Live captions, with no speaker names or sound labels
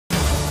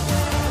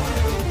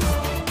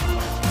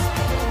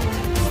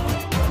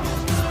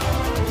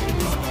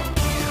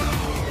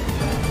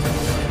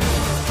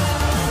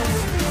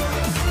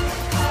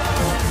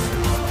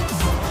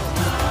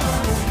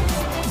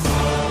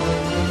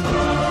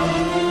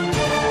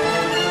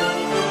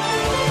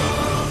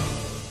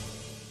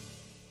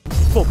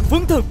phỏng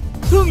vấn thật,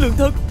 thương lượng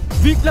thật,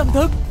 việc làm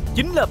thật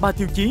chính là 3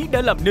 tiêu chí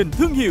đã làm nên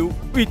thương hiệu,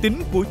 uy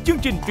tín của chương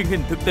trình truyền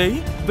hình thực tế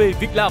về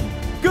việc làm.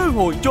 Cơ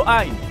hội cho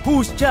ai?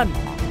 Who's chance?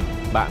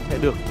 Bạn sẽ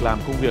được làm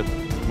công việc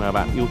mà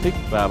bạn yêu thích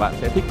và bạn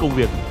sẽ thích công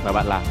việc mà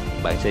bạn làm.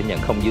 Bạn sẽ nhận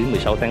không dưới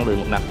 16 tháng lương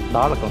một năm.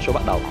 Đó là con số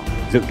bắt đầu.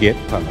 Dự kiến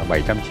khoảng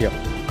 700 triệu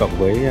cộng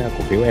với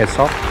cổ phiếu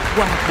ESOP.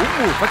 Qua 4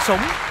 mùa phát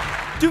sóng,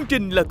 chương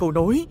trình là cầu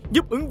nối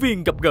giúp ứng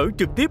viên gặp gỡ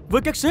trực tiếp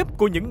với các sếp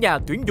của những nhà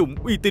tuyển dụng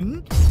uy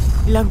tín,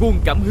 là nguồn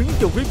cảm hứng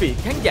cho quý vị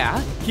khán giả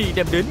khi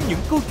đem đến những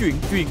câu chuyện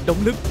truyền động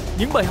lực,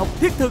 những bài học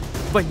thiết thực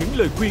và những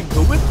lời khuyên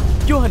hữu ích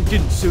cho hành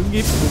trình sự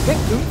nghiệp của các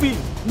ứng viên,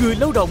 người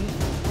lao động.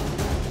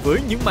 Với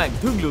những màn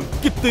thương lượng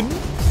kịch tính,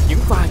 những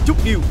pha chúc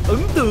điều ấn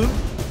tượng,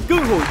 cơ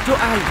hội cho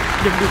ai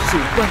nhận được sự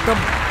quan tâm,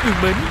 yêu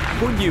mến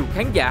của nhiều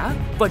khán giả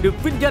và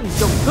được vinh danh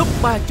trong top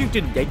 3 chương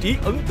trình giải trí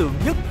ấn tượng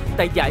nhất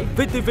tại giải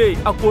VTV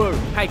Award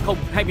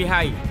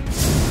 2022.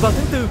 Vào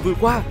tháng 4 vừa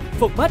qua,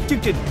 format chương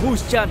trình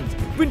Who's Chance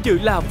vinh dự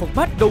là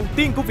format đầu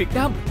tiên của Việt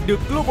Nam được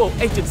Global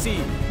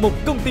Agency, một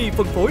công ty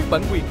phân phối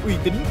bản quyền uy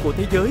tín của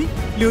thế giới,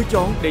 lựa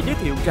chọn để giới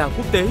thiệu ra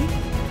quốc tế.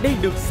 Đây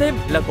được xem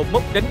là cột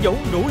mốc đánh dấu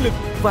nỗ lực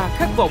và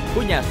khát vọng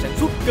của nhà sản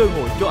xuất cơ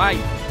hội cho ai,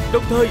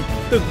 đồng thời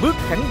từng bước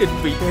khẳng định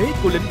vị thế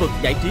của lĩnh vực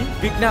giải trí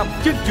Việt Nam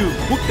trên trường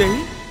quốc tế.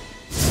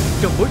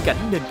 Trong bối cảnh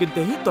nền kinh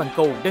tế toàn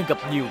cầu đang gặp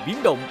nhiều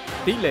biến động,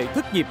 tỷ lệ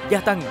thất nghiệp gia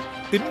tăng,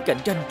 tính cạnh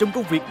tranh trong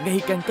công việc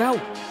ngày càng cao,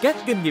 các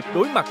doanh nghiệp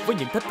đối mặt với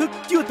những thách thức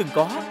chưa từng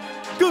có.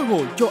 Cơ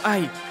hội cho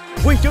ai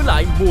quay trở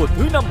lại mùa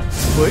thứ 5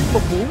 với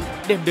mong muốn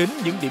đem đến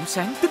những điểm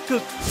sáng tích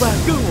cực và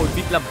cơ hội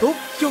việc làm tốt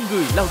cho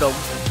người lao động.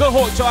 Cơ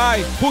hội cho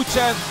ai? Who's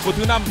Chance mùa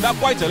thứ 5 đã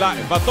quay trở lại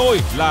và tôi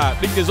là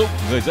Đinh Tiến Dũng,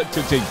 người dẫn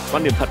chương trình.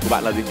 Quan điểm thật của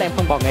bạn là gì? Em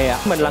không bỏ nghề ạ.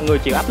 Mình là người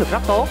chịu áp lực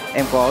rất tốt.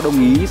 Em có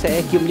đồng ý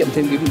sẽ kiêm nhiệm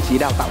thêm cái vị trí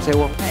đào tạo sale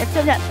không? Em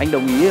chấp nhận. Anh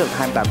đồng ý được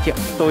 28 triệu.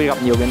 Tôi gặp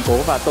nhiều biến cố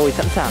và tôi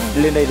sẵn sàng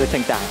lên đây để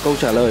tranh trả. Câu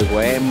trả lời của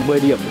em 10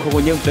 điểm không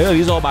có nhưng. Đấy là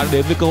lý do bạn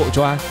đến với cơ hội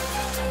cho ai.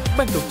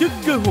 Ban tổ chức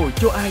cơ hội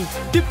cho ai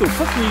tiếp tục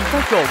phát huy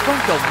vai trò quan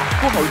trọng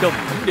của hội đồng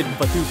thẩm định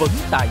và tư vấn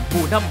tại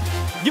mùa 5,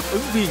 giúp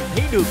ứng viên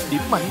thấy được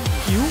điểm mạnh,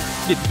 yếu,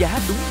 định giá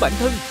đúng bản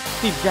thân,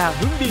 tìm ra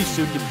hướng đi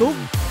sự nghiệp tốt.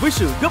 Với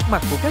sự góp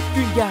mặt của các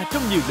chuyên gia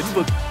trong nhiều lĩnh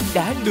vực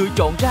đã lựa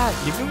chọn ra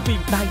những ứng viên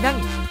tài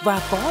năng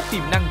và có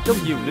tiềm năng trong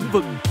nhiều lĩnh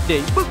vực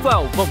để bước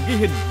vào vòng ghi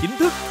hình chính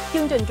thức.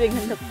 Chương trình truyền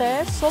hình thực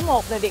tế số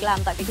 1 về việc làm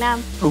tại Việt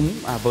Nam. Đúng,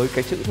 với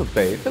cái chữ thực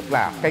tế, tức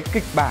là cái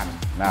kịch bản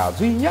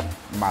duy nhất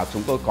mà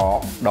chúng tôi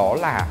có đó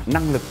là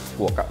năng lực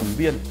của các ứng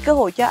viên. Cơ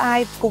hội cho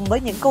ai cùng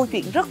với những câu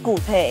chuyện rất cụ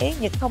thể,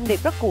 những thông điệp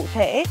rất cụ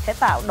thể sẽ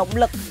tạo động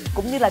lực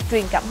cũng như là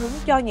truyền cảm hứng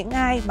cho những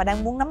ai mà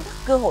đang muốn nắm bắt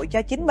cơ hội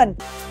cho chính mình.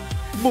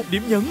 Một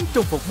điểm nhấn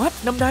trong format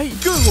năm nay,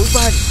 cơ hội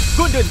vàng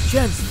Golden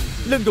Chance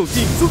lần đầu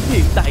tiên xuất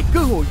hiện tại cơ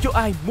hội cho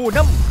ai mùa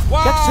 5.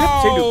 Các sếp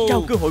sẽ được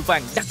trao cơ hội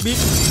vàng đặc biệt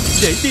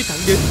để đi thẳng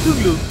đến thương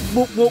lượng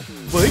 1-1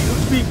 với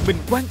ứng viên mình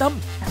quan tâm.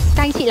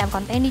 Các anh chị làm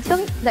content đi trước,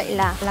 dạy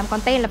là làm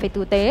content là phải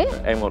tử tế.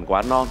 Em còn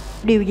quá non.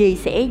 Điều gì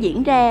sẽ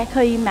diễn ra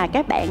khi mà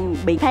các bạn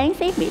bị phán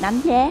xét, bị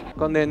đánh giá?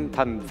 Có nên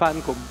thành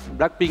fan của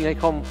Blackpink hay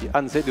không thì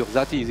ăn sẽ được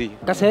giá trị gì?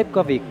 Các sếp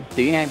có việc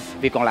tuyển em,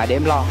 việc còn lại để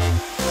em lo.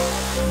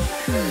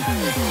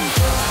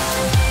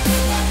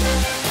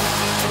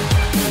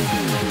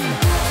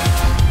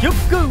 Chấp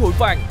cơ hội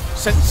vàng,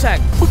 sẵn sàng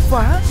bứt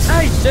phá.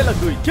 Ai sẽ là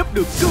người chấp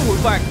được cơ hội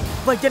vàng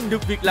và giành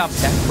được việc làm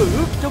đáng mơ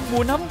ước trong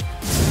mùa 5?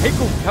 Hãy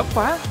cùng khám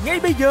phá ngay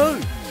bây giờ!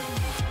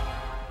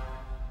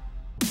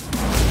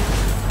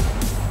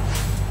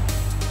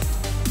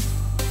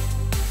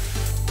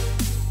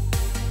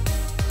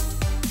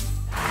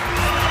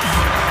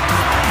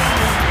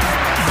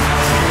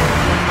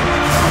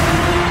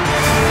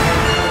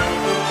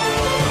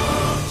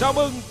 Chào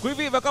mừng quý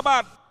vị và các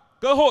bạn.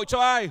 Cơ hội cho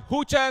ai?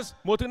 Who's Chance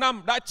mùa thứ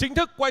 5 đã chính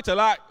thức quay trở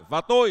lại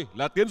và tôi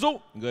là Tiến Dũng,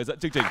 người dẫn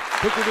chương trình.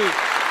 Thưa quý vị,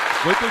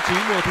 với tiêu chí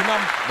mùa thứ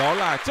 5 đó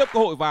là chớp cơ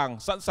hội vàng,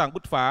 sẵn sàng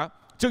bứt phá.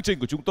 Chương trình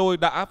của chúng tôi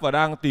đã và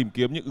đang tìm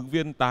kiếm những ứng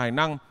viên tài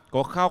năng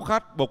có khao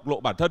khát bộc lộ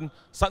bản thân,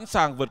 sẵn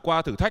sàng vượt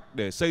qua thử thách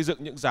để xây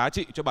dựng những giá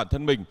trị cho bản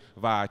thân mình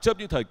và chớp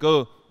những thời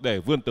cơ để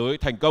vươn tới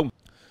thành công.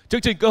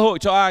 Chương trình Cơ hội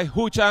cho ai?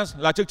 Who's Chance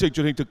là chương trình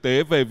truyền hình thực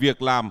tế về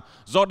việc làm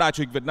do Đài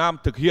Truyền hình Việt Nam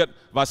thực hiện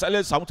và sẽ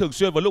lên sóng thường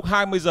xuyên vào lúc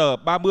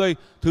 20h30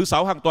 thứ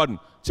 6 hàng tuần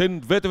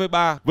trên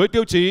VTV3 với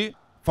tiêu chí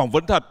phỏng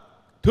vấn thật,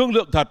 thương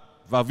lượng thật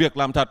và việc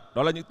làm thật.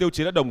 Đó là những tiêu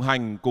chí đã đồng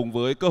hành cùng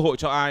với Cơ hội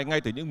cho ai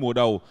ngay từ những mùa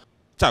đầu.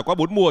 Trải qua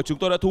 4 mùa, chúng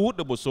tôi đã thu hút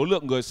được một số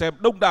lượng người xem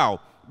đông đảo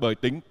bởi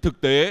tính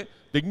thực tế,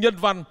 tính nhân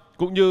văn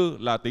cũng như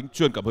là tính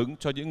truyền cảm hứng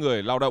cho những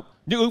người lao động.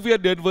 Những ứng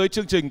viên đến với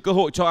chương trình Cơ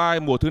hội cho ai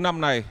mùa thứ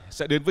 5 này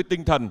sẽ đến với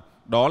tinh thần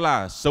đó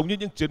là sống như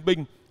những chiến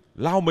binh,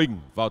 lao mình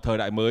vào thời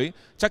đại mới.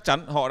 Chắc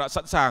chắn họ đã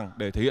sẵn sàng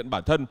để thể hiện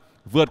bản thân,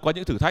 vượt qua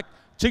những thử thách,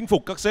 chinh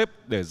phục các sếp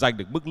để giành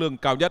được mức lương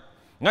cao nhất.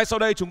 Ngay sau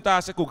đây chúng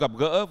ta sẽ cùng gặp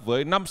gỡ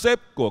với 5 sếp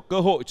của Cơ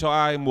hội cho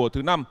ai mùa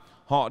thứ 5.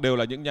 Họ đều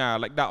là những nhà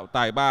lãnh đạo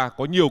tài ba,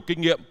 có nhiều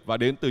kinh nghiệm và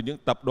đến từ những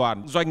tập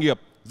đoàn doanh nghiệp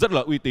rất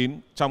là uy tín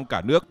trong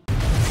cả nước.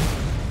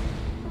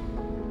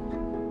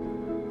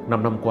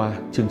 5 năm qua,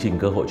 chương trình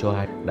Cơ hội cho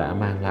ai đã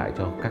mang lại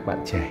cho các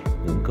bạn trẻ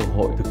những cơ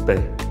hội thực tế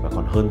và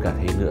còn hơn cả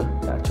thế nữa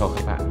đã cho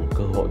các bạn một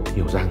cơ hội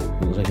hiểu rằng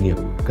những doanh nghiệp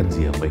cần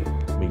gì ở mình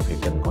mình phải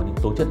cần có những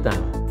tố chất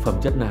nào, phẩm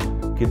chất nào,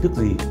 kiến thức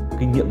gì,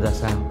 kinh nghiệm ra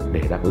sao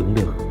để đáp ứng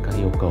được các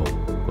yêu cầu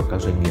của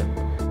các doanh nghiệp.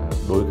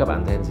 Đối với các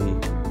bạn Gen Z,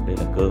 đây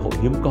là cơ hội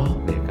hiếm có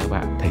để các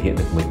bạn thể hiện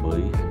được mình với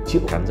hàng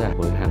triệu khán giả,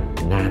 với hàng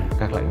ngàn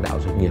các lãnh đạo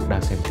doanh nghiệp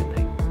đang xem truyền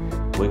hình.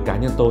 Với cá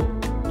nhân tôi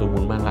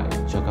muốn mang lại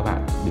cho các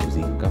bạn điều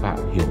gì? Các bạn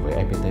hiểu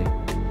về FPT,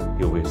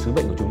 hiểu về sứ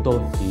mệnh của chúng tôi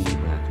khi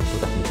mà chúng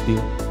tôi đặt mục tiêu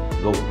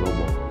Go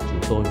Global.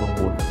 Chúng tôi mong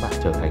muốn các bạn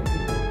trở thành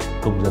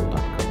công dân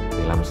toàn cầu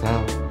để làm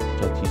sao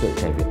cho trí tuệ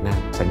trẻ Việt Nam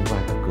sánh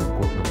vai các cường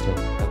quốc Nam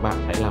Châu. Các bạn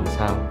hãy làm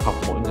sao học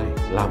mỗi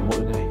ngày, làm mỗi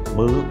ngày,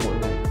 mơ ước mỗi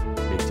ngày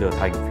để trở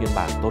thành phiên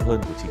bản tốt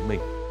hơn của chính mình.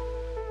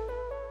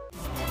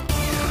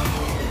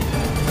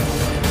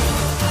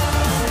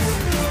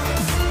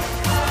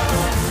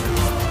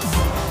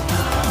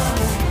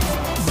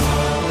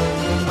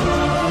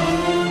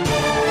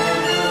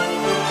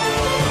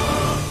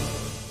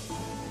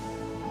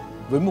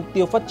 Với mục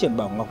tiêu phát triển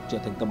Bảo Ngọc trở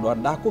thành tập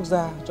đoàn đa quốc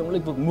gia trong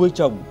lĩnh vực nuôi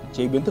trồng,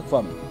 chế biến thực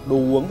phẩm, đồ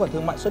uống và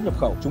thương mại xuất nhập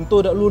khẩu, chúng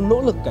tôi đã luôn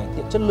nỗ lực cải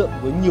thiện chất lượng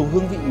với nhiều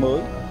hương vị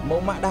mới, mẫu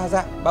mã đa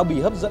dạng, bao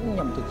bì hấp dẫn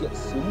nhằm thực hiện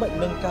sứ mệnh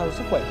nâng cao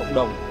sức khỏe cộng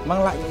đồng,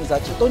 mang lại những giá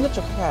trị tốt nhất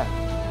cho khách hàng.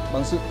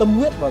 Bằng sự tâm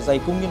huyết và dày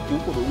công nghiên cứu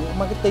của đội ngũ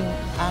marketing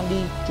R&D,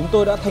 chúng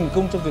tôi đã thành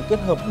công trong việc kết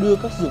hợp đưa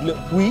các dược liệu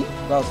quý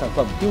vào sản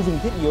phẩm tiêu dùng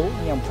thiết yếu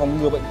nhằm phòng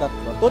ngừa bệnh tật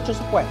và tốt cho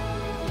sức khỏe.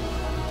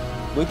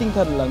 Với tinh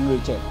thần là người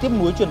trẻ tiếp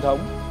nối truyền thống,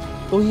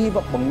 tôi hy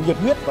vọng bằng nhiệt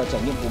huyết và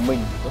trải nghiệm của mình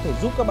có thể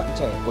giúp các bạn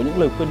trẻ có những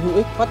lời khuyên hữu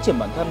ích phát triển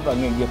bản thân và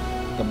nghề nghiệp.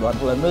 Tập đoàn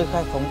là nơi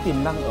khai phóng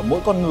tiềm năng ở mỗi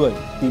con người,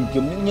 tìm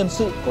kiếm những nhân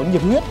sự có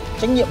nhiệt huyết,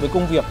 trách nhiệm với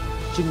công việc,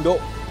 trình độ,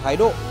 thái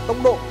độ, tốc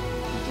độ.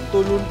 Chúng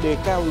tôi luôn đề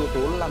cao yếu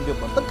tố làm việc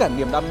bằng tất cả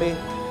niềm đam mê.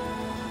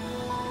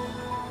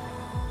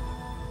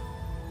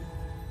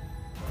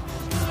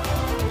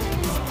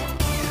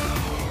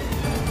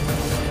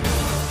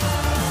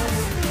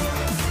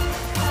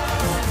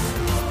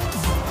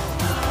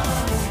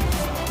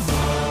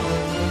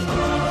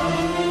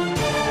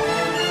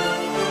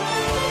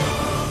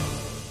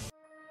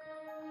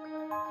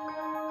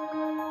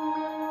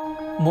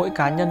 Mỗi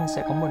cá nhân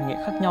sẽ có một nghĩa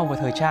khác nhau về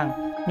thời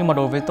trang. Nhưng mà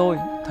đối với tôi,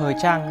 thời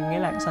trang nghĩa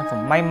là những sản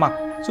phẩm may mặc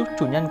giúp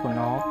chủ nhân của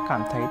nó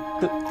cảm thấy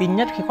tự tin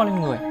nhất khi khoác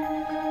lên người.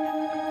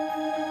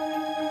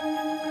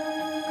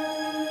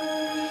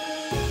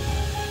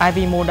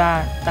 IV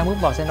Moda đang bước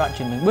vào giai đoạn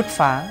chuyển mình bứt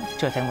phá,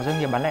 trở thành một doanh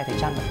nghiệp bán lẻ thời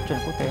trang và chuẩn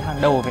quốc tế hàng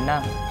đầu ở Việt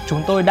Nam.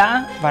 Chúng tôi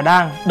đã và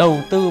đang đầu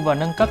tư vào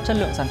nâng cấp chất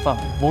lượng sản phẩm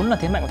vốn là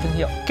thế mạnh của thương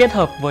hiệu, kết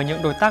hợp với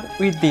những đối tác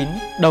uy tín,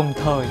 đồng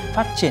thời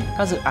phát triển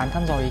các dự án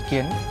thăm dò ý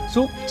kiến,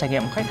 giúp trải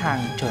nghiệm khách hàng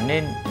trở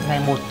nên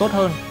ngày một tốt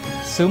hơn.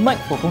 Sứ mệnh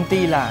của công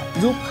ty là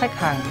giúp khách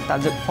hàng tạo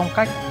dựng phong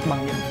cách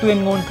bằng những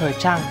tuyên ngôn thời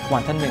trang của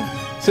bản thân mình.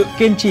 Sự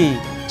kiên trì,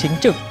 chính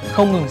trực,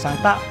 không ngừng sáng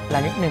tạo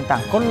là những nền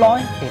tảng cốt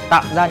lõi để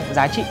tạo ra những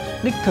giá trị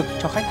đích thực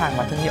cho khách hàng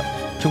và thương hiệu.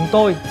 Chúng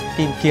tôi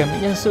tìm kiếm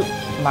những nhân sự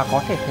mà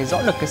có thể thấy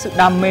rõ được cái sự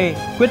đam mê,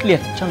 quyết liệt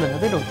trong lần giao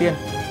tiếp đầu tiên.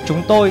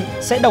 Chúng tôi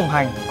sẽ đồng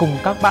hành cùng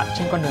các bạn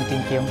trên con đường tìm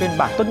kiếm phiên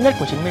bản tốt nhất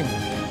của chính mình.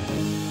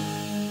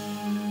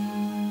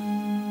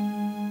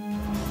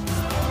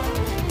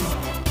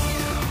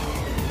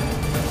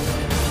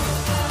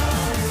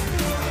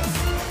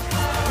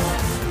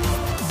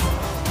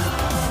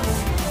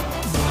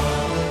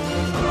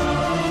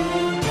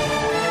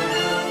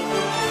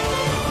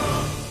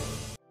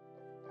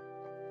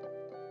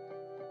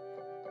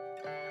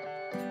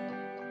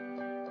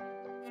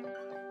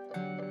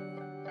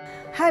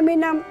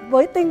 năm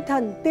với tinh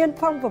thần tiên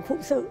phong và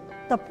phụng sự,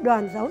 Tập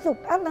đoàn Giáo dục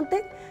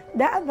Atlantic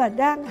đã và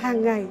đang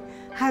hàng ngày,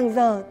 hàng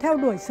giờ theo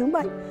đuổi sứ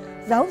mệnh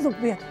giáo dục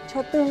Việt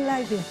cho tương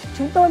lai Việt.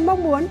 Chúng tôi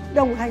mong muốn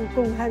đồng hành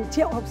cùng hàng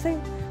triệu học sinh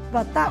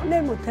và tạo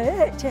nên một thế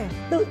hệ trẻ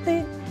tự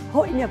tin,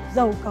 hội nhập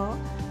giàu có,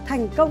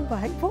 thành công và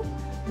hạnh phúc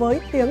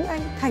với tiếng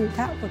Anh thành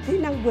thạo và kỹ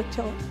năng vượt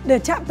trội. Để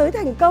chạm tới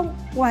thành công,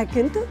 ngoài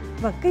kiến thức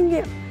và kinh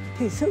nghiệm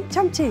thì sự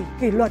chăm chỉ,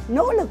 kỷ luật,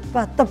 nỗ lực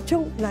và tập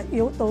trung là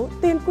yếu tố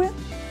tiên quyết.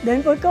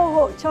 Đến với cơ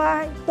hội cho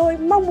ai, tôi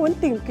mong muốn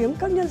tìm kiếm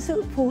các nhân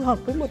sự phù hợp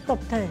với một tập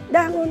thể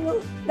đa ngôn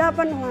ngữ, đa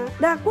văn hóa,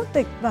 đa quốc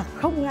tịch và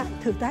không ngại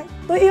thử thách.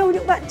 Tôi yêu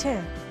những bạn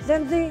trẻ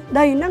Gen Z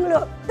đầy năng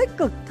lượng, tích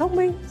cực, thông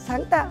minh,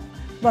 sáng tạo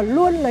và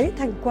luôn lấy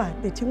thành quả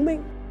để chứng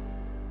minh.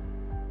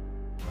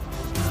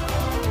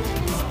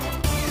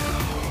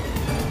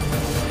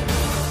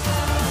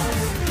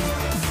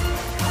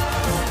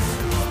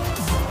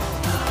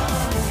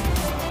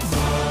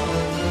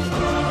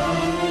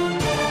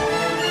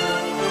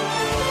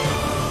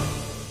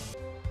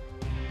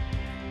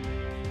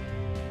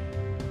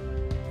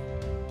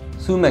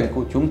 Sứ mệnh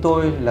của chúng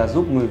tôi là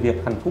giúp người Việt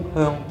hạnh phúc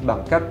hơn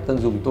bằng cách tận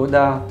dụng tối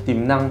đa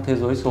tiềm năng thế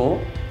giới số,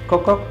 có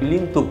cách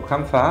liên tục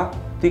khám phá,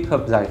 tích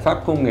hợp giải pháp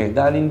công nghệ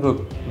đa lĩnh vực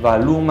và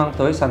luôn mang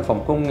tới sản phẩm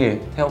công nghệ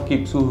theo kịp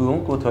xu hướng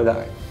của thời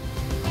đại.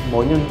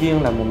 Mỗi nhân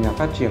viên là một nhà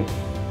phát triển.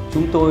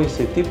 Chúng tôi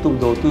sẽ tiếp tục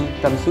đầu tư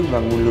tâm sức và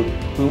nguồn lực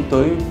hướng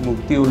tới mục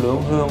tiêu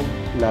lớn hơn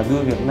là đưa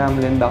Việt Nam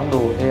lên bản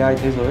đồ AI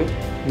thế giới.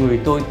 Người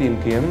tôi tìm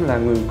kiếm là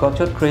người có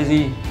chất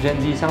crazy, Gen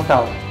Z sáng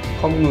tạo,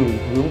 không ngừng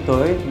hướng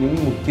tới những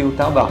mục tiêu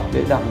táo bạo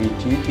để đạt vị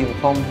trí tiền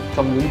phong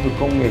trong lĩnh vực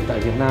công nghệ tại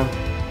Việt Nam.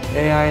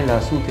 AI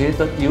là xu thế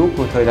tất yếu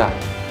của thời đại.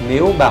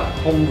 Nếu bạn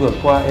không vượt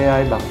qua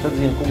AI bản chất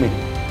riêng của mình,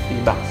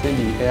 thì bạn sẽ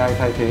bị AI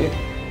thay thế.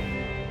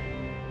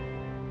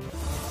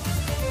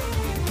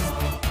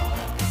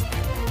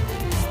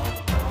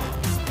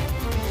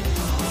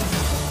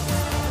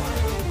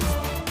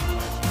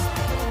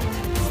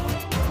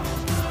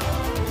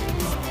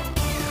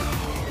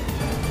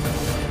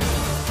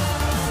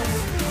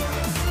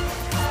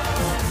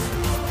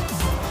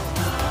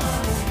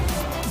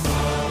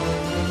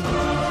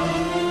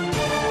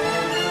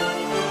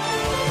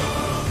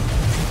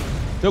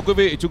 Thưa quý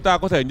vị, chúng ta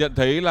có thể nhận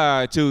thấy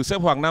là trừ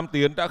sếp Hoàng Nam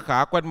Tiến đã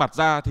khá quen mặt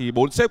ra thì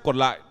 4 sếp còn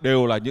lại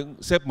đều là những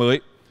sếp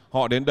mới.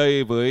 Họ đến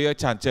đây với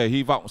tràn trề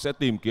hy vọng sẽ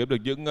tìm kiếm được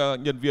những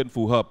nhân viên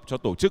phù hợp cho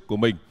tổ chức của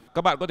mình.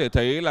 Các bạn có thể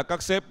thấy là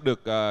các sếp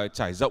được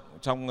trải rộng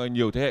trong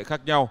nhiều thế hệ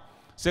khác nhau.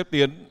 Sếp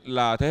Tiến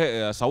là thế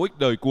hệ 6X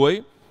đời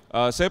cuối,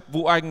 sếp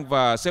Vũ Anh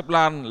và sếp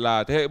Lan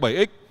là thế hệ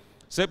 7X,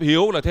 sếp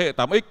Hiếu là thế hệ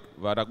 8X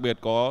và đặc biệt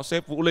có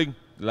sếp Vũ Linh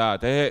là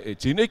thế hệ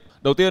 9X.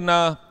 Đầu tiên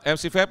em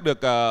xin phép được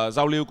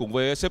giao lưu cùng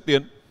với sếp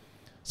Tiến.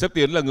 Sếp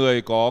Tiến là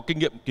người có kinh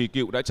nghiệm kỳ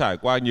cựu, đã trải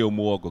qua nhiều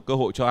mùa của cơ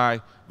hội cho ai,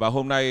 và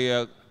hôm nay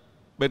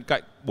bên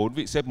cạnh 4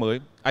 vị sếp mới,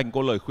 anh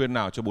có lời khuyên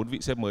nào cho 4 vị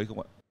sếp mới không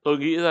ạ? Tôi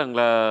nghĩ rằng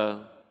là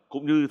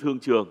cũng như thương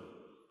trường,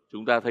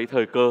 chúng ta thấy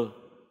thời cơ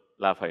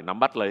là phải nắm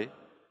bắt lấy,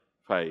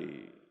 phải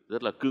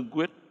rất là cương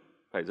quyết,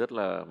 phải rất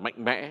là mạnh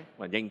mẽ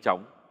và nhanh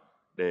chóng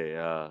để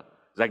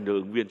giành được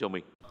ứng viên cho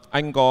mình.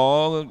 Anh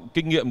có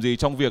kinh nghiệm gì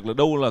trong việc là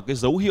đâu là cái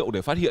dấu hiệu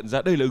để phát hiện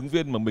ra đây là ứng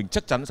viên mà mình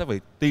chắc chắn sẽ phải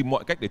tìm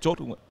mọi cách để chốt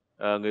không ạ?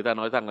 Người ta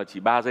nói rằng là chỉ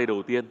 3 giây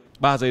đầu tiên.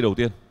 3 giây đầu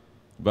tiên.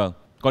 Vâng.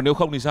 Còn nếu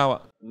không thì sao ạ?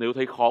 Nếu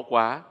thấy khó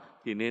quá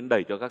thì nên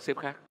đẩy cho các sếp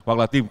khác. Hoặc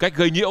là tìm cách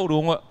gây nhiễu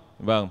đúng không ạ?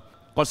 Vâng.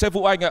 Còn sếp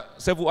Vũ Anh ạ,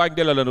 sếp Vũ Anh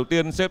đây là lần đầu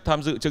tiên sếp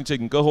tham dự chương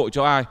trình Cơ hội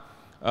cho ai.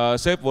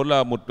 Sếp vốn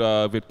là một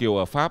Việt kiều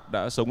ở Pháp,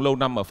 đã sống lâu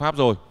năm ở Pháp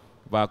rồi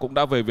và cũng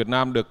đã về Việt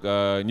Nam được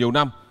nhiều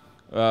năm.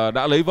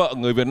 Đã lấy vợ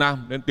người Việt Nam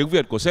nên tiếng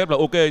Việt của sếp là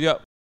ok chứ ạ?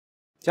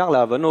 Chắc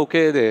là vẫn ok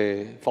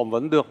để phỏng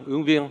vấn được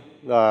ứng viên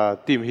và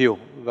tìm hiểu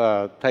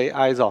và thấy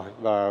ai giỏi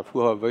và phù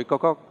hợp với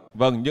các.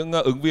 Vâng, những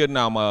ứng viên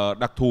nào mà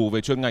đặc thù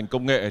về chuyên ngành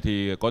công nghệ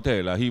thì có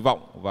thể là hy vọng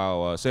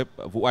vào sếp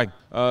Vũ Anh.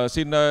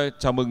 Xin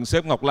chào mừng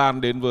sếp Ngọc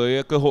Lan đến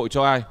với Cơ hội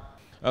cho ai.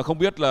 Không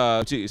biết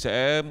là chị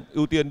sẽ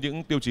ưu tiên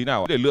những tiêu chí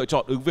nào để lựa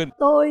chọn ứng viên?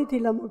 Tôi thì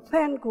là một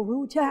fan của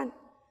Hưu Chan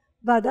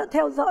và đã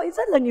theo dõi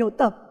rất là nhiều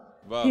tập.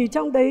 Vâng. Thì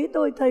trong đấy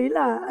tôi thấy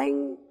là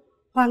anh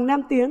Hoàng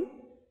Nam Tiến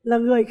là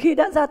người khi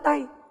đã ra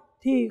tay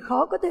thì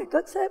khó có thể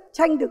các sếp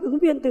tranh được ứng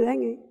viên từ anh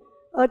ấy.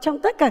 Ở trong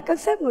tất cả các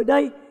sếp ngồi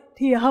đây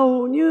thì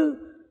hầu như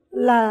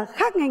là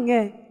khác ngành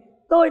nghề.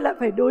 Tôi lại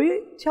phải đối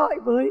chọi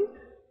với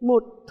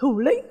một thủ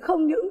lĩnh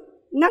không những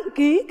nặng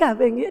ký cả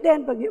về nghĩa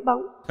đen và nghĩa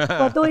bóng.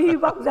 Và tôi hy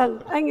vọng rằng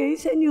anh ấy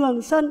sẽ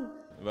nhường sân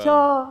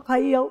cho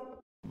phái yếu.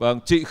 Vâng,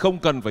 chị không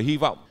cần phải hy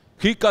vọng.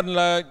 Khi cần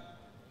là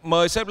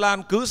mời sếp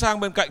Lan cứ sang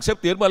bên cạnh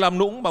sếp Tiến mà làm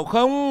nũng, bảo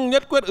không,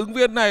 nhất quyết ứng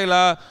viên này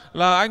là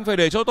anh phải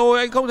để cho tôi,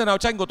 anh không thể nào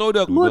tranh của tôi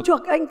được. Mua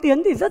chuộc anh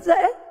Tiến thì rất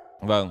dễ.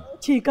 Vâng.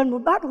 Chỉ cần một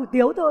bát hủ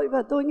tiếu thôi,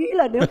 và tôi nghĩ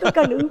là nếu tôi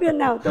cần ứng viên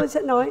nào tôi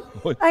sẽ nói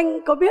anh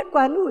có biết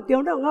quán hủ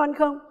tiếu nào ngon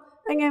không?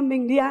 Anh em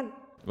mình đi ăn.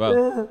 Vâng,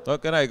 thôi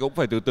cái này cũng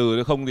phải từ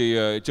từ, không thì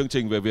chương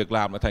trình về việc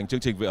làm là thành chương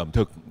trình về ẩm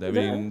thực. Tại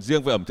vì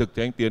riêng về ẩm thực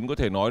thì anh Tiến có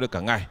thể nói được cả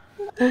ngày.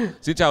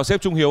 Xin chào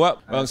sếp Trung Hiếu ạ.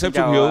 Vâng, sếp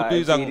Trung Hiếu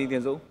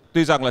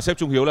tuy rằng là sếp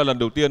Trung Hiếu là lần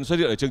đầu tiên xuất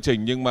hiện ở chương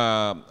trình, nhưng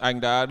mà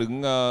anh đã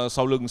đứng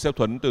sau lưng sếp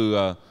Thuấn từ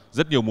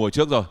rất nhiều mùa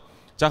trước rồi.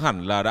 Chắc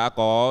hẳn là đã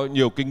có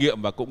nhiều kinh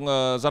nghiệm và cũng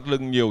dắt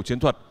lưng nhiều chiến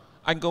thuật.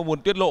 Anh có muốn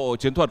tiết lộ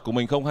chiến thuật của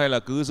mình không, hay là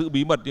cứ giữ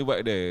bí mật như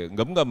vậy để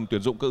ngấm ngầm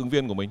tuyển dụng các ứng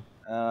viên của mình?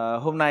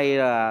 Hôm nay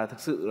là thực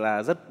sự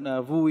là rất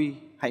vui,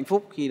 hạnh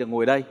phúc khi được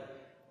ngồi đây.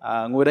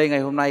 Ngồi đây ngày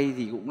hôm nay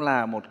thì cũng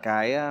là một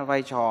cái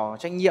vai trò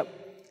trách nhiệm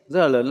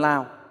rất là lớn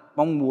lao.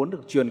 Mong muốn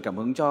được truyền cảm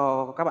hứng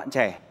cho các bạn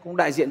trẻ, cũng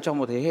đại diện cho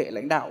một thế hệ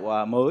lãnh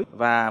đạo mới,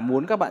 và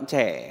muốn các bạn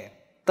trẻ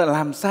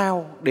làm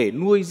sao để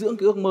nuôi dưỡng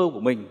cái ước mơ của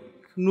mình,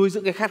 nuôi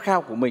dưỡng cái khát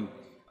khao của mình.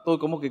 Tôi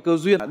có một cái cơ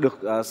duyên được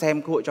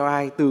xem Cơ hội cho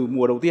ai từ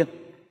mùa đầu tiên,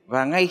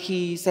 và ngay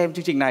khi xem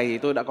chương trình này thì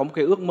tôi đã có một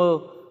cái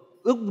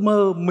ước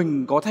mơ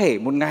mình có thể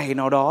một ngày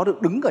nào đó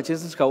được đứng ở trên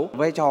sân khấu,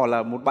 vai trò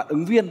là một bạn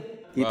ứng viên.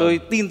 Thì tôi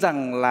tin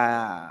rằng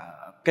là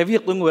cái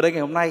việc tôi ngồi đây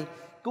ngày hôm nay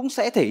cũng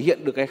sẽ thể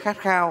hiện được cái khát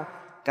khao,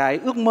 cái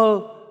ước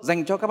mơ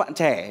dành cho các bạn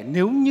trẻ.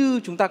 Nếu như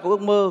chúng ta có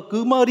ước mơ,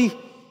 cứ mơ đi,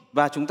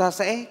 và chúng ta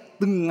sẽ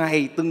từng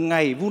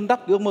ngày vun đắp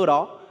cái ước mơ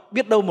đó.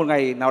 Biết đâu một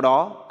ngày nào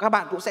đó các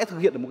bạn cũng sẽ thực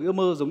hiện được một cái ước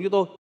mơ giống như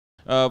tôi.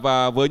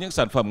 Và với những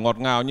sản phẩm ngọt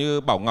ngào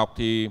như Bảo Ngọc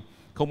thì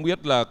không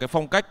biết là cái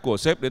phong cách của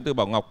sếp đến từ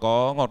Bảo Ngọc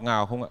có ngọt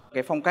ngào không ạ?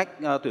 Cái phong cách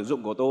tuyển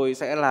dụng của tôi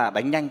sẽ là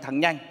đánh nhanh thắng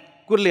nhanh,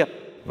 quyết liệt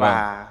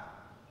và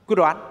quyết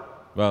đoán.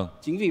 Vâng.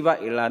 Chính vì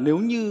vậy là nếu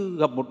như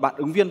gặp một bạn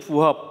ứng viên phù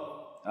hợp,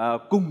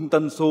 cùng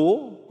tần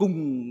số,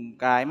 cùng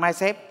cái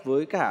mindset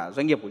với cả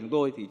doanh nghiệp của chúng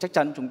tôi, thì chắc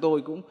chắn chúng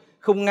tôi cũng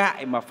không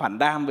ngại mà phản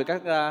đàm với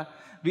các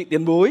vị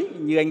tiền bối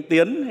như anh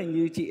Tiến hay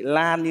như chị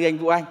Lan, như anh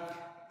Vũ Anh.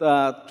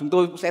 Chúng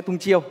tôi cũng sẽ tung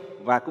chiêu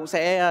và cũng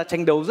sẽ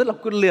tranh đấu rất là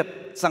quyết liệt,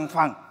 sòng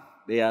phẳng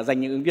để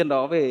giành những ứng viên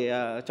đó về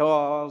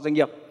cho doanh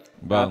nghiệp.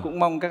 Vâng. Cũng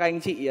mong các anh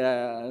chị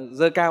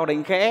giơ cao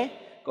đánh khẽ,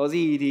 có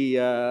gì thì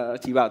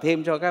chỉ bảo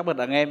thêm cho các bậc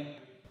đàn em.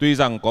 Tuy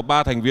rằng có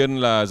 3 thành viên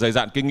là dày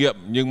dạn kinh nghiệm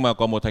nhưng mà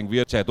còn một thành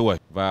viên trẻ tuổi,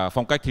 và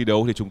phong cách thi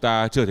đấu thì chúng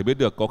ta chưa thể biết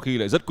được, có khi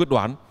lại rất quyết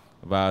đoán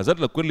và rất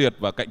là quyết liệt,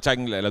 và cạnh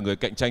tranh lại là người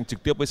cạnh tranh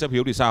trực tiếp với sếp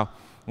Hiếu thì sao?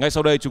 Ngay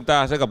sau đây chúng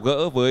ta sẽ gặp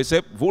gỡ với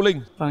sếp Vũ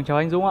Linh. Vâng, chào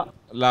anh Dũng ạ.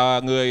 Là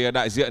người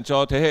đại diện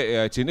cho thế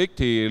hệ 9X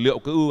thì liệu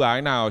có ưu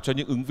ái nào cho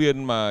những ứng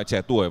viên mà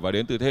trẻ tuổi và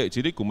đến từ thế hệ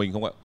 9X của mình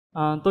không ạ?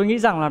 Tôi nghĩ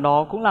rằng là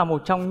đó cũng là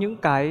một trong những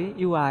cái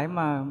ưu ái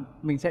mà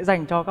mình sẽ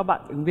dành cho các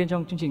bạn ứng viên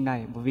trong chương trình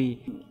này, bởi vì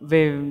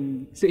về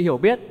sự hiểu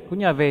biết cũng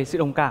như là về sự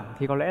đồng cảm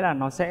thì có lẽ là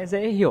nó sẽ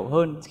dễ hiểu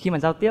hơn khi mà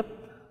giao tiếp.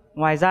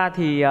 Ngoài ra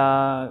thì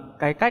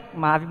cái cách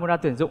mà Avimoda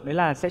tuyển dụng đấy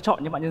là sẽ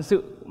chọn những bạn nhân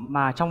sự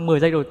mà trong 10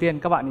 giây đầu tiên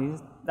các bạn ấy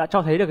đã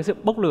cho thấy được cái sự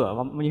bốc lửa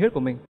và nhiệt huyết của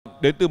mình.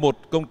 Đến từ một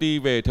công ty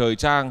về thời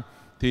trang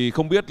thì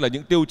không biết là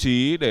những tiêu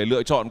chí để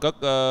lựa chọn các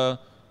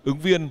ứng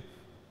viên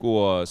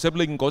của sếp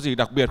Linh có gì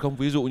đặc biệt không?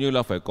 Ví dụ như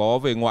là phải có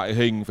về ngoại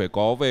hình, phải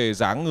có về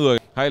dáng người,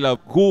 hay là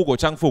gu của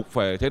trang phục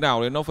phải thế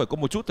nào đấy, nó phải có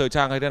một chút thời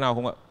trang hay thế nào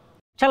không ạ?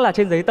 Chắc là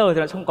trên giấy tờ thì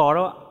lại không có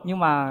đâu ạ, nhưng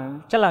mà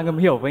chắc là ngầm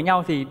hiểu với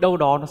nhau thì đâu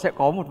đó nó sẽ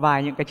có một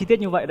vài những cái chi tiết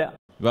như vậy đấy ạ.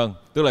 Vâng,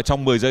 tức là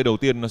trong 10 giây đầu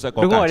tiên nó sẽ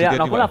có đúng cả rồi chi đấy tiết ạ,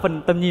 nó như cũng vậy. là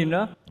phần tầm nhìn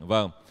nữa.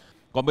 Vâng,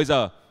 còn bây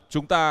giờ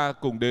chúng ta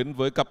cùng đến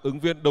với cặp ứng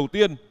viên đầu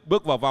tiên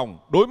bước vào vòng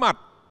đối mặt.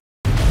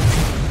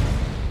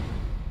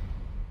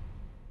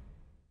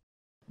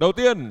 Đầu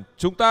tiên,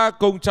 chúng ta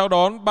cùng chào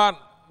đón bạn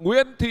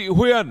Nguyễn Thị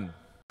Huyền.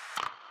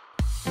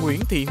 Nguyễn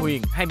Thị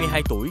Huyền,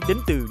 22 tuổi, đến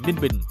từ Ninh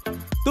Bình.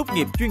 Tốt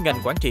nghiệp chuyên ngành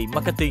quản trị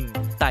marketing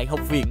tại Học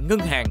viện Ngân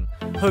hàng.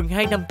 Hơn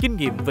 2 năm kinh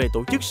nghiệm về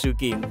tổ chức sự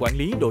kiện, quản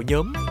lý đội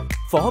nhóm.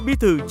 Phó bí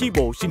thư chi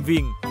bộ sinh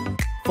viên.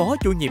 Phó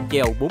chủ nhiệm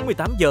chèo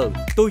 48 giờ,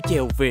 tôi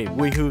chèo về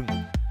quê hương.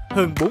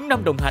 Hơn 4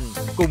 năm đồng hành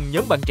cùng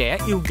nhóm bạn trẻ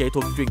yêu nghệ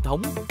thuật truyền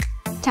thống.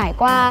 Trải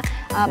qua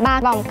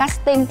 3 vòng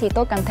casting thì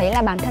tôi cảm thấy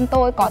là bản thân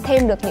tôi có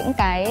thêm được những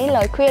cái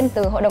lời khuyên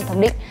từ hội đồng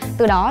thẩm định.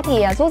 Từ đó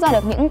thì rút ra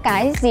được những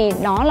cái gì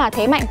đó là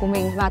thế mạnh của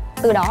mình, và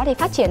từ đó thì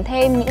phát triển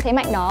thêm những thế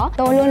mạnh đó.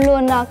 Tôi luôn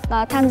luôn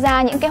tham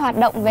gia những cái hoạt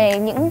động về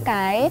những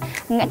cái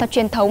nghệ thuật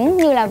truyền thống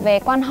như là về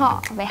quan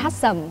họ, về hát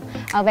sẩm,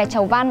 về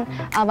chầu văn.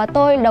 Và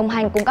tôi đồng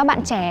hành cùng các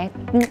bạn trẻ,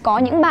 có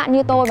những bạn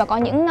như tôi và có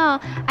những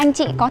anh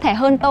chị có thể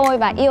hơn tôi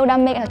và yêu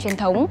đam mê nghệ thuật truyền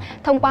thống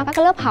thông qua các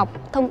lớp học,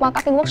 thông qua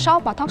các cái workshop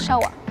và talk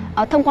show ạ.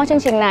 Thông qua chương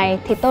trình này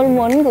thì tôi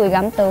muốn gửi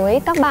gắm tới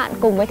các bạn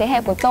cùng với thế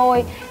hệ của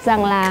tôi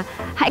rằng là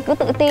hãy cứ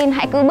tự tin,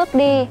 hãy cứ bước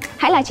đi,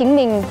 hãy là chính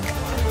mình.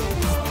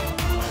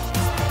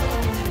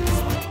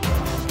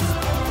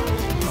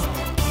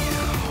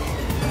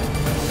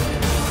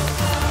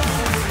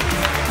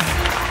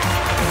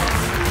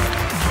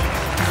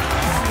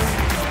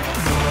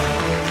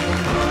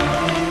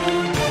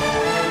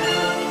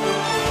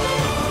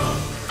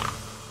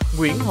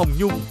 Nguyễn Hồng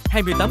Nhung,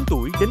 28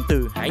 tuổi, đến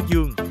từ Hải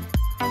Dương.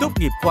 Tốt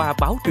nghiệp khoa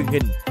báo truyền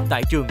hình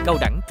tại trường cao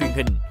đẳng truyền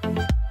hình.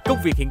 Công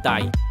việc hiện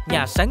tại,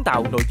 nhà sáng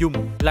tạo nội dung,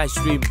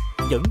 livestream,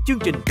 dẫn chương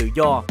trình tự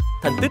do,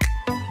 thành tích,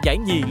 giải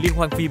nhì liên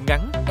hoan phim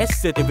ngắn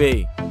SCTV.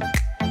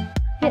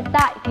 Hiện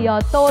tại thì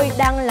tôi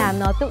đang làm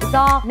tự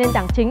do, nền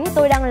tảng chính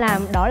tôi đang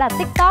làm đó là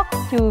TikTok,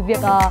 trừ việc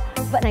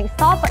vận hành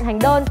shop, vận hành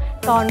đơn.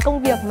 Còn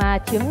công việc mà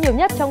chiếm nhiều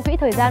nhất trong quỹ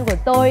thời gian của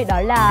tôi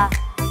đó là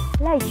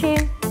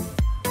livestream.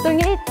 Tôi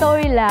nghĩ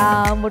tôi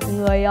là một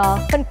người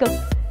phân cực,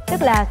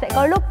 tức là sẽ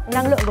có lúc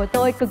năng lượng của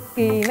tôi cực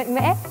kỳ mạnh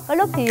mẽ, có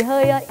lúc thì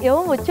hơi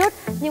yếu một chút.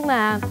 Nhưng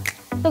mà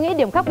tôi nghĩ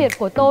điểm khác biệt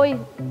của tôi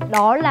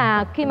đó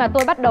là khi mà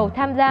tôi bắt đầu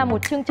tham gia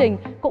một chương trình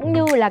cũng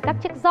như là các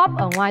chiếc job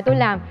ở ngoài tôi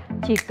làm,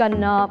 chỉ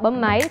cần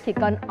bấm máy, chỉ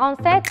cần on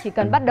set, chỉ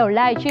cần bắt đầu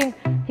live stream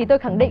thì tôi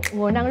khẳng định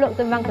nguồn năng lượng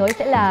tôi mang tới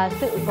sẽ là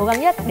sự cố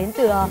gắng nhất đến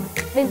từ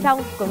bên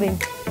trong của mình.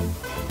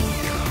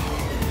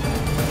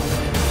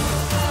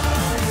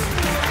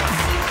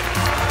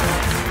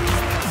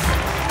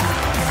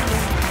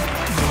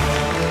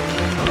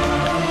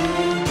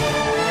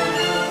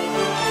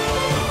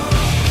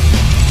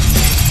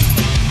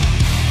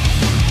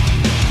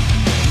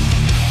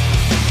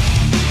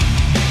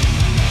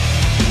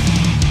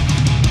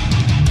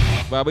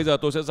 Và bây giờ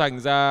tôi sẽ dành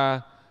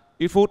ra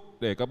ít phút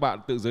để các bạn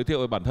tự giới thiệu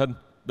về bản thân.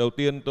 Đầu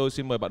tiên tôi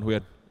xin mời bạn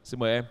Huyền. Xin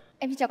mời em.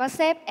 Em xin chào các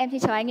sếp, em xin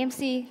chào anh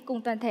MC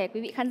cùng toàn thể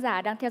quý vị khán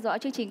giả đang theo dõi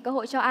chương trình Cơ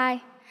hội cho ai.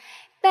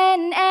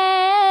 Tên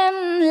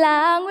em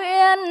là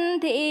Nguyễn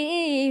Thị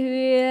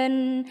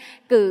Huyền,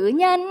 cử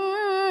nhân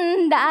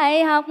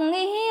đại học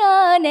ý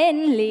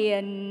nên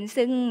liền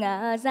xưng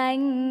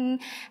danh.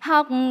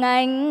 Học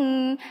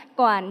ngành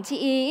quản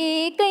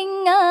trị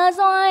kinh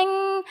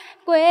doanh,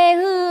 quê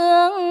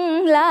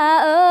hương là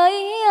ở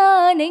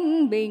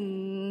Ninh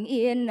Bình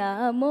Yên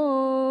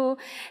Mô.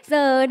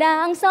 Giờ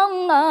đang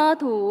sống ở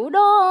thủ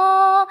đô,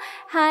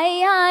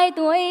 22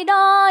 tuổi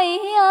đói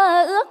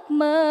ước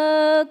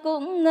mơ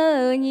cũng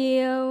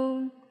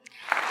nhiều.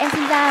 Em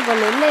sinh ra và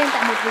lớn lên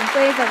tại một vùng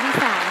quê và di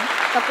sản.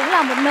 và cũng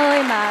là một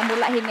nơi mà một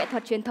loại hình nghệ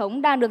thuật truyền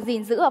thống đang được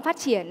gìn giữ và phát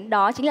triển,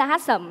 đó chính là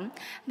hát sẩm.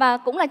 Và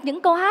cũng là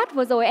những câu hát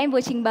vừa rồi em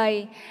vừa trình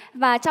bày.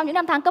 Và trong những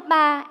năm tháng cấp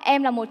 3,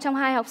 em là một trong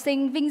 2 học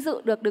sinh vinh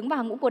dự được đứng vào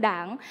hàng ngũ của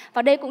Đảng.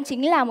 Và đây cũng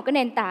chính là một cái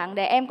nền tảng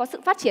để em có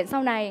sự phát triển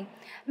sau này.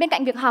 Bên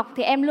cạnh việc học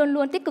thì em luôn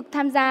luôn tích cực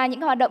tham gia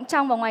những hoạt động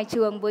trong và ngoài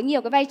trường với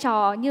nhiều cái vai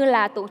trò như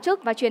là tổ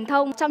chức và truyền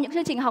thông trong những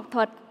chương trình học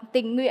thuật,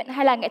 tình nguyện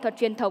hay là nghệ thuật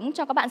truyền thống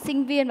cho các bạn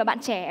sinh viên và bạn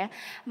trẻ.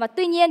 Và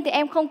tuy nhiên thì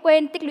em không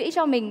quên tích lũy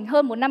cho mình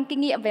hơn 1 năm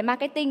kinh nghiệm về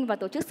marketing và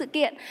tổ chức sự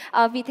kiện.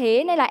 Vì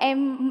thế nên là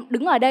em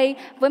đứng ở đây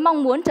với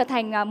mong muốn trở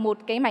thành một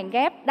cái mảnh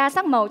ghép đa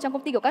sắc màu trong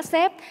công ty của các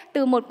sếp,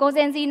 từ một cô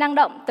Gen Z năng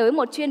động tới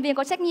một chuyên viên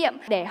có trách nhiệm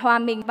để hòa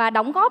mình và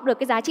đóng góp được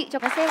cái giá trị cho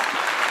các sếp.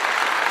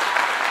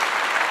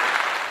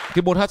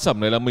 Cái môn hát sẩm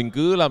này là mình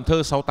cứ làm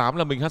thơ 68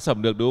 là mình hát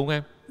sẩm được đúng không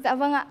em? Dạ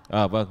vâng ạ.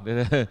 Vâng,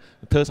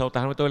 thơ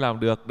 68 thì tôi làm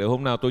được, để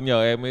hôm nào tôi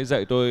nhờ em ấy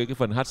dạy tôi cái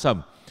phần hát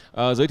sẩm.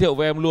 Giới thiệu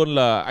với em luôn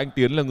là anh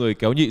Tiến là người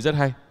kéo nhị rất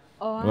hay.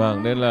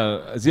 Vâng, nên là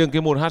riêng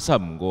cái môn hát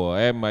sẩm của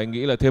em mà anh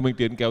nghĩ là thêm anh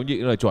Tiến kéo nhị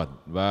là chuẩn.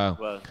 Vâng.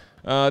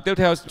 Tiếp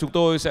theo chúng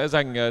tôi sẽ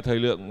dành thời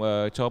lượng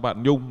cho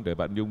bạn Nhung để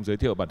bạn Nhung giới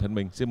thiệu bản thân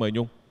mình. Xin mời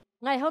Nhung.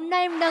 Ngày hôm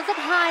nay em đang rất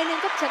high nên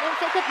chắc chắn em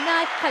sẽ thật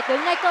nice. Phải tới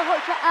ngay cơ hội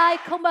cho ai,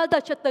 không bao giờ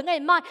chờ tới ngày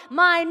mai.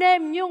 My name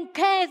Nhung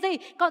care gì,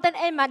 còn tên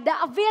em mà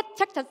đã viết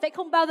chắc chắn sẽ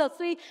không bao giờ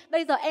suy.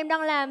 Bây giờ em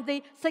đang làm gì?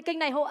 Xây kênh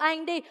này hộ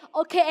anh đi.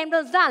 Ok em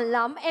đơn giản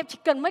lắm, em chỉ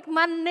cần make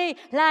money,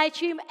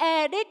 livestream,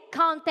 edit,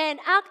 content,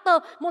 actor.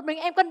 Một mình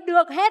em cần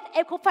được hết,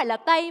 em không phải là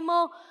tay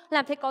mơ.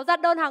 Làm thế có ra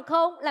đơn hàng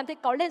không? Làm thế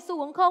có lên xu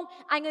hướng không?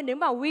 Anh ơi nếu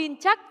mà win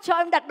chắc cho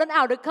em đặt đơn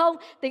ảo được không?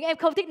 Tính em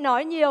không thích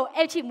nói nhiều,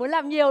 em chỉ muốn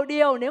làm nhiều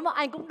điều. Nếu mà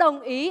anh cũng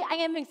đồng ý, anh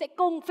em mình sẽ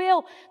cùng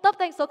phiêu. Top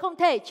doanh số không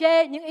thể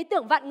chê, những ý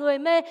tưởng vạn người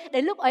mê.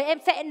 Đến lúc ấy em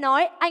sẽ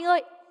nói, anh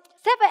ơi,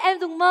 sếp và em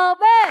dùng mờ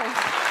bê.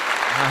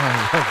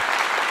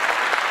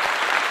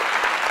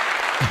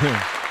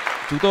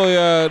 Chúng tôi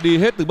đi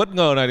hết từ bất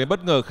ngờ này đến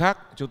bất ngờ khác.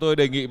 Chúng tôi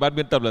đề nghị ban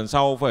biên tập lần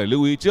sau phải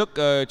lưu ý trước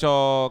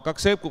cho các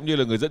sếp cũng như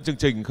là người dẫn chương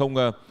trình, không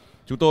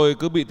chúng tôi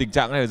cứ bị tình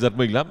trạng này giật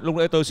mình lắm. Lúc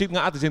nãy tôi suýt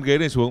ngã từ trên ghế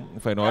này xuống.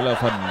 Phải nói là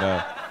phần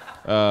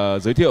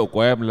giới thiệu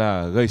của em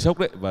là gây sốc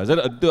đấy và rất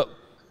là ấn tượng.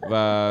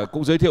 Và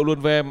cũng giới thiệu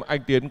luôn với em, anh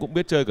Tiến cũng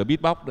biết chơi cả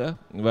beatbox nữa.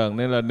 Vâng,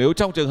 nên là nếu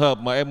trong trường hợp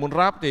mà em muốn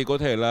rap thì có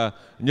thể là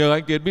nhờ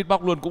anh Tiến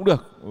beatbox luôn cũng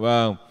được.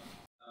 Vâng.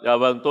 Dạ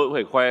vâng, tôi cũng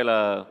phải khoe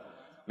là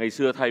ngày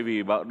xưa thay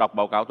vì đọc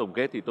báo cáo tổng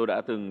kết thì tôi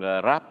đã từng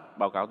rap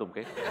báo cáo tổng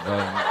kết.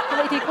 Vâng.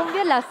 Vậy thì không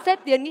biết là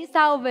sếp Tiến nghĩ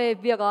sao về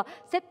việc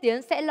sếp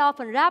Tiến sẽ lo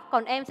phần rap,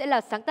 còn em sẽ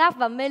là sáng tác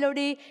và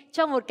melody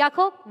cho một ca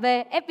khúc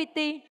về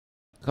FPT.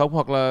 Không,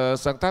 hoặc là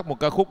sáng tác một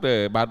ca khúc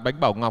để bán bánh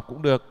bảo ngọc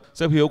cũng được.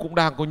 Sếp Hiếu cũng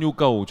đang có nhu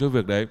cầu cho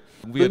việc đấy.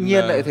 Tự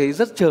nhiên lại thấy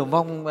rất chờ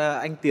mong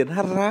anh Tiến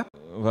hát rap.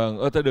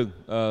 Vâng, thôi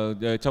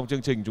đừng. Trong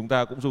chương trình chúng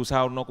ta cũng dù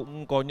sao nó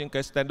cũng có những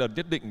cái standard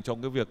nhất định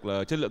trong cái việc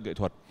là chất lượng nghệ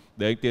thuật.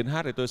 Để anh Tiến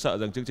hát thì tôi sợ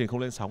rằng chương trình không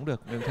lên sóng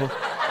được. Nên thôi,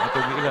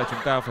 tôi nghĩ là chúng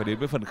ta phải đến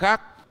với phần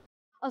khác.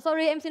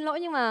 Sorry em xin lỗi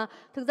nhưng mà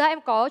thực ra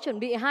em có chuẩn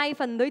bị 2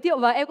 phần giới thiệu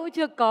và em cũng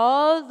chưa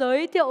có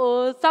giới thiệu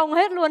xong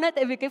hết luôn đấy.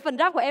 Tại vì cái phần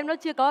rap của em nó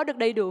chưa có được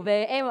đầy đủ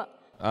về em ạ.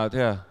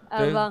 Thế à?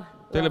 Vâng.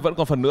 Thế là vẫn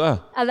còn phần nữa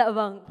à? Dạ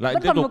vâng. Lại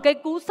vẫn còn một cái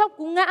cú sốc,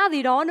 cú ngã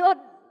gì đó nữa.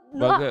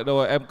 Vâng, đâu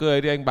rồi, em cứ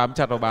ấy đi, anh bám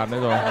chặt vào bàn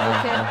đấy rồi.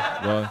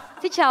 Rồi.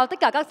 Xin chào tất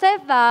cả các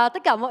sếp và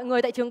tất cả mọi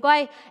người tại trường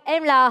quay.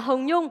 Em là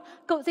Hồng Nhung,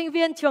 cựu sinh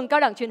viên trường cao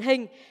đẳng truyền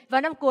hình.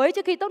 Và năm cuối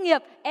trước khi tốt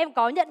nghiệp, em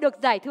có nhận được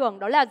giải thưởng,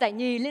 đó là giải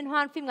nhì liên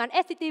hoan phim ngắn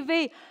SCTV.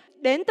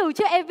 Đến từ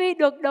chiếc MV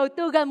được đầu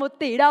tư gần 1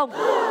 tỷ đồng,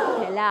 có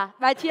thể là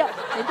 3 triệu,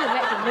 đến từ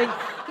mẹ của mình.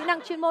 Kỹ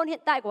năng chuyên môn hiện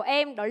tại của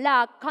em đó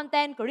là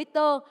content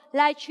creator,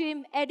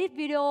 livestream, edit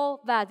video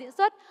và diễn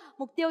xuất.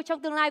 Mục tiêu trong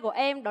tương lai của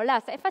em đó là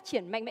sẽ phát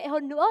triển mạnh mẽ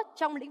hơn nữa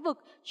trong lĩnh vực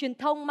truyền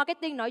thông,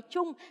 marketing nói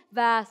chung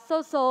và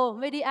social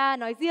media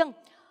nói riêng.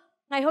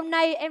 Ngày hôm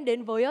nay em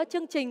đến với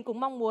chương trình cùng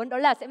mong muốn đó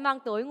là sẽ mang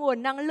tới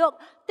nguồn năng lượng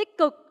tích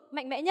cực,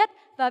 mạnh mẽ nhất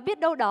và biết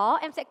đâu đó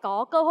em sẽ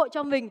có cơ hội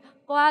cho mình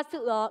qua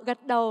sự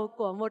gật đầu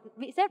của một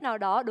vị sếp nào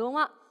đó, đúng không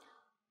ạ?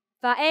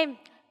 Và em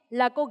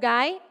là cô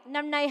gái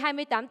năm nay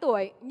 28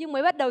 tuổi nhưng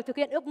mới bắt đầu thực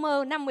hiện ước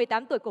mơ năm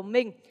 18 tuổi của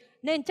mình,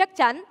 nên chắc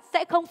chắn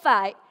sẽ không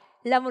phải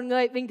là một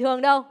người bình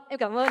thường đâu. Em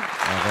cảm ơn.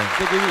 Vâng.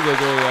 Thưa quý vị, vừa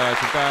rồi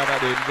chúng ta đã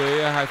đến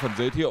với 2 phần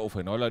giới thiệu,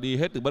 phải nói là đi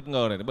hết từ bất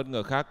ngờ này đến bất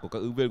ngờ khác của các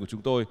ứng viên của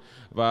chúng tôi.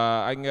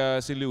 Và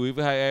anh xin lưu ý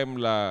với 2 em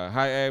là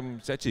 2 em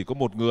sẽ chỉ có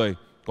một người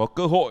có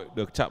cơ hội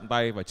được chạm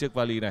tay vào chiếc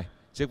vali này.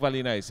 Chiếc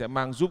vali này sẽ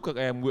mang giúp các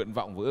em nguyện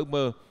vọng và ước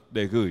mơ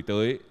để gửi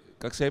tới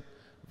các sếp.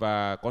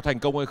 Và có thành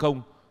công hay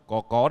không,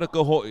 có được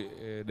cơ hội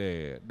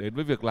để đến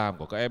với việc làm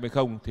của các em hay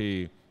không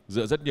thì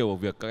dựa rất nhiều vào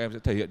việc các em sẽ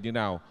thể hiện như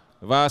nào.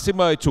 Và xin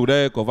mời chủ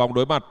đề của vòng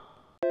đối mặt.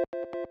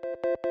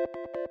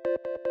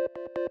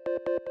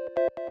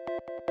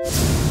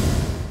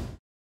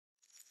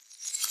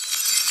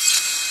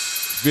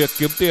 Việc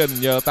kiếm tiền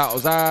nhờ tạo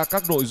ra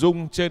các nội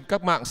dung trên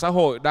các mạng xã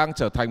hội đang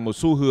trở thành một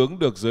xu hướng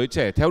được giới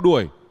trẻ theo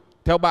đuổi.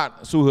 Theo bạn,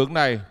 xu hướng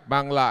này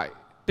mang lại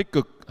tích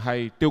cực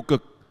hay tiêu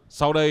cực?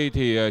 Sau đây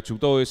thì chúng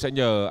tôi sẽ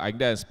nhờ ánh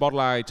đèn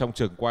spotlight trong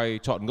trường quay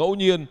chọn ngẫu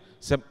nhiên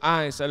xem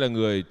ai sẽ là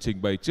người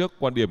trình bày trước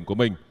quan điểm của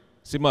mình.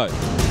 Xin mời.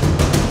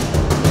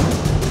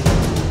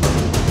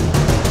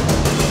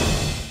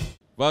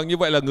 Vâng, như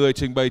vậy là người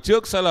trình bày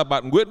trước sẽ là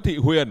bạn Nguyễn Thị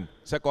Huyền,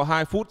 sẽ có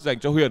 2 phút dành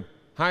cho Huyền.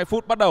 2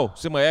 phút bắt đầu,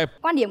 xin mời em.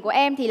 Quan điểm của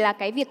em thì là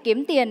cái việc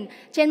kiếm tiền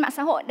trên mạng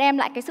xã hội đem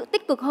lại cái sự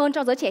tích cực hơn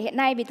cho giới trẻ hiện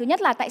nay. Vì thứ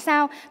nhất là tại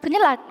sao? Thứ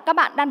nhất là các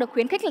bạn đang được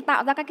khuyến khích là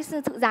tạo ra các cái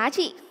sự giá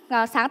trị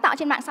sáng tạo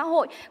trên mạng xã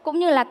hội, cũng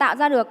như là tạo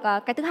ra được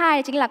cái thứ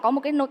hai chính là có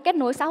một cái kết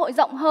nối xã hội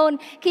rộng hơn.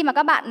 Khi mà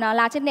các bạn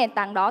là trên nền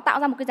tảng đó tạo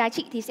ra một cái giá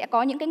trị thì sẽ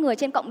có những cái người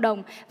trên cộng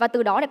đồng và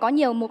từ đó để có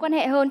nhiều mối quan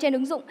hệ hơn trên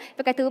ứng dụng.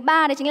 Và cái thứ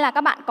ba đấy chính là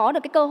các bạn có được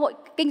cái cơ hội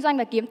kinh doanh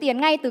và kiếm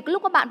tiền ngay từ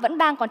lúc các bạn vẫn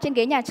đang còn trên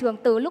ghế nhà trường,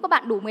 từ lúc các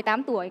bạn đủ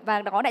 18 tuổi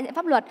và có đại diện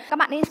pháp luật. Các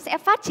bạn ấy sẽ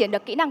phát triển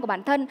được kỹ năng của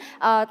bản thân.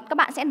 Các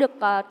bạn sẽ được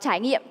trải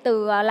nghiệm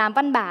từ làm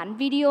văn bản,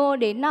 video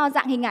đến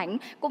dạng hình ảnh,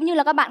 cũng như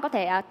là các bạn có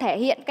thể thể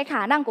hiện cái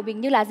khả năng của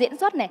mình như là diễn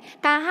xuất này,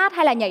 ca hát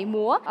hay là nhảy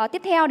múa.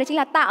 Tiếp theo đấy chính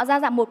là tạo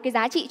ra một cái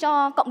giá trị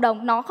cho cộng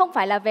đồng. Nó không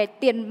phải là về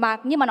tiền bạc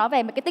nhưng mà nó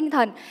về một cái tinh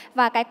thần.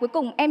 Và cái cuối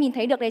cùng em nhìn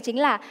thấy được đấy chính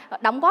là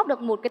đóng góp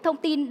được một cái thông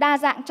tin đa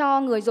dạng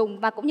cho người dùng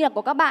và cũng như là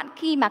của các bạn.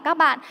 Khi mà các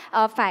bạn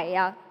phải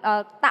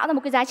tạo ra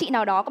một cái giá trị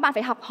nào đó, các bạn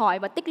phải học hỏi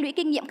và tích lũy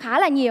kinh nghiệm khá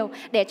là nhiều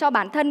để cho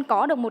bản thân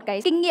có được một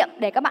cái kinh nghiệm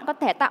để các bạn có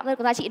thể tạo ra được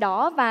cái giá trị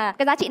đó. Và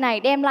cái giá trị này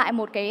đem lại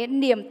một cái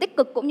niềm tích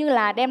cực cũng như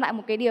là đem lại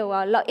một cái điều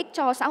lợi ích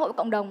cho xã hội,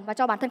 cộng đồng và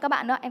cho bản thân các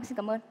bạn nữa. Em xin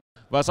cảm ơn.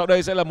 Và sau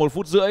đây sẽ là 1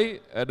 phút rưỡi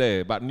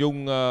để bạn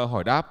Nhung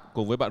hỏi đáp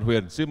cùng với bạn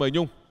Huyền. Xin mời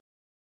Nhung.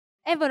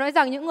 Em vừa nói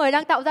rằng những người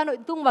đang tạo ra nội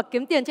dung và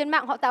kiếm tiền trên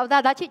mạng họ tạo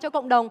ra giá trị cho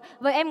cộng đồng.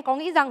 Vậy em có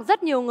nghĩ rằng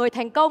rất nhiều người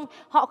thành công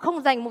họ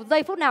không dành một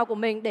giây phút nào của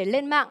mình để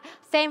lên mạng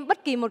xem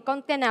bất kỳ một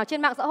content nào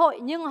trên mạng xã hội,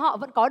 nhưng họ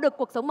vẫn có được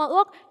cuộc sống mơ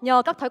ước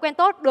nhờ các thói quen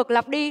tốt được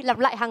lặp đi lặp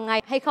lại hàng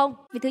ngày hay không?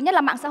 Vì thứ nhất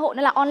là mạng xã hội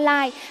nó là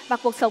online và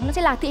cuộc sống nó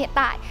sẽ là hiện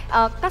tại.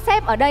 Các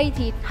sếp ở đây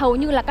thì hầu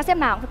như là các sếp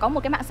nào cũng phải có một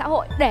cái mạng xã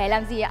hội để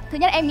làm gì ạ? Thứ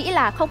nhất em nghĩ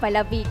là không phải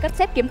là vì các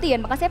sếp kiếm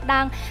tiền mà các sếp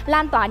đang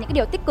lan tỏa những cái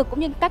điều tích cực cũng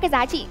như các cái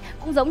giá trị,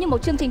 cũng giống như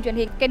một chương trình truyền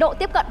hình, cái độ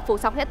tiếp cận phủ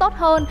sóng sẽ tốt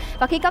hơn.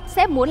 Và khi các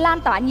sếp muốn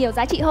lan tỏa nhiều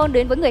giá trị hơn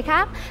đến với người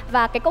khác,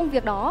 và cái công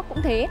việc đó cũng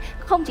thế,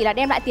 không chỉ là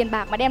đem lại tiền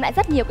bạc mà đem lại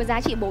rất nhiều cái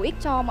giá trị bổ ích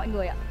cho mọi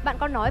người ạ. Bạn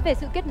có nói về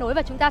sự kết nối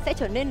và chúng ta sẽ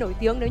trở nên nổi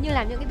tiếng nếu như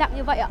làm những cái dạng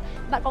như vậy ạ.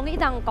 Bạn có nghĩ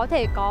rằng có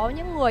thể có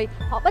những người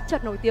họ bất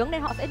chợt nổi tiếng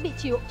nên họ sẽ bị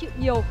chịu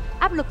nhiều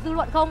áp lực dư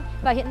luận không?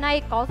 Và hiện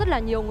nay có rất là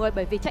nhiều người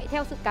bởi vì chạy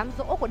theo sự cám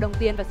dỗ của đồng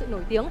tiền và sự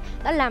nổi tiếng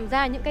đã làm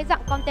ra những cái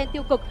dạng content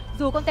tiêu cực.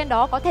 Dù content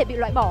đó có thể bị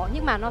loại bỏ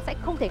nhưng mà nó sẽ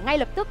không thể ngay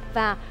lập tức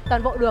và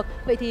toàn bộ được.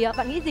 Vậy thì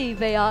bạn nghĩ gì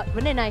về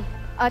vấn đề này?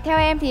 Theo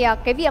em thì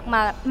cái việc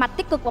mà mặt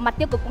tích cực và mặt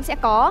tiêu cực cũng sẽ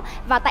có.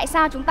 Và tại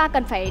sao chúng ta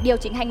cần phải điều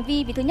chỉnh hành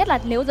vi? Vì thứ nhất là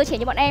nếu giới trẻ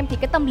như bọn em thì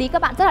cái tâm lý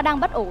các bạn rất là đang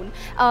bất ổn.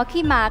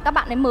 Khi mà các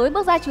bạn ấy mới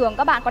bước ra trường,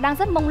 các bạn còn đang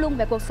rất mông lung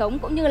về cuộc sống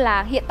cũng như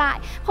là hiện tại,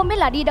 không biết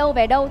là đi đâu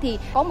về đâu, thì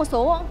có một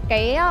số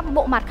cái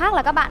bộ mặt khác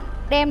là các bạn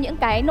đem những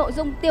cái nội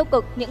dung tiêu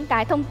cực, những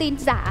cái thông tin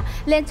giả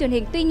lên truyền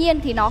hình. Tuy nhiên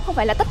thì nó không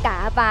phải là tất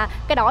cả và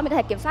cái đó mình có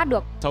thể kiểm soát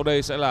được. Sau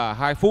đây sẽ là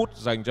 2 phút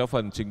dành cho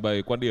phần trình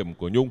bày quan điểm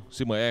của Nhung.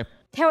 Xin mời em.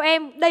 Theo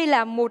em, đây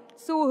là một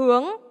xu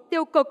hướng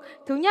tiêu cực.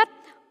 Thứ nhất,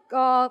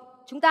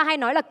 chúng ta hay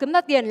nói là kiếm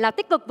ra tiền là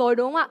tích cực rồi,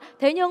 đúng không ạ?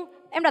 Thế nhưng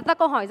em đặt ra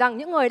câu hỏi rằng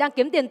những người đang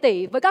kiếm tiền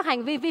tỷ với các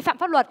hành vi vi phạm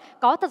pháp luật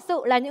có thật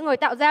sự là những người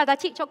tạo ra giá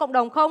trị cho cộng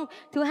đồng không?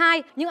 Thứ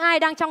hai, những ai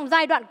đang trong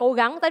giai đoạn cố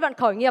gắng, giai đoạn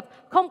khởi nghiệp,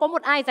 không có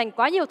một ai dành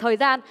quá nhiều thời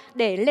gian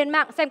để lên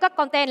mạng xem các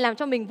content làm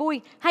cho mình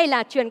vui hay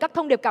là truyền các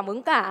thông điệp cảm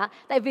hứng cả,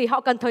 tại vì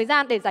họ cần thời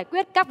gian để giải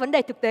quyết các vấn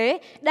đề thực tế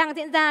đang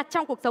diễn ra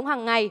trong cuộc sống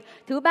hàng ngày.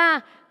 Thứ ba,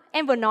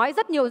 em vừa nói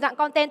rất nhiều dạng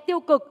content tiêu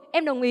cực,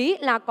 em đồng ý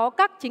là có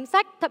các chính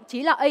sách, thậm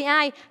chí là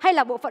AI hay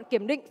là bộ phận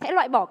kiểm định sẽ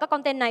loại bỏ các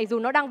content này dù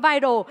nó đang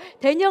viral.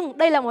 Thế nhưng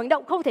đây là một hành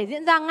động không thể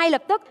diễn ra ngay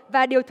lập tức.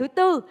 Và điều thứ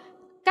tư,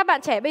 các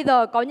bạn trẻ bây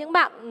giờ có những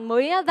bạn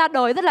mới ra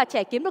đời rất là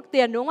trẻ kiếm được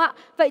tiền, đúng không ạ?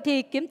 Vậy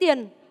thì kiếm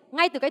tiền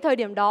ngay từ cái thời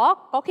điểm đó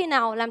có khi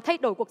nào làm thay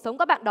đổi cuộc sống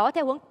các bạn đó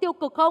theo hướng tiêu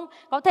cực không?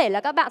 Có thể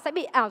là các bạn sẽ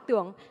bị ảo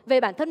tưởng về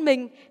bản thân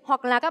mình,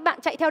 hoặc là các bạn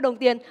chạy theo đồng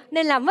tiền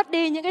nên làm mất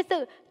đi những cái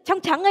sự trong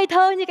trắng ngây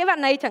thơ như cái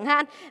bạn này chẳng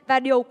hạn. Và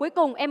điều cuối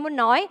cùng em muốn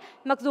nói,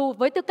 mặc dù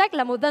với tư cách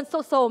là một dân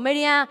social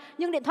media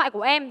nhưng điện thoại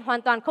của em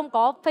hoàn toàn không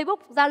có Facebook,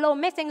 Zalo,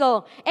 Messenger.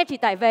 Em chỉ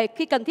tải về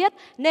khi cần thiết,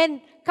 nên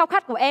khao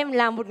khát của em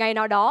là một ngày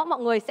nào đó mọi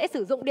người sẽ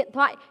sử dụng điện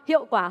thoại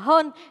hiệu quả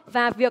hơn.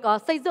 Và việc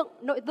xây dựng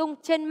nội dung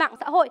trên mạng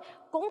xã hội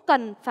cũng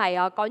cần phải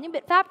có những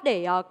biện pháp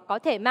để có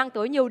thể mang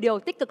tới nhiều điều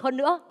tích cực hơn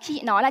nữa.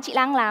 Chị nói là chị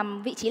đang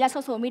làm vị trí là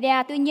social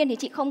media, tuy nhiên thì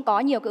chị không có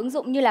nhiều cái ứng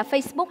dụng như là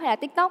Facebook hay là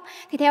TikTok.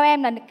 Thì theo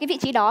em là cái vị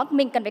trí đó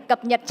mình cần phải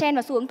cập nhật trend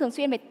và xu hướng thường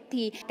xuyên.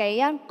 Thì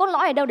cái cốt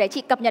lõi ở đâu để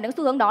chị cập nhật những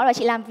xu hướng đó là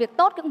chị làm việc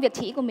tốt công việc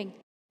chị của mình.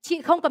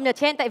 Chị không cập nhật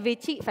trend tại vì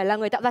chị phải là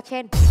người tạo ra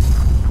trend.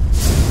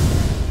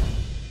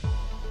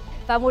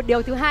 Và một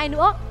điều thứ hai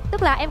nữa,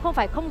 tức là em không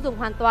phải không dùng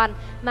hoàn toàn,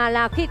 mà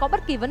là khi có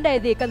bất kỳ vấn đề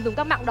gì cần dùng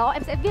các mạng đó,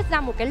 em sẽ viết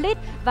ra một cái list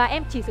và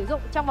em chỉ sử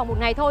dụng trong vòng một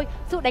ngày thôi.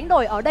 Sự đánh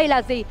đổi ở đây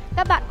là gì?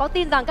 Các bạn có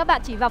tin rằng các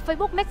bạn chỉ vào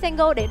Facebook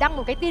Messenger để đăng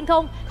một cái tin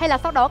không? Hay là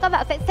sau đó các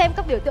bạn sẽ xem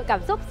các biểu tượng cảm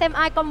xúc, xem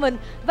ai comment?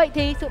 Vậy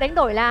thì sự đánh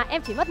đổi là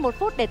em chỉ mất 1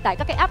 phút để tải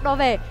các cái app đó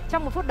về.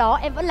 Trong 1 phút đó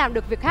em vẫn làm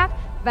được việc khác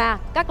và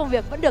các công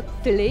việc vẫn được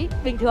xử lý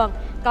bình thường.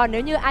 Còn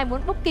nếu như ai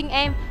muốn booking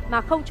em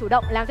mà không chủ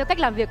động làm theo cách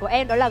làm việc của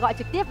em, đó là gọi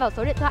trực tiếp vào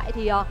số điện thoại,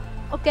 thì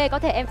ok, có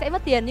thể em sẽ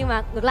mất tiền nhưng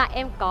mà ngược lại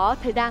em có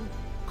thời gian.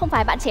 Không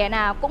phải bạn trẻ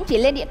nào cũng chỉ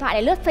lên điện thoại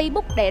để lướt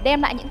Facebook để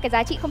đem lại những cái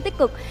giá trị không tích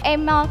cực.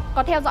 Em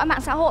có theo dõi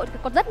mạng xã hội,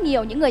 có rất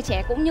nhiều những người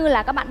trẻ cũng như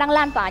là các bạn đang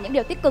lan tỏa những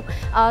điều tích cực.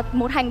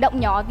 Một hành động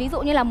nhỏ, ví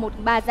dụ như là một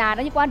bà già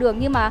đã đi qua đường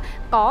nhưng mà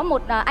có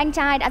một anh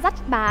trai đã dắt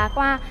bà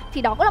qua,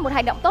 thì đó cũng là một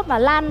hành động tốt và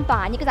lan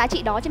tỏa những cái giá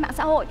trị đó trên mạng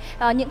xã hội.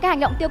 Những cái hành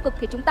động tiêu cực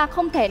thì chúng ta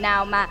không thể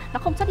nào mà nó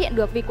không xuất hiện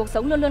được, vì cuộc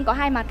sống luôn luôn có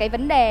hai mặt. Cái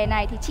vấn đề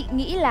này thì chị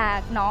nghĩ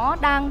là nó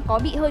đang có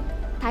bị hơi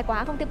thái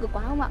quá, không tiêu cực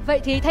quá không ạ? Vậy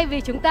thì thay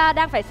vì chúng ta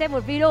đang phải xem một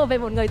video về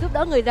một người giúp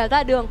đỡ người già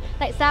ra đường,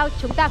 tại sao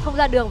chúng ta không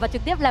ra đường và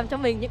trực tiếp làm cho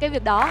mình những cái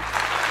việc đó?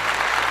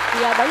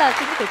 Thì đó là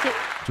suy nghĩ của chị.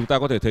 Chúng ta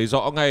có thể thấy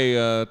rõ ngay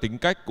tính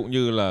cách cũng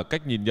như là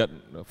cách nhìn nhận,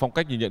 phong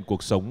cách nhìn nhận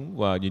cuộc sống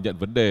và nhìn nhận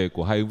vấn đề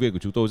của hai ứng viên của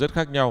chúng tôi rất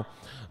khác nhau.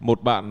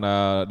 Một bạn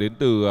đến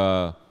từ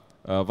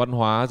văn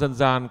hóa dân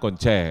gian còn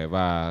trẻ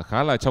và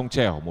khá là trong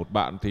trẻo, một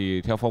bạn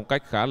thì theo phong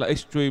cách khá là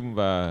extreme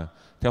và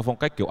theo phong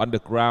cách kiểu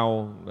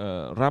underground,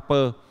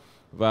 rapper.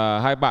 Và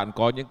hai bạn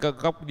có những các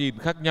góc nhìn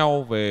khác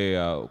nhau về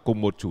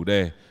cùng một chủ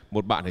đề.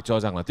 Một bạn thì cho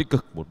rằng là tích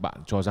cực, một bạn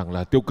cho rằng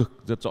là tiêu cực,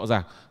 rất rõ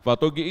ràng. Và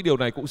tôi nghĩ điều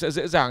này cũng sẽ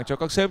dễ dàng cho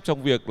các sếp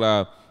trong việc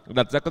là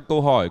đặt ra các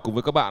câu hỏi cùng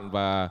với các bạn,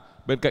 và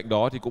bên cạnh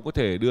đó thì cũng có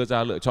thể đưa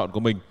ra lựa chọn của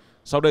mình.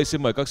 Sau đây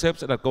xin mời các sếp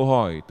sẽ đặt câu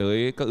hỏi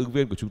tới các ứng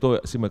viên của chúng tôi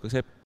ạ. Xin mời các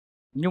sếp.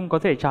 Nhung có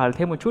thể trả lời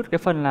thêm một chút cái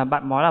phần là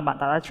bạn nói là bạn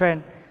tạo ra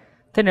trend.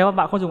 Thế nếu mà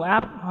bạn không dùng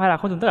app hay là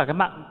không dùng tất cả các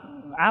mạng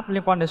app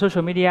liên quan đến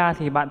social media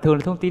thì bạn thường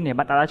là thông tin để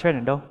bạn tạo ra trend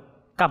ở đâu?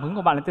 Cảm hứng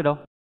của bạn đến từ đâu?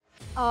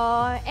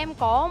 Em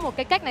có một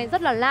cái cách này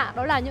rất là lạ,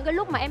 đó là những cái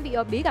lúc mà em bị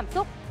bí cảm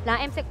xúc là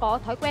em sẽ có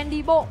thói quen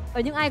đi bộ.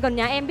 Ở những ai gần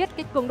nhà em biết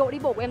cái cường độ đi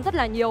bộ của em rất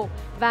là nhiều,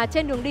 và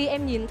trên đường đi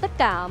em nhìn tất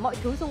cả mọi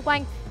thứ xung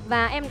quanh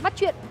và em bắt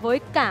chuyện với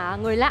cả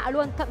người lạ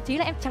luôn, thậm chí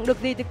là em chẳng được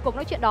gì từ cuộc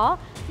nói chuyện đó.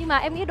 Nhưng mà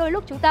em nghĩ đôi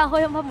lúc chúng ta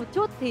hơi hâm một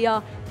chút thì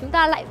chúng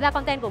ta lại ra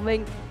content của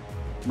mình.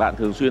 Bạn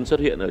thường xuyên xuất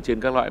hiện ở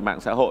trên các loại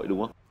mạng xã hội đúng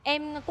không?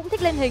 Em cũng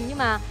thích lên hình nhưng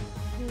mà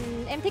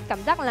em thích cảm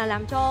giác là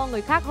làm cho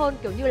người khác hơn,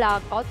 kiểu như là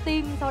có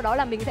team, sau đó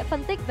là mình sẽ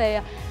phân tích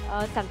về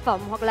sản phẩm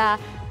hoặc là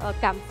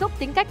cảm xúc,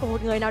 tính cách của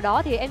một người nào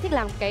đó, thì em thích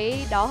làm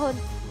cái đó hơn.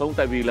 Không,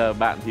 tại vì là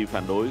bạn thì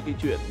phản đối cái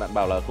chuyện bạn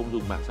bảo là không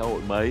dùng mạng xã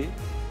hội mấy,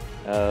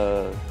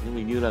 nhưng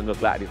hình như là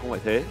ngược lại thì không phải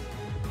thế.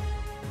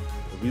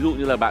 Ví dụ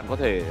như là bạn có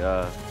thể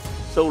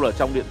sâu là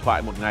trong điện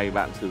thoại một ngày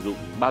bạn sử dụng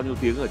bao nhiêu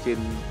tiếng ở trên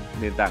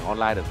nền tảng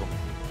online được không?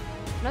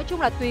 Nói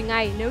chung là tùy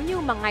ngày, nếu như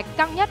mà ngày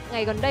căng nhất,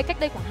 ngày gần đây, cách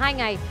đây khoảng 2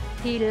 ngày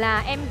thì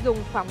là em dùng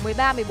khoảng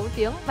 13-14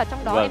 tiếng, và trong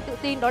đó em tự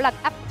tin đó là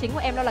app chính của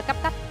em đó là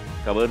CapCut.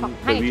 Cảm ơn,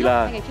 bởi vì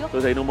là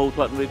tôi thấy nó mâu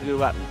thuẫn với cái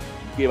bạn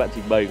kia, bạn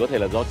trình bày có thể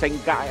là do tranh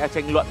cãi,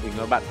 tranh luận thì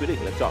bạn quyết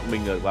định là chọn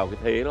mình ở vào cái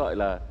thế gọi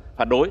là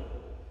phản đối.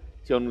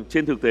 Còn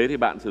trên thực tế thì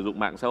bạn sử dụng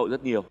mạng xã hội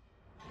rất nhiều.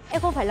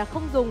 Em không phải là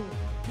không dùng,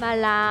 mà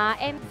là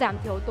em giảm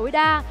thiểu tối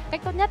đa.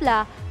 Cách tốt nhất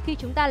là khi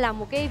chúng ta làm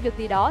một cái việc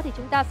gì đó thì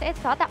chúng ta sẽ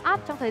xóa tạm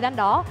app trong thời gian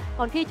đó.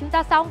 Còn khi chúng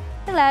ta xong,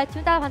 tức là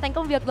chúng ta hoàn thành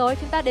công việc rồi,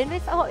 chúng ta đến với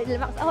xã hội,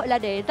 mạng xã hội là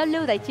để giao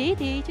lưu giải trí,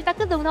 thì chúng ta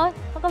cứ dùng thôi,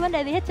 không có vấn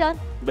đề gì hết trơn.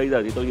 Bây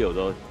giờ thì tôi hiểu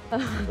rồi.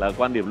 Là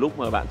quan điểm lúc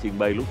mà bạn trình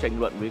bày, lúc tranh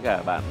luận với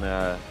cả bạn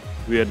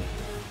Huyền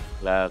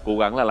là cố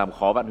gắng là làm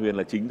khó bạn Huyền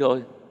là chính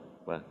thôi.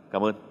 Vâng,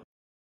 cảm ơn.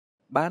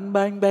 Bán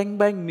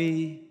bánh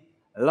mì,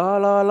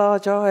 lo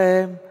cho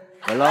em,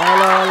 lo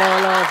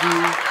gì,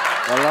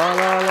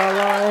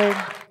 lo em.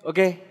 Ok,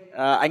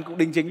 anh cũng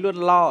đính chính luôn,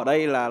 lo ở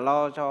đây là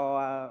lo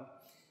cho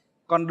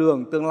con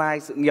đường tương lai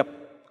sự nghiệp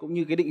cũng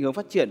như cái định hướng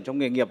phát triển trong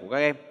nghề nghiệp của các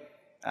em.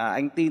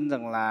 Anh tin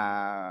rằng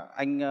là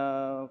anh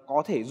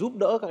có thể giúp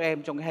đỡ các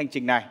em trong cái hành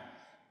trình này,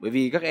 bởi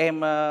vì các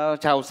em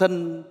chào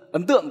sân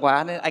ấn tượng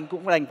quá nên anh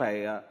cũng đành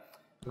phải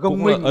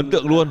gồng mình ấn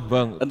tượng luôn.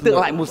 Vâng, ấn tượng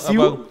lại một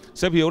xíu. Vâng.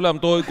 Sếp Hiếu làm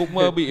tôi cũng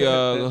bị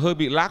hơi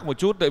bị lag một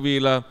chút, tại vì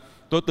là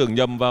tôi tưởng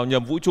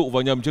nhầm vũ trụ,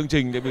 vào nhầm chương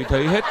trình, tại vì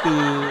thấy hết từ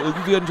ứng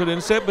viên cho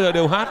đến sếp bây giờ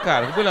đều hát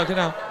cả, không biết làm thế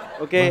nào.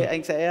 Ok,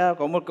 anh sẽ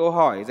có một câu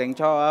hỏi dành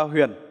cho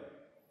Huyền.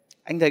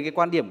 Anh thấy cái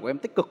quan điểm của em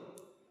tích cực,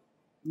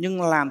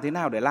 nhưng làm thế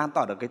nào để lan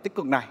tỏa được cái tích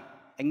cực này,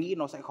 anh nghĩ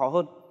nó sẽ khó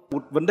hơn.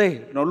 Một vấn đề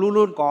nó luôn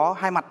luôn có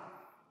hai mặt,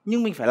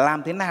 nhưng mình phải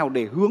làm thế nào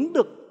để hướng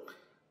được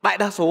đại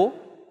đa số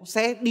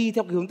sẽ đi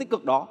theo cái hướng tích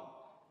cực đó.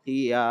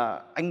 Thì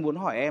anh muốn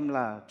hỏi em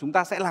là chúng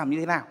ta sẽ làm như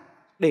thế nào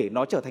để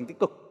nó trở thành tích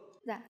cực?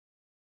 Dạ.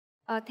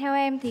 Theo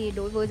em thì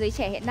đối với giới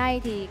trẻ hiện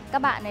nay thì các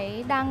bạn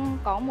ấy đang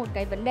có một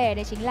cái vấn đề,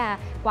 đấy chính là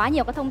quá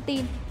nhiều các thông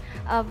tin.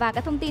 Và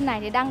cái thông tin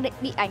này thì đang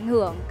bị ảnh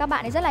hưởng các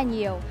bạn ấy rất là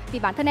nhiều. Thì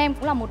bản thân em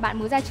cũng là một bạn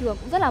mới ra trường,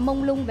 cũng rất là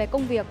mông lung về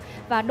công việc,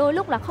 và đôi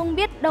lúc là không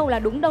biết đâu là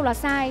đúng, đâu là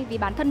sai, vì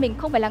bản thân mình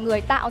không phải là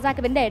người tạo ra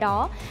cái vấn đề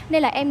đó.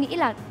 Nên là em nghĩ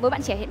là với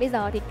bạn trẻ hiện bây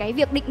giờ thì cái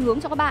việc định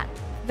hướng cho các bạn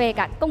về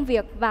cả công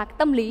việc và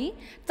tâm lý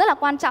rất là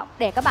quan trọng,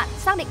 để các bạn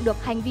xác định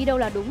được hành vi đâu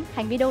là đúng,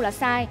 hành vi đâu là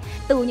sai.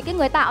 Từ những cái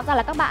người tạo ra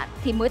là các bạn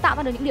thì mới tạo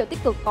ra được những điều tích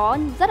cực. Có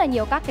rất là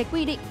nhiều các cái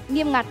quy định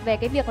nghiêm ngặt về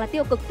cái việc là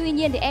tiêu cực, tuy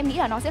nhiên thì em nghĩ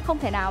là nó sẽ không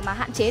thể nào mà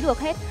hạn chế được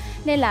hết.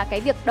 Nên là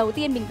cái việc đầu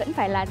tiên mình vẫn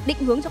phải là định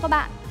hướng cho các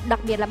bạn, đặc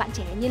biệt là bạn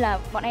trẻ như là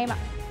bọn em ạ.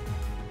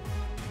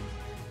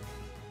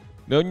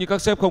 Nếu như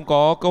các sếp không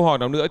có câu hỏi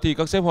nào nữa thì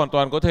các sếp hoàn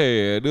toàn có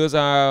thể đưa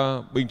ra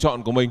bình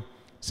chọn của mình,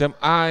 xem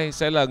ai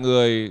sẽ là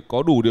người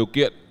có đủ điều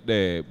kiện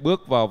để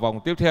bước vào vòng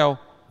tiếp theo,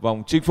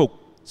 vòng chinh phục.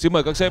 Xin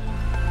mời các sếp.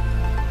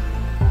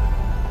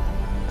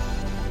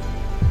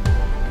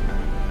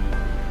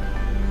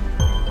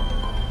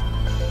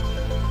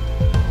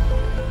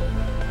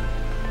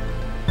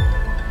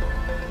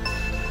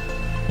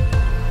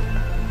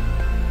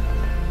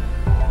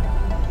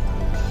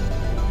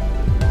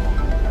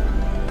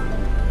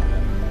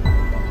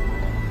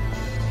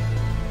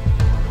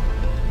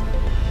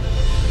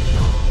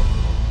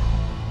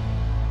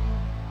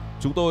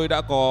 chúng tôi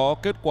đã có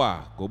kết quả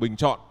của bình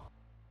chọn.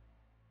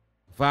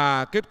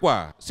 Và kết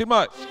quả xin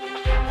mời.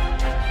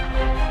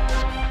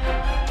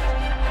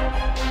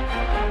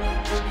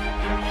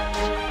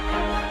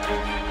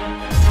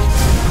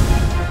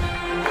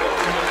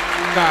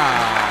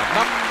 Cả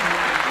 5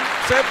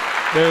 sếp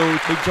đều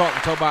bình chọn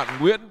cho bạn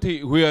Nguyễn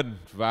Thị Huyền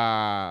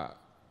và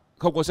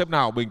không có sếp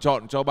nào bình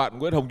chọn cho bạn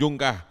Nguyễn Hồng Nhung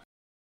cả.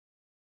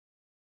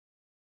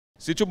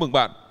 Xin chúc mừng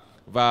bạn.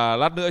 Và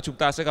lát nữa chúng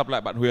ta sẽ gặp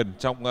lại bạn Huyền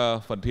trong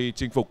phần thi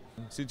chinh phục.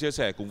 Xin chia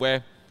sẻ cùng với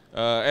em.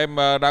 Em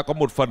đã có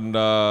một phần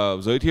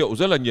giới thiệu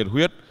rất là nhiệt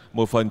huyết,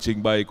 một phần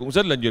trình bày cũng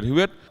rất là nhiệt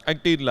huyết. Anh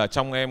tin là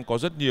trong em có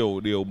rất nhiều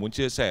điều muốn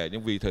chia sẻ,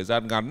 nhưng vì thời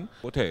gian ngắn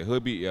có thể hơi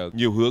bị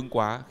nhiều hướng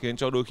quá, khiến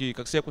cho đôi khi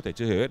các sếp có thể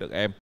chưa hiểu hết được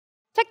em.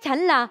 Chắc chắn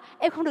là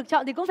em không được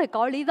chọn thì cũng phải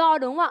có lý do,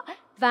 đúng không ạ?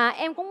 Và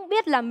em cũng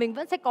biết là mình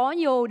vẫn sẽ có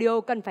nhiều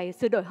điều cần phải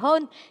sửa đổi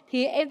hơn.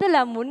 Thì em rất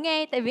là muốn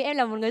nghe, tại vì em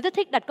là một người rất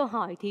thích đặt câu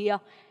hỏi. Thì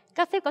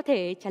các sếp có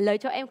thể trả lời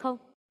cho em không?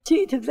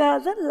 Chị thực ra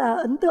rất là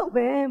ấn tượng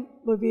với em,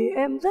 bởi vì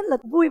em rất là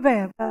vui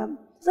vẻ và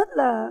rất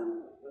là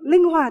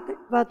linh hoạt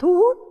và thu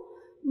hút.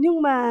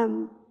 Nhưng mà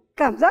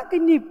cảm giác cái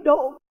nhịp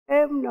độ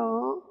em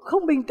nó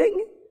không bình tĩnh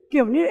ấy.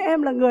 Kiểu như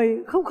em là người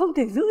không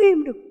thể giữ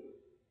im được.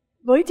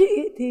 Với chị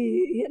thì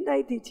hiện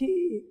nay thì chị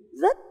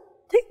rất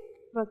thích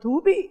và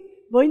thú vị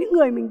với những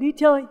người mình đi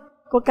chơi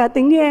có cá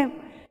tính như em.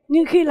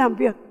 Nhưng khi làm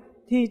việc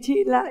thì chị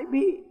lại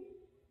bị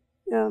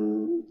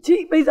chị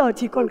bây giờ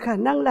chỉ còn khả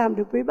năng làm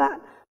được với bạn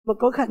và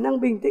có khả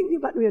năng bình tĩnh như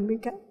bạn Huyền bên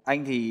cạnh.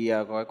 Anh thì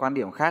có quan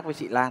điểm khác với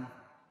chị Lan.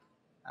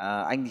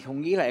 Anh thì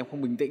không nghĩ là em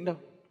không bình tĩnh đâu,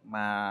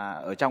 mà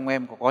ở trong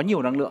em có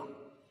nhiều năng lượng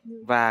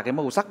và cái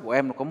màu sắc của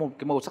em nó có một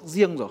cái màu sắc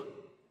riêng rồi.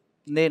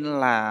 Nên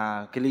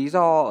là cái lý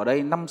do ở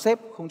đây 5 sếp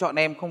không chọn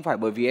em không phải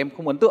bởi vì em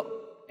không ấn tượng,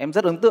 em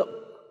rất ấn tượng.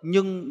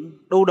 Nhưng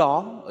đâu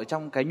đó ở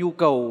trong cái nhu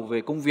cầu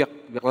về công việc,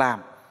 việc làm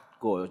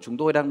của chúng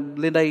tôi đang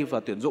lên đây và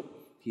tuyển dụng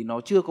thì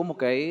nó chưa có một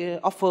cái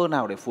offer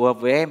nào để phù hợp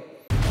với em.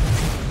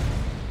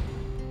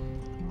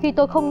 Khi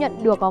tôi không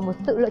nhận được một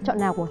sự lựa chọn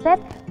nào của sếp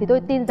thì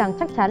tôi tin rằng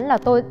chắc chắn là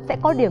tôi sẽ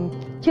có điểm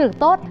chưa được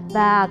tốt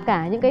và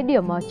cả những cái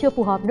điểm chưa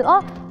phù hợp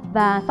nữa.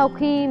 Và sau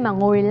khi mà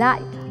ngồi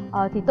lại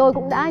thì tôi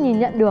cũng đã nhìn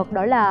nhận được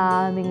đó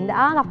là mình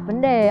đã gặp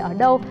vấn đề ở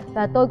đâu,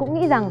 và tôi cũng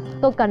nghĩ rằng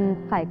tôi cần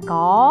phải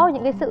có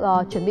những cái sự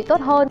chuẩn bị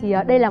tốt hơn. Thì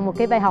đây là một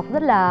cái bài học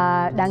rất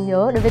là đáng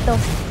nhớ đối với tôi.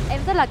 Em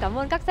rất là cảm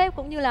ơn các sếp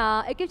cũng như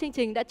là ekip chương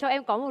trình đã cho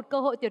em có một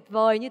cơ hội tuyệt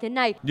vời như thế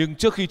này. Nhưng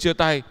trước khi chia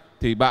tay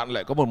thì bạn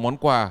lại có một món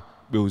quà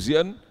biểu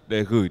diễn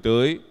để gửi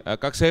tới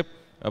các sếp,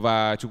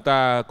 và chúng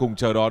ta cùng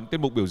chờ đón tiết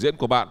mục biểu diễn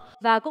của bạn.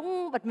 Và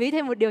cũng bật mí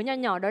thêm một điều nho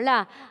nhỏ, đó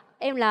là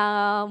em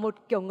là một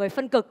kiểu người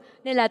phân cực,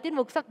 nên là tiết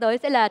mục sắp tới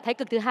sẽ là thái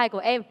cực thứ 2 của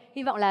em.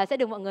 Hy vọng là sẽ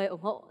được mọi người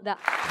ủng hộ. Dạ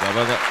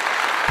vâng ạ.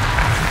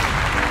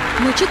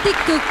 Một chút tích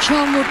cực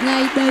cho một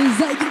ngày đầy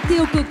dẫy những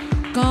tiêu cực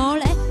có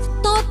lẽ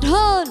tốt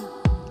hơn.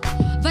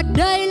 Và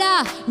đây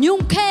là Nhung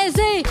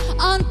Kezi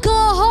on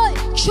cơ hội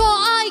cho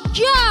ai.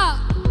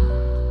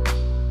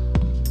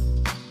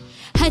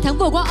 2 tháng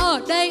vừa qua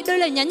ở đây, đây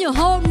là nhắn nhủ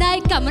hôm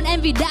nay. Cảm ơn em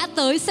vì đã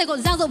tới Sài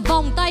Gòn dang rộng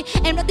vòng tay.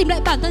 Em đã tìm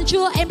lại bản thân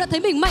chưa? Em đã thấy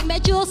mình mạnh mẽ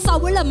chưa? Sau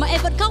mỗi lần mà em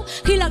vẫn khóc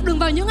khi lạc đường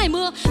vào những ngày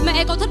mưa. Mẹ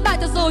em có thất bại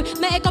thật rồi,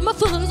 mẹ em có mất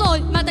phương hướng rồi,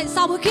 mà tại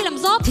sao mỗi khi làm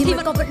job thì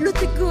con vẫn luôn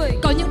tươi cười?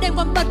 Có những đêm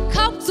con bật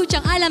khóc dù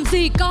chẳng ai làm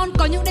gì con.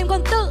 Có những đêm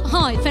con tự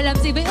hỏi phải làm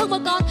gì với ước mơ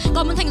con.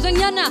 Con muốn thành doanh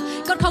nhân à?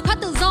 Con khao khát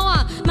tự do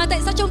à? Mà tại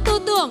sao trong tư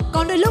tưởng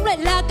con đôi lúc lại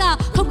là cả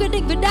không kiên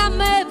định với đam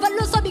mê, vẫn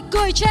luôn sợ bị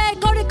cười chê.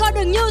 Con đi con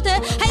đường như thế,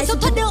 hãy sống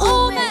thật điều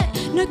ưu mẹ.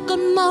 Nơi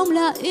con mong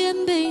là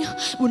yên bình,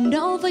 buồn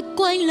đau vây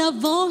quanh là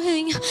vô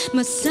hình,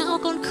 mà sao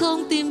con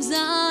không tìm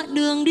ra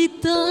đường đi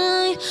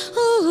tới.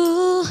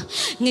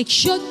 Ngày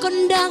trôi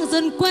con đang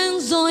dần quen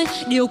rồi,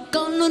 điều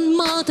con luôn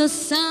mơ thật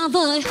xa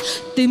vời.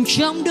 Tìm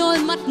trong đôi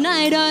mắt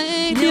này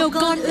đây điều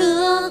con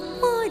ước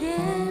mỗi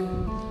đêm.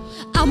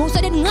 Ảo mộng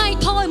sẽ đến ngay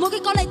thôi, mỗi khi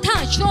con lại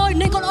thả trôi,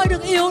 nên con ơi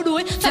đừng yếu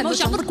đuối, phải mau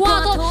chóng vượt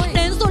qua thôi.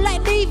 Đến rồi lại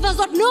đi và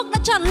giọt nước đã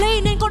tràn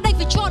ly, nên con đành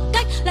phải chọn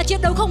cách là chiến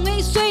đấu không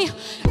nghĩ suy.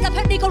 Đập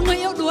hết đi con người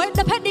yếu đuối,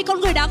 đập hết đi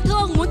con người đáng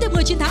thương. Muốn tìm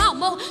người chiến thắng ảo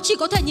mộng, chỉ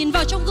có thể nhìn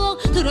vào trong gương.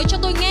 Thử nói cho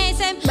tôi nghe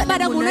xem bạn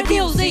đang muốn nói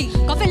điều gì.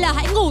 Có phải là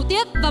hãy ngủ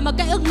tiếp và mặc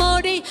kệ ước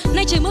mơ đi.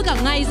 Nay trời mưa cả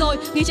ngày rồi,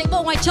 nghỉ chạy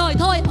bộ ngoài trời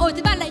thôi. Ôi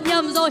thế bạn lại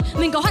nhầm rồi,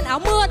 mình có hẳn áo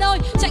mưa đôi.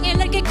 Chạy em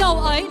lên cây cầu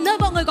ấy, nơi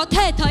mọi người có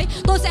thể thấy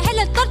tôi sẽ hết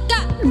lên tất cả.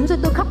 Đúng rồi,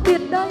 tôi khác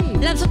biệt đây.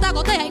 Làm sao ta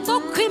có thể hạnh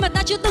phúc khi mà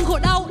ta chưa từng khổ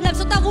đau? Làm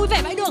sao ta vui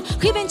vẻ mãi được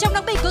khi bên trong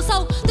đang bị cớ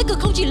sâu? Tích cực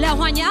không chỉ là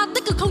hòa nhã,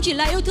 tích cực không chỉ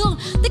là yêu thương,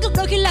 tích cực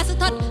đôi khi là sự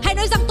thật. Hãy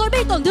nói rằng tôi bị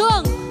tổn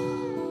thương.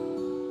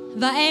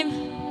 Và em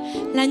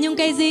là Nhung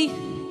Kezi,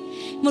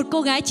 một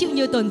cô gái chịu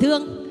nhiều tổn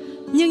thương,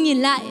 nhưng nhìn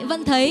lại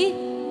vẫn thấy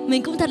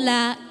mình cũng thật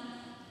là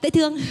dễ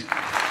thương.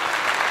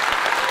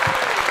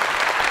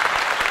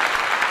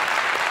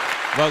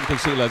 Vâng, thực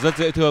sự là rất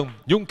dễ thương.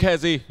 Nhung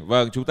Kezi.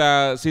 Vâng, chúng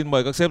ta xin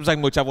mời các sếp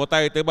dành một tràng pháo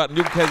tay tới bạn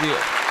Nhung Kezi.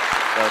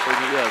 Tôi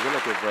nghĩ là rất là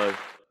tuyệt vời.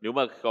 Nếu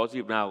mà có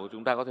dịp nào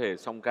chúng ta có thể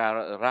song ca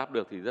rap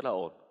được thì rất là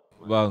ổn.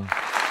 Vâng.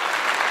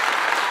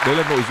 Đấy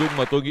là nội dung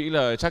mà tôi nghĩ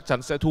là chắc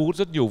chắn sẽ thu hút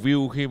rất nhiều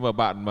view khi mà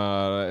bạn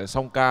mà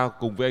song ca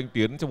cùng với anh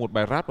Tiến trong một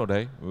bài rap nào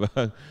đấy.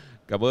 Vâng.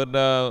 Cảm ơn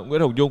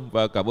Nguyễn Hồng Nhung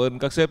và cảm ơn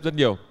các sếp rất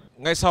nhiều.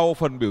 Ngay sau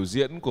phần biểu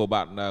diễn của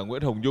bạn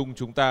Nguyễn Hồng Nhung,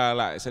 chúng ta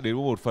lại sẽ đến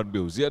với một phần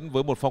biểu diễn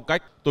với một phong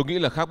cách tôi nghĩ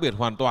là khác biệt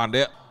hoàn toàn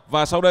đấy ạ.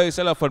 Và sau đây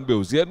sẽ là phần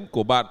biểu diễn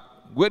của bạn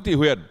Nguyễn Thị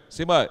Huyền.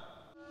 Xin mời.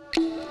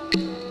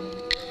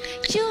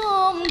 Chứ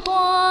hôm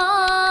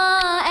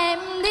qua em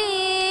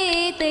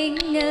đi tình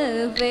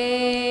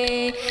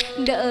về,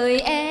 đợi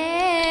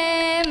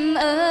em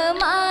ở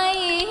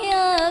mãi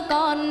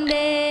con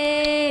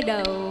đê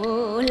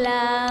đầu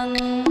làng.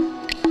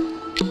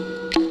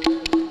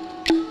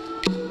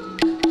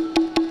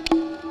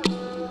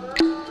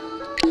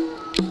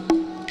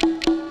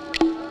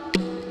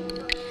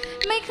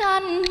 Mấy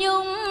khăn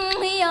nhung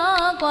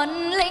quần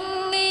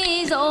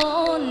linh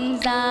rộn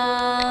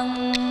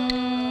ràng,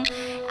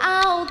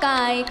 áo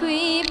cài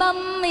khuy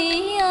bấm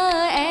ý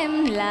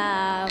em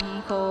làm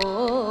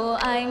khổ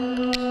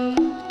anh.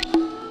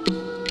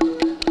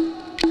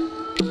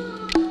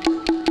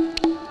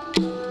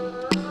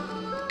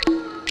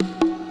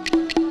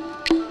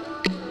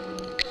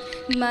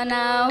 Mà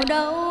nào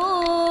đâu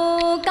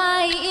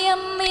cái yếm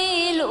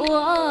mi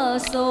lụa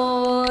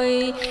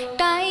rồi,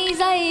 cái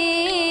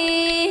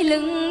dây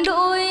lưng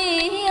đuôi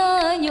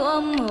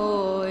nhuộm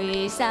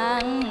hồi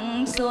sáng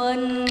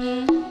xuân.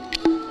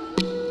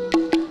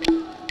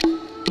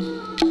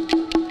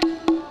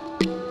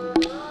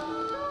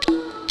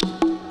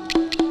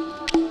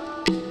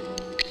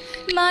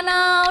 Mà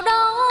nào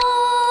đâu,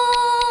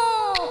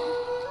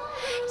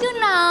 chứ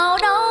nào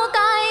đâu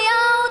cái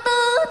áo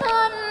tứ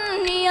thân,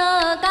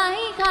 cái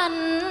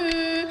khăn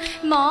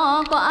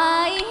mò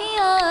quải,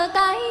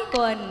 cái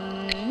quần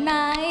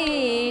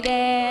nai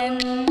đen.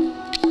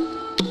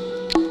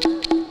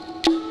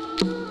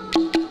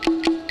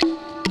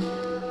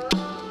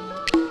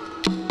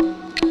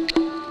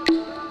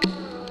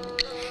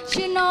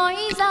 Chứ nói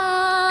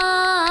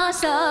ra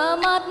sợ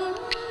mất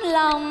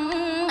lòng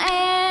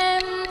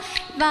em,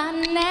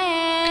 van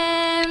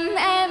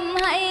em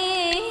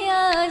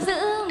hãy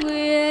giữ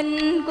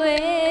nguyên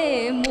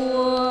quê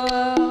mùa.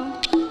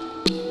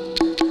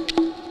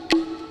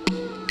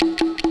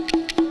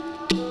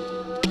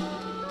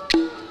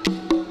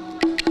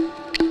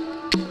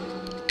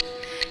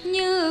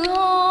 Như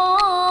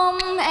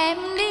hôm em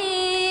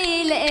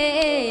đi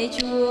lễ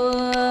chùa,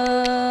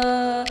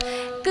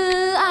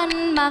 cứ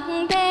ăn mặc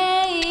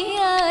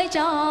thế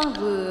cho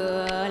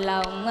vừa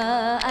lòng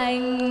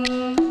anh.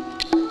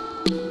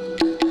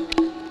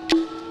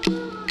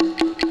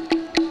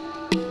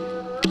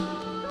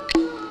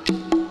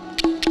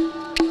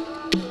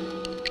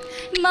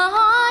 Mà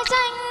hoa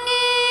chanh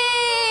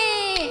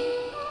nghi,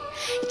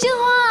 chứ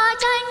hoa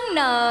chanh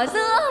nở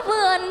giữa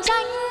vườn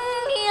chanh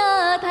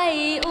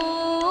thầy u.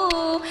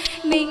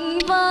 Mình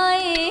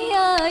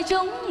với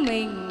chúng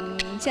mình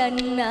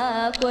chân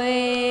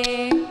quê.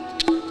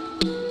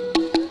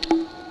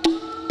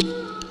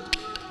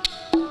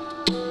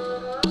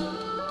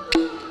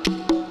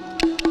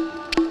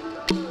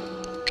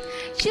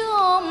 Chứ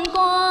hôm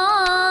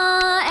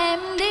qua em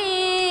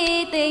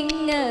đi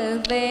tình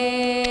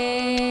về,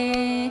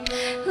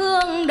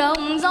 hương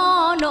đồng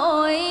gió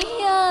nổi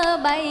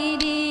bay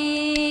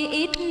đi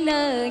ít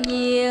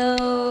nhiều.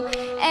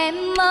 Em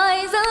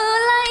ơi giữ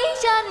lấy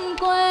chân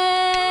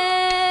quê,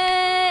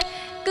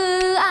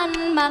 cứ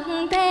ăn mặc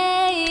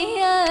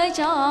thế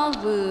cho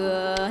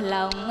vừa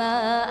lòng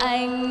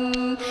anh.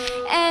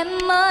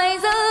 Em ơi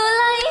giữ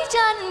lấy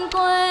chân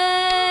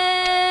quê,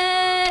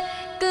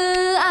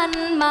 cứ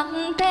ăn mặc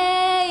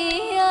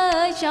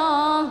thế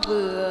cho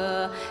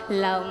vừa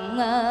lòng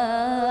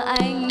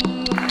anh.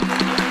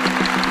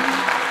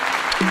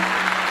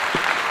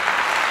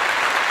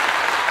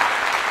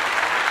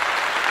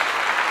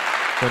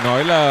 Phải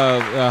nói là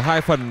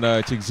hai phần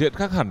trình diễn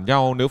khác hẳn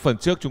nhau. Nếu phần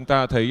trước chúng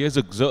ta thấy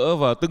rực rỡ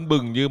và tưng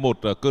bừng như một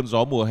cơn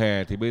gió mùa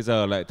hè, thì bây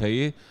giờ lại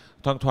thấy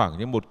thoang thoảng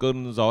như một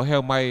cơn gió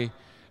heo may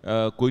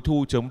cuối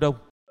thu chớm đông.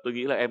 Tôi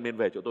nghĩ là em nên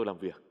về chỗ tôi làm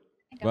việc.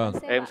 Vâng.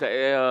 Em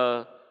sẽ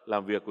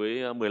làm việc với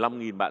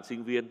 15.000 bạn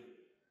sinh viên.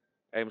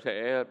 Em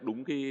sẽ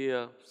đúng cái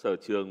sở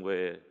trường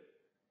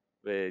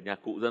về nhạc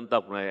cụ dân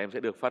tộc này, em sẽ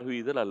được phát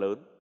huy rất là lớn.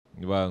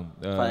 Vâng.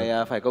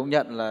 Phải công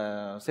nhận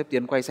là sếp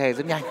Tiến quay xe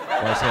rất nhanh.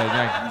 Quay xe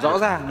nhanh. Rõ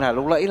ràng là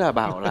lúc nãy là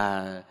bảo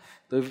là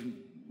tôi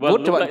vâng,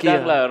 vote cho bạn kia.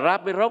 Đang là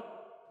rap với rock.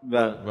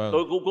 Vâng.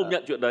 Tôi cũng công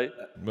nhận chuyện đấy.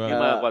 Vâng. Nhưng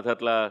mà quả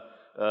thật là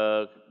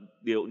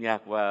điệu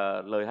nhạc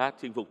và lời hát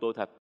chinh phục tôi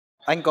thật.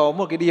 Anh có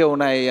một cái điều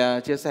này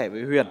chia sẻ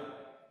với Huyền.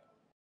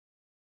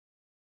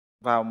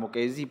 Vào một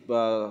cái dịp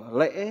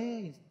lễ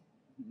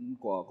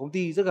của công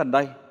ty rất gần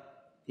đây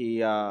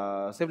thì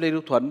sếp Lê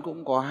Đức Thuấn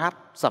cũng có hát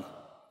sẩm.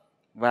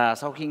 Và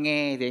sau khi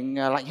nghe thì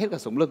anh lạnh hết cả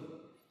sống lưng.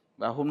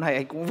 Và hôm nay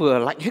anh cũng vừa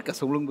lạnh hết cả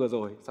sống lưng vừa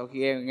rồi sau khi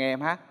nghe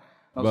em hát.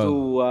 Mặc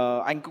dù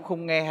anh cũng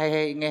không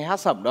hay nghe hát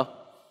sẩm đâu,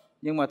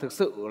 nhưng mà thực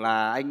sự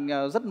là anh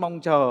rất mong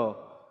chờ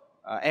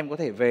em có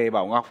thể về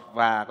Bảo Ngọc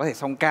và có thể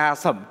song ca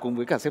sẩm cùng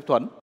với cả sếp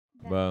Thuấn.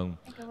 Vâng.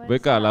 Với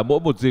cả là mỗi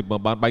một dịp mà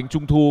bán bánh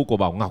trung thu của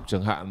Bảo Ngọc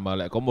chẳng hạn mà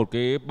lại có một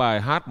cái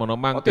bài hát mà nó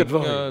mang tính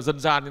dân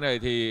gian như này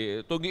thì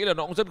tôi nghĩ là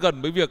nó cũng rất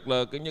gần với việc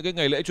là những cái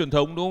ngày lễ truyền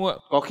thống, đúng không ạ?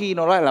 Có khi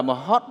nó lại là một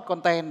hot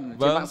content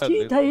trên mạng.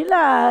 Chị thấy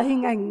là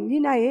hình ảnh như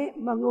này ấy,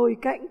 mà ngồi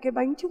cạnh cái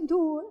bánh trung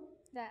thu ấy,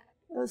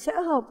 sẽ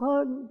hợp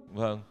hơn.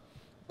 Vâng.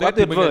 Quá Tết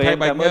tuyệt thì vời, mình em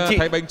cảm ơn chị.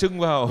 thay bánh chưng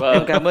vào.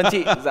 Em cảm ơn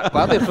chị, dạ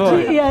quá tuyệt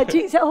vời.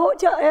 Chị sẽ hỗ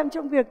trợ em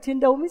trong việc chiến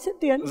đấu với Sếp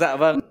Tiến. Dạ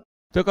vâng.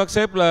 Thưa các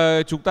sếp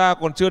là chúng ta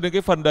còn chưa đến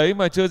cái phần đấy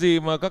mà chưa gì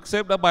mà các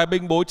sếp đã bài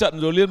binh bố trận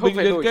rồi liên minh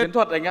liên kết. Đổi chiến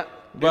thuật anh ạ.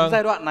 Đến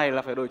giai đoạn này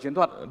là phải đổi chiến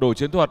thuật. Đổi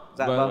chiến thuật.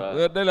 Dạ vâng.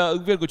 Đây là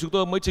ứng viên của chúng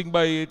tôi mới trình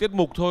bày tiết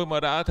mục thôi mà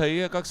đã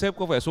thấy các sếp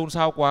có vẻ xôn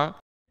xao quá.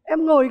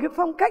 Em ngồi cái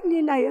phong cách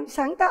như này, em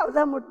sáng tạo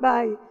ra một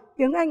bài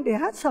tiếng Anh để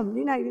hát sẩm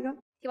như này được không?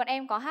 Thì bọn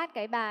em có hát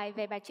cái bài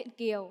về bài truyện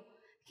Kiều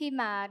khi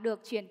mà được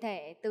chuyển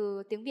thể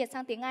từ tiếng Việt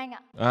sang tiếng Anh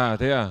ạ. À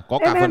thế à, có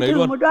cả phần đấy luôn.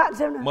 Em thử một đoạn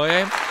xem nào. Mời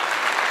em.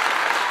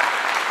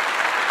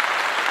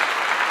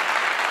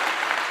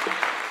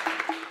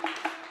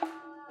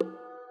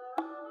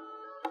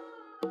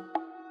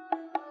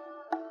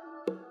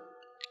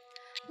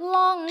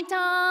 Long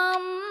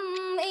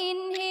time in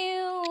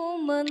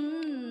human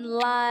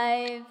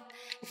life,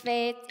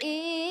 fate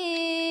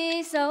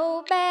is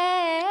so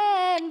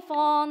bad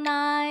for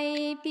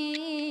night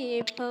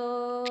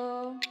people.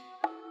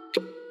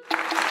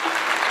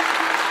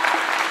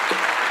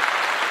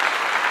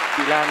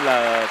 Chị Lan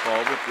là có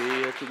một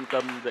cái trung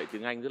tâm dạy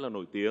tiếng Anh rất là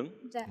nổi tiếng.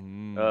 Dạ.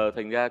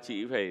 Thành ra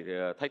chị phải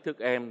thách thức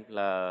em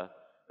là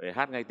phải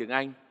hát ngay tiếng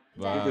Anh.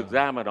 Vâng. Nhưng thực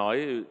ra mà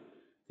nói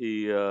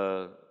thì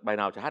bài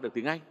nào chả hát được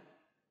tiếng Anh.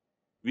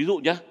 Ví dụ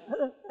nhá,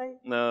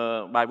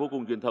 bài vô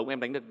cùng truyền thống em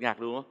đánh được nhạc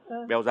đúng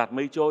không? Bèo dạt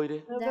mây trôi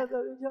đấy.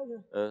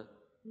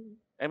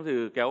 Em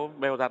thử kéo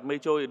bèo dạt mây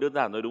trôi đơn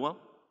giản rồi đúng không?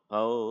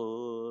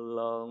 How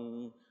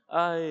long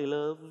I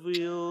love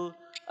you,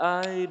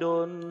 I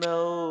don't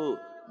know,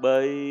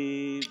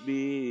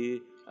 baby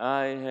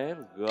I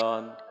have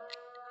gone.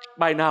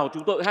 Bài nào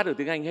chúng tôi hát được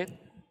tiếng Anh hết.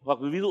 Hoặc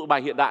ví dụ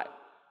bài hiện đại,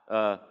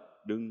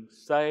 đừng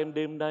xa em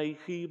đêm nay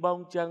khi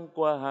bóng trăng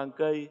qua hàng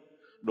cây.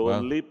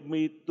 Don't leave me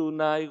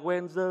tonight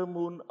when the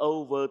moon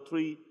over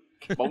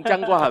tree. Bóng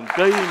trăng qua hàng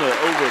cây mà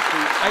over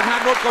tree. Anh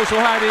hát nốt câu số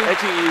 2 đi. Ê,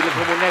 chị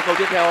có muốn nghe câu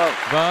tiếp theo không?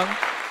 Vâng.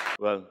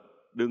 Vâng.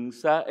 Đừng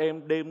xa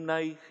em đêm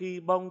nay khi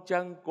bóng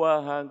trăng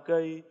qua hàng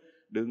cây.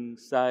 Đừng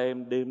xa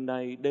em đêm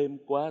nay đêm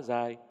quá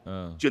dài.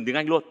 Chuyển tiếng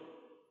Anh luôn.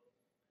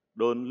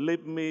 Don't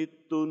leave me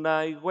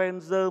tonight when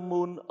the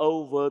moon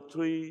over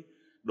tree.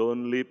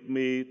 Don't leave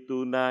me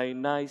tonight,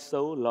 night so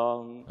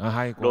long.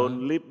 Hay quá.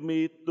 Don't leave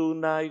me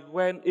tonight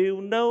when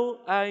you know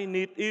I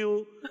need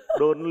you.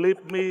 Don't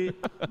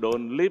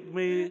leave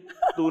me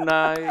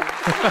tonight.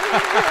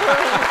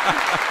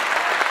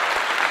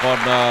 Còn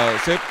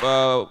sếp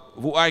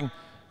Vũ Anh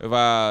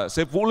và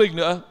sếp Vũ Linh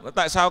nữa.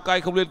 Tại sao các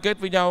anh không liên kết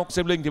với nhau?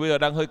 Sếp Linh thì bây giờ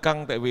đang hơi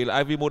căng tại vì là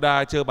IV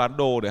Moda chưa bán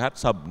đồ để hát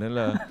sẩm nên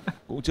là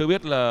cũng chưa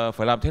biết là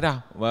phải làm thế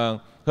nào. Và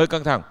hơi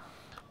căng thẳng.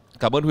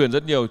 Cảm ơn Huyền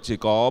rất nhiều, chỉ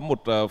có một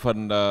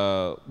phần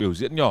biểu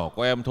diễn nhỏ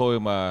của em thôi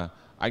mà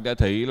anh đã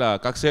thấy là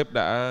các sếp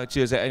đã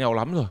chia rẽ nhau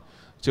lắm rồi.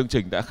 Chương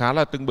trình đã khá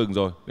là tưng bừng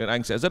rồi, nên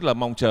anh sẽ rất là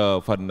mong chờ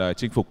phần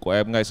chinh phục của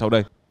em ngay sau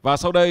đây. Và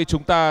sau đây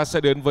chúng ta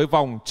sẽ đến với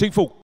vòng chinh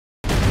phục.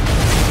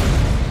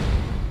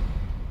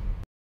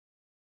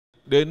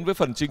 Đến với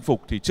phần chinh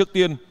phục thì trước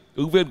tiên,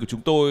 ứng viên của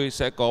chúng tôi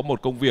sẽ có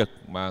một công việc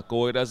mà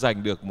cô ấy đã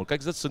giành được một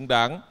cách rất xứng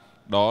đáng.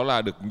 Đó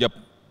là được nhập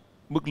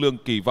mức lương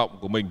kỳ vọng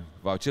của mình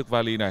vào chiếc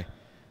vali này.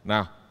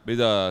 Nào, bây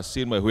giờ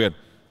xin mời Huyền,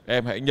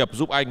 em hãy nhập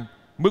giúp anh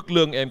mức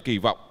lương em kỳ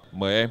vọng.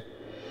 Mời em.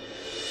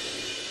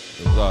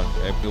 Đúng rồi,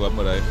 em cứ bấm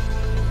vào đấy.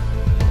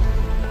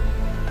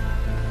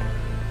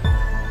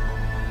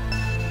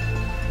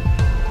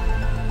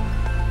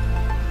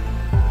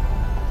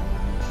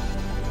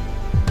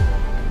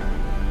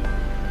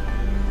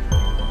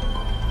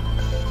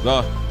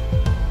 Rồi,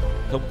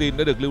 thông tin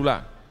đã được lưu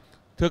lại.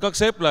 Thưa các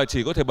sếp là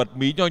chỉ có thể bật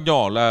mí nho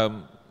nhỏ là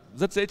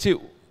rất dễ chịu.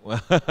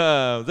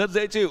 Rất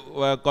dễ chịu,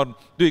 và còn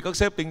tùy các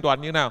sếp tính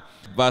toán như thế nào.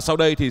 Và sau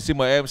đây thì xin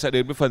mời em sẽ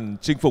đến với phần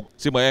chinh phục.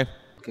 Xin mời em.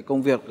 Cái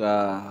công việc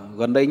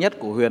gần đây nhất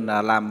của Huyền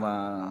là làm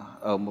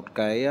ở một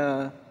cái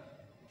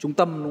trung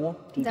tâm đúng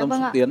không? Trung tâm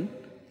xúc tiến.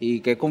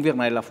 Thì cái công việc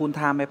này là full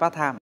time hay part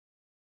time?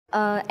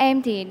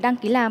 Em thì đăng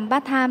ký làm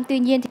part time, tuy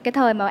nhiên thì cái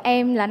thời mà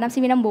em là năm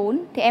sinh viên năm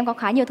 4 thì em có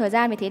khá nhiều thời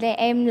gian, vì thế là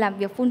em làm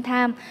việc full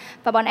time.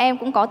 Và bọn em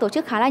cũng có tổ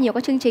chức khá là nhiều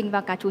các chương trình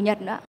vào cả chủ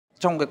nhật nữa.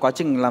 Trong cái quá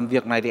trình làm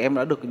việc này thì em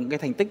đã được những cái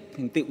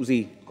thành tựu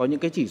gì? Có những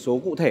cái chỉ số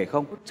cụ thể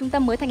không? Trung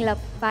tâm mới thành lập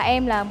và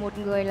em là một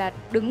người là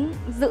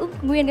giữ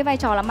nguyên cái vai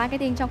trò là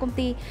marketing trong công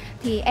ty.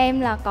 Thì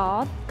em là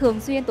có thường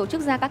xuyên tổ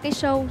chức ra các cái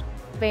show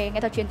về nghệ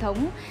thuật truyền thống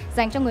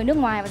dành cho người nước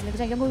ngoài và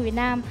dành cho người Việt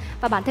Nam.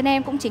 Và bản thân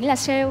em cũng chính là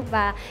sale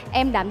và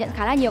em đảm nhận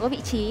khá là nhiều các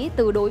vị trí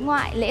từ đối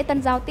ngoại, lễ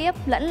tân giao tiếp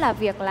lẫn là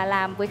việc là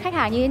làm với khách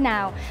hàng như thế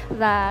nào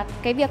và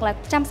cái việc là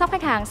chăm sóc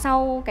khách hàng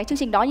sau cái chương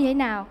trình đó như thế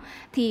nào.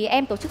 Thì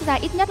em tổ chức ra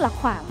ít nhất là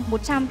khoảng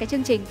 100 cái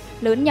chương trình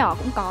lớn nhỏ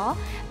cũng có.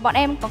 Bọn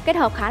em có kết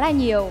hợp khá là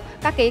nhiều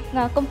các cái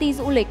công ty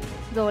du lịch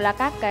rồi là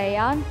các cái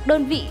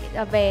đơn vị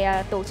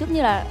về tổ chức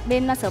như là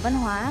bên Sở Văn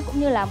hóa cũng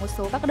như là một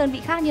số các đơn vị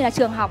khác như là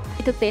trường học.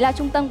 Thì thực tế là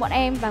trung tâm bọn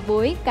em và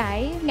với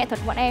cái nghệ thuật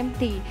của bọn em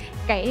thì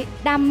cái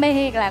đam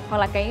mê hoặc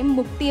là cái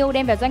mục tiêu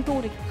đem về doanh thu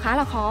thì khá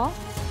là khó.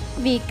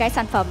 Vì cái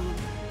sản phẩm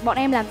bọn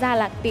em làm ra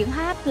là tiếng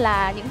hát,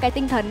 là những cái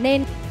tinh thần,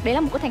 nên đấy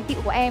là một cái thành tựu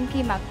của em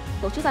khi mà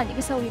tổ chức ra những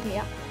cái show như thế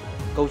ạ.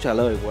 Câu trả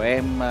lời của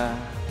em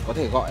có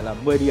thể gọi là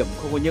 10 điểm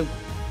không có nhưng.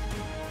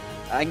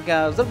 Anh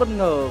rất bất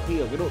ngờ khi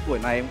ở cái độ tuổi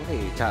này em có thể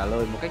trả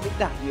lời một cách đích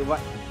đạt như vậy.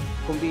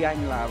 Công ty anh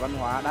là văn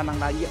hóa đa năng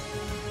đa nhiệm,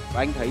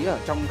 và anh thấy ở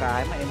trong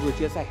cái mà em vừa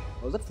chia sẻ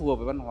nó rất phù hợp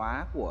với văn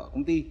hóa của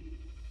công ty.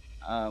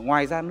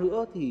 Ngoài ra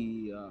nữa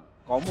thì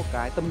có một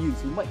cái tầm nhìn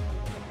sứ mệnh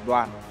của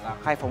đoàn là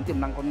khai phóng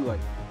tiềm năng con người.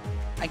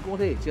 Anh cũng có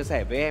thể chia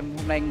sẻ với em,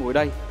 hôm nay anh ngồi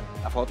đây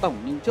là phó tổng,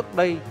 nhưng trước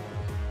đây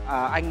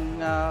anh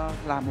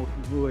là một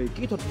người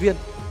kỹ thuật viên,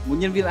 một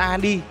nhân viên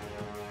R&D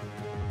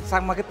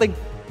sang marketing,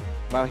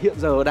 và hiện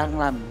giờ đang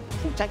làm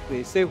phụ trách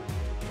về sale.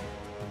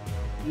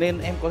 Nên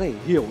em có thể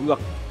hiểu được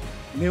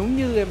nếu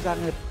như em gia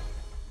nhập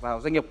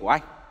vào doanh nghiệp của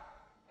anh,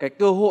 cái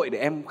cơ hội để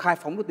em khai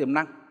phóng được tiềm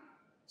năng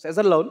sẽ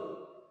rất lớn.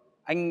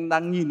 Anh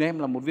đang nhìn em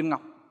là một viên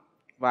ngọc,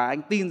 và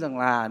anh tin rằng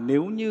là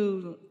nếu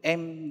như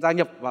em gia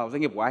nhập vào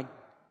doanh nghiệp của anh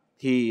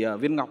thì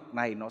viên ngọc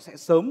này nó sẽ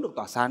sớm được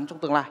tỏa sáng trong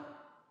tương lai.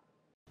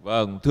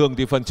 Vâng, thường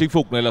thì phần chinh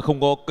phục này là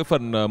không có cái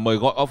phần mời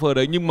gọi offer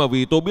đấy, nhưng mà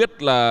vì tôi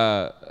biết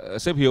là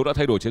sếp Hiếu đã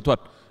thay đổi chiến thuật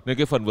nên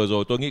cái phần vừa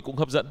rồi tôi nghĩ cũng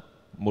hấp dẫn,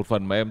 một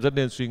phần mà em rất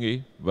nên suy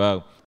nghĩ. Vâng.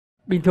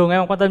 Bình thường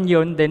em quan tâm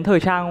nhiều đến thời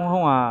trang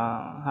không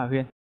Hả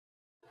Huyền?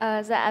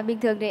 Dạ, bình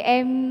thường thì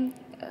em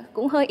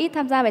cũng hơi ít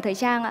tham gia về thời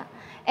trang ạ.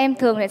 Em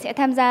thường thì sẽ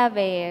tham gia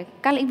về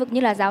các lĩnh vực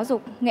như là giáo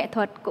dục, nghệ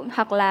thuật, cũng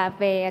hoặc là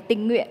về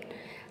tình nguyện,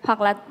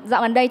 hoặc là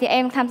dạo gần đây thì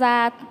em tham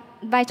gia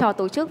vai trò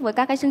tổ chức với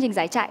các cái chương trình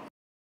giải chạy.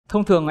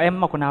 Thông thường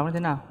em mặc quần áo như thế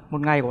nào?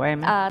 Một ngày của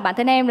em ấy? Bản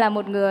thân em là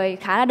một người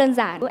khá là đơn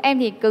giản. Em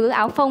thì cứ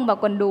áo phông và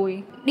quần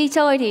đùi. Đi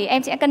chơi thì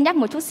em sẽ cân nhắc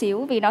một chút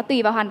xíu vì nó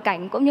tùy vào hoàn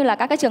cảnh cũng như là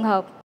các cái trường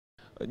hợp.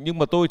 Nhưng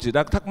mà tôi chỉ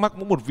đang thắc mắc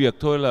một việc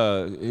thôi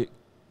là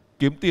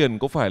kiếm tiền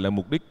có phải là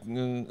mục đích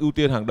ưu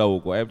tiên hàng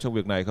đầu của em trong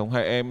việc này không?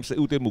 Hay em sẽ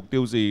ưu tiên mục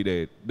tiêu gì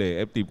để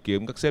em tìm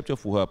kiếm các sếp cho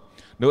phù hợp?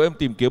 Nếu em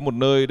tìm kiếm một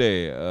nơi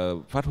để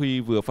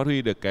vừa phát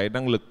huy được cái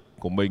năng lực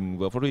của mình,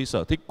 vừa phát huy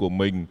sở thích của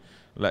mình,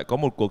 lại có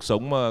một cuộc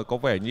sống mà có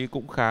vẻ như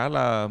cũng khá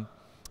là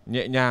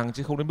nhẹ nhàng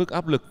chứ không đến mức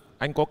áp lực.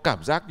 Anh có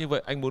cảm giác như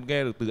vậy, anh muốn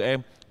nghe được từ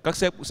em. Các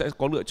sếp cũng sẽ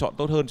có lựa chọn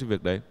tốt hơn cho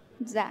việc đấy.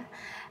 Dạ.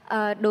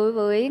 Đối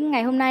với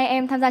ngày hôm nay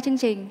em tham gia chương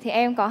trình thì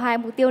em có 2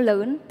 mục tiêu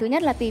lớn. Thứ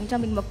nhất là tìm cho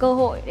mình một cơ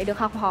hội để được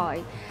học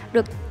hỏi,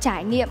 được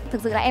trải nghiệm.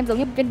 Thực sự là em giống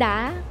như một viên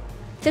đá,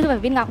 chứ không phải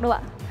viên ngọc đâu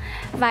ạ.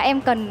 Và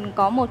em cần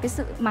có một cái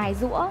sự mài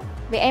giũa,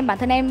 vì bản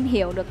thân em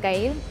hiểu được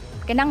cái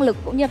năng lực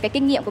cũng như cái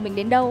kinh nghiệm của mình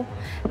đến đâu.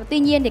 Tuy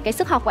nhiên thì cái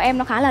sức học của em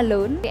nó khá là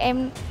lớn, thì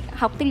em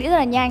học tích lũy rất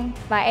là nhanh,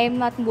 và em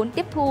muốn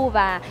tiếp thu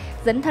và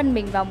dấn thân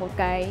mình vào một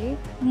cái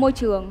môi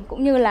trường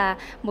cũng như là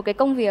một cái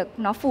công việc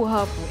nó phù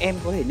hợp. Em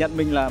có thể nhận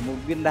mình là một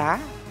viên đá,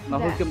 nó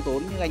hơi khiêm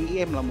tốn, nhưng anh nghĩ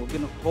em là một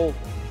viên ngọc thô.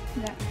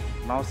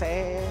 Nó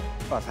sẽ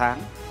tỏa sáng.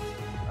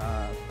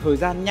 Thời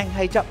gian nhanh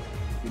hay chậm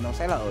thì nó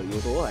sẽ là ở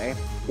yếu tố ở em.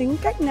 Tính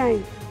cách này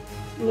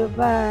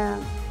và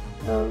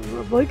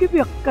với cái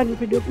việc cần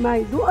phải được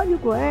mài giũa như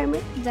của em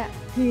ấy,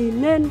 thì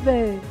nên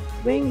về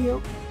với anh Hiếu.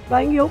 Và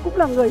anh Hiếu cũng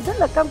là người rất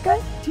là cam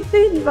kết, chị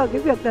tin vào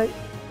cái việc đấy.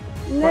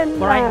 Nên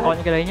còn anh có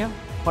những cái đấy nhá,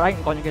 còn anh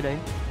có những cái đấy,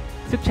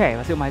 sức trẻ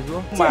và sự mài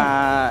giũa.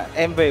 Mà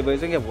em về với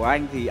doanh nghiệp của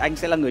anh thì anh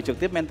sẽ là người trực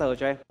tiếp mentor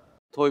cho em.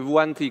 Thôi Vũ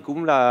Anh thì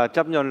cũng là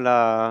chấp nhận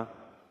là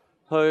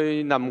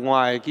hơi nằm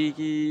ngoài cái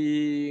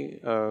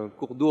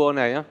cuộc đua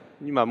này á,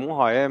 nhưng mà muốn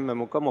hỏi em là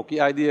có một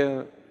cái idea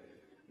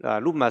là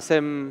lúc mà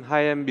xem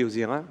hai em biểu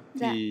diễn á,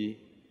 thì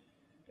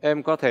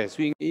em có thể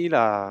suy nghĩ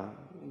là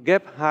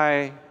ghép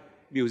hai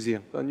biểu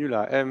diễn, coi như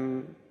là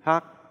em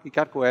hát cái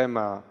cách của em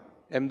mà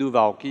em đưa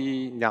vào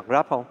cái nhạc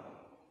rap không?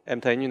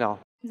 Em thấy như nào?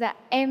 Dạ,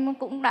 em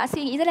cũng đã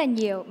suy nghĩ rất là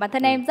nhiều. Bản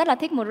thân em rất là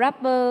thích một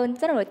rapper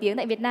rất là nổi tiếng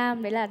tại Việt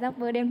Nam, đấy là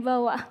rapper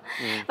Denver ạ.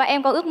 Và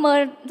em có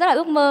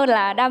ước mơ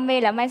là đam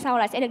mê là mai sau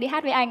là sẽ được đi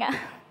hát với anh ạ.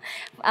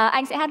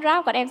 Anh sẽ hát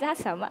rap, còn em sẽ hát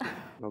sẩm ạ.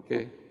 Ok,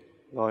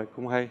 rồi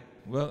cũng hay.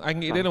 Vâng, anh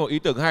nghĩ đấy là một ý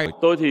tưởng hay.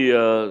 Tôi thì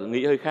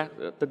nghĩ hơi khác.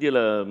 Tất nhiên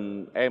là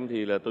em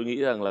thì là tôi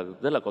nghĩ rằng là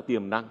rất là có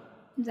tiềm năng.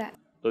 Dạ.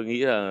 Tôi nghĩ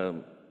là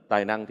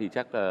tài năng thì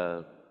chắc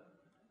là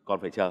còn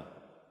phải chờ.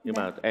 Nhưng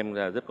mà em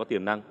là rất có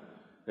tiềm năng.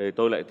 Thì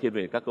tôi lại thiên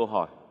về các câu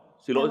hỏi.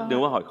 Xin lỗi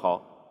nếu mà hỏi khó.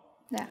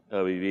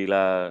 Bởi vì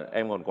là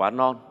em còn quá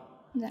non.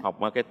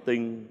 Học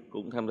marketing,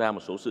 cũng tham gia một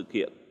số sự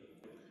kiện.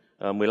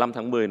 15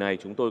 tháng 10 này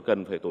chúng tôi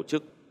cần phải tổ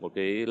chức một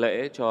cái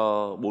lễ cho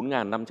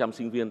 4.500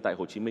 sinh viên tại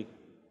Hồ Chí Minh.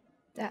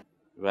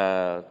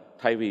 Và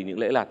thay vì những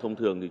lễ lạc thông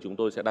thường thì chúng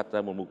tôi sẽ đặt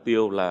ra một mục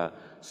tiêu là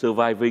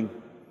surviving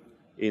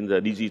in the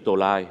digital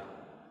life,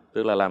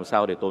 tức là làm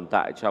sao để tồn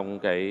tại trong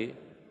cái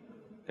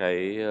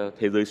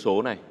thế giới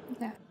số này.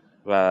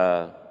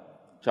 Và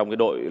trong cái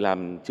đội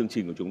làm chương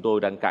trình của chúng tôi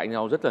đang cãi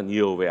nhau rất là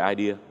nhiều về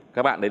idea.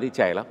 Các bạn đấy thì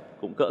trẻ lắm,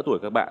 cũng cỡ tuổi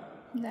các bạn.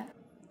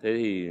 Thế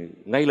thì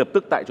ngay lập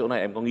tức tại chỗ này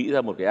em có nghĩ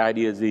ra một cái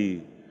idea gì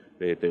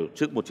để tổ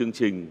chức một chương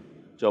trình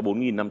cho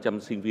 4.500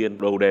 sinh viên,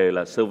 đầu đề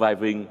là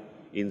surviving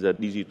in the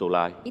digital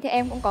life. Thì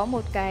em cũng có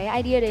một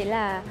cái idea đấy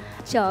là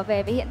trở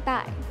về với hiện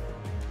tại.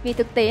 Vì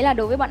thực tế là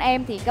đối với bọn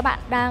em thì các bạn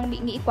đang bị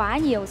nghĩ quá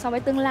nhiều so với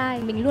tương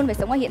lai. Mình luôn phải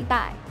sống ở hiện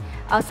tại.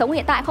 Sống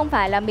hiện tại không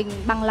phải là mình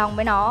bằng lòng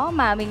với nó,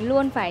 mà mình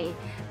luôn phải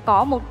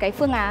có một cái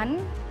phương án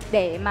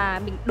để mà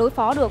mình đối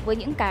phó được với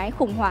những cái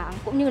khủng hoảng,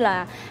 cũng như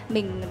là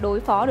mình đối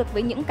phó được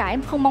với những cái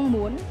không mong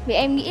muốn. Vì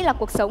em nghĩ là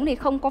cuộc sống thì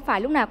không có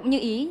phải lúc nào cũng như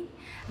ý.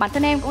 Bản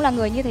thân em cũng là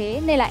người như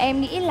thế, nên là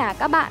em nghĩ là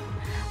các bạn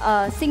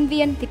sinh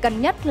viên thì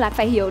cần nhất là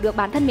phải hiểu được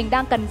bản thân mình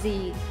đang cần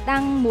gì,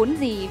 đang muốn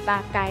gì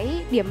và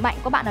cái điểm mạnh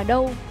của bạn ở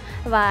đâu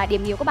và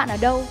điểm yếu của bạn ở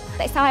đâu.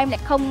 Tại sao em lại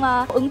không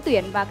ứng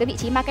tuyển vào cái vị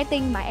trí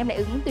marketing mà em lại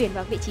ứng tuyển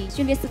vào vị trí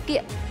chuyên viên sự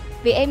kiện?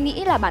 Vì em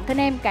nghĩ là bản thân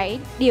em cái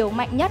điều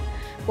mạnh nhất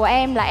của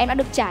em là em đã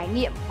được trải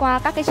nghiệm qua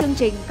các cái chương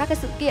trình, các cái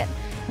sự kiện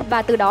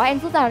và từ đó em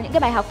rút ra những cái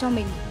bài học cho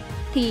mình.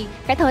 Thì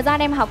cái thời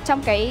gian em học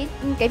trong cái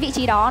vị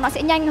trí đó nó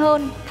sẽ nhanh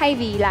hơn thay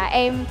vì là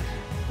em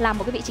làm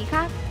một cái vị trí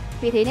khác.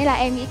 Vì thế nên là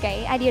em nghĩ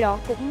cái idea đó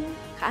cũng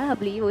khá là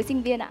hợp lý với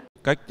sinh viên ạ.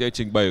 Cách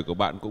trình bày của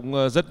bạn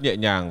cũng rất nhẹ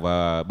nhàng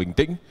và bình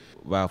tĩnh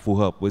và phù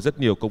hợp với rất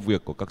nhiều công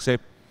việc của các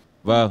sếp.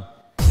 Vâng.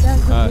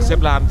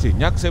 Sếp Lan chỉ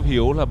nhắc sếp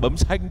Hiếu là bấm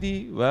xanh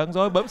đi. Vâng,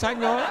 rồi bấm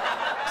xanh thôi.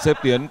 Sếp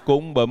Tiến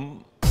cũng bấm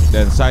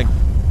đèn xanh.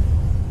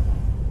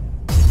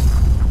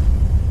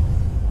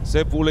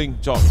 Sếp Vũ Linh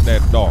chọn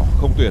đèn đỏ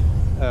không tuyển.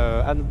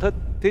 Anh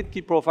thích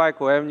cái profile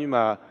của em nhưng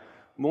mà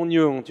muốn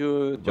nhường cho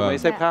mấy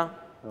sếp khác.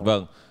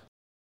 Vâng.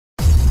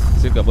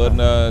 Xin cảm ơn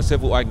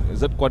sếp Vũ Anh,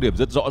 quan điểm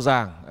rất rõ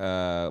ràng.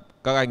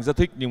 Các anh rất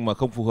thích nhưng mà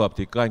không phù hợp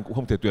thì các anh cũng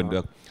không thể tuyển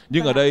được.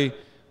 Nhưng ở đây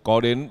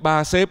có đến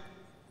 3 sếp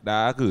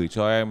đã gửi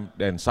cho em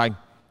đèn xanh.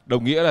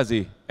 Đồng nghĩa là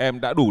gì?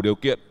 Em đã đủ điều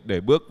kiện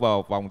để bước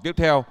vào vòng tiếp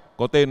theo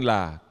có tên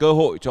là cơ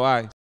hội cho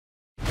ai.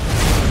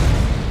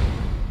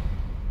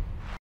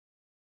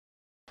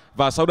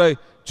 Và sau đây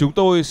chúng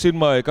tôi xin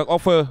mời các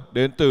offer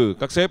đến từ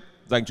các sếp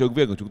dành cho ứng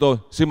viên của chúng tôi.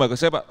 Xin mời các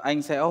sếp ạ.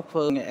 Anh sẽ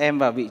offer em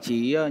vào vị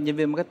trí nhân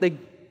viên marketing,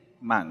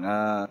 mảng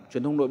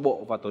truyền thông nội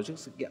bộ và tổ chức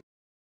sự kiện.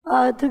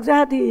 Thực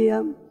ra thì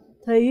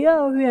thấy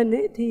Huyền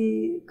ấy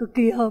thì cực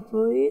kỳ hợp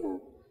với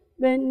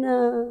bên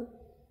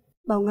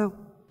Bảo Ngọc.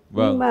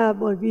 Vâng. Nhưng mà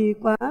bởi vì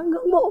quá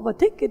ngưỡng mộ và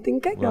thích cái tính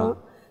cách đó,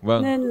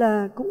 nên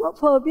là cũng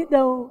offer biết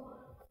đâu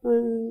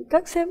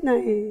các sếp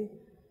này.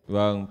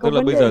 Vâng, tức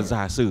là bây giờ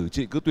giả sử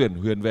chị cứ tuyển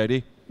Huyền về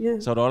đi,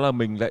 sau đó là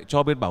mình lại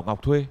cho bên Bảo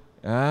Ngọc thuê.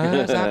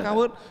 Giá cao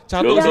hơn.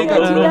 Chào tôi gì cả.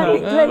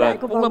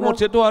 Cũng là một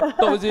chiến thuật,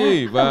 tội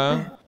gì. Vâng.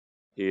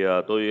 Thì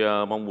tôi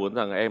mong muốn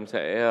rằng em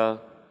sẽ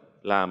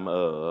làm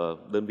ở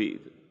đơn vị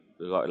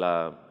gọi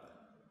là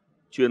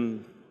chuyên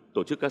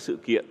tổ chức các sự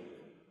kiện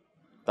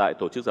tại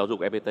tổ chức giáo dục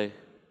FPT.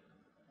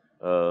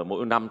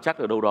 Mỗi năm chắc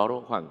ở đâu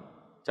đó khoảng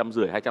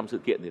 150-200 sự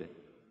kiện gì đấy.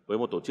 Với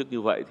một tổ chức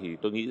như vậy thì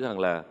tôi nghĩ rằng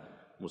là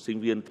một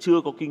sinh viên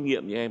chưa có kinh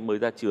nghiệm như em mới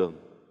ra trường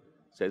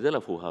sẽ rất là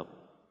phù hợp.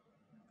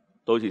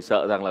 Tôi chỉ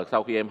sợ rằng là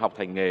sau khi em học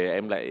thành nghề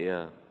em lại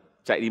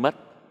chạy đi mất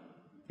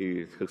thì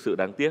thực sự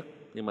đáng tiếc.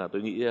 Nhưng mà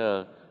tôi nghĩ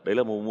đấy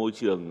là một môi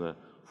trường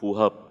phù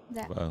hợp.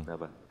 Dạ. Vâng.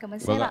 Cảm ơn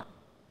sếp ạ.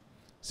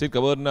 Xin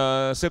cảm ơn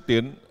sếp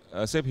Tiến,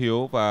 sếp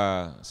Hiếu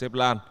và sếp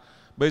Lan.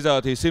 Bây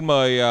giờ thì xin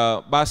mời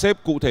 3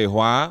 sếp cụ thể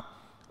hóa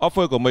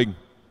offer của mình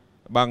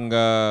bằng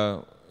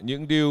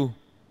những deal,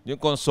 những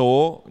con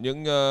số,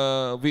 những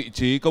vị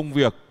trí công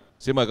việc.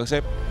 Xin mời các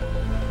sếp.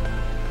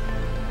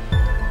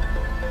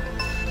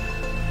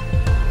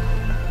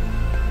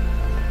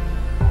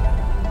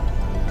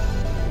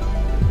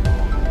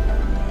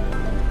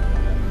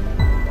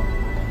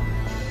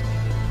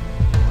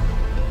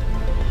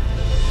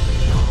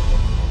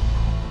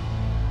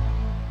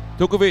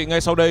 Thưa quý vị,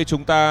 ngay sau đây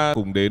chúng ta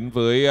cùng đến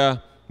với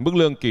mức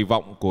lương kỳ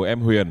vọng của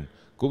em Huyền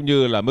cũng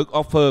như là mức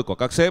offer của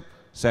các sếp,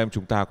 xem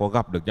chúng ta có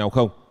gặp được nhau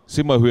không.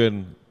 Xin mời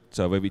Huyền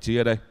trở về vị trí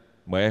ở đây.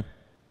 Mời em.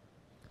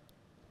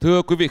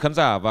 Thưa quý vị khán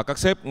giả và các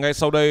sếp, ngay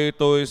sau đây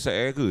tôi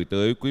sẽ gửi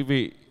tới quý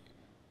vị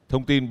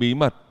thông tin bí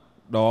mật,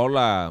 đó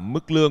là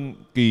mức lương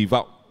kỳ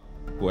vọng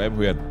của em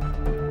Huyền.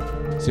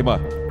 Xin mời.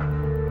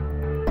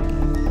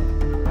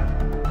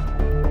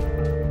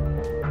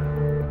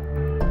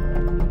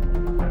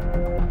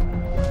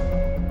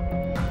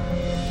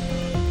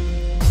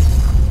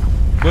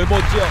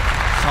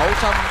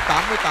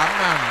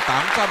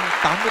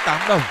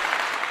 $11.688.888 đồng.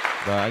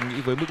 Và anh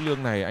nghĩ với mức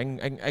lương này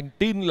anh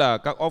tin là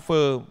các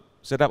offer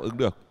sẽ đáp ứng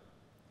được.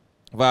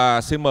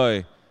 Và xin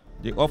mời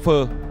những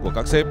offer của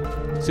các sếp.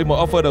 Xin mời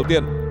offer đầu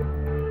tiên.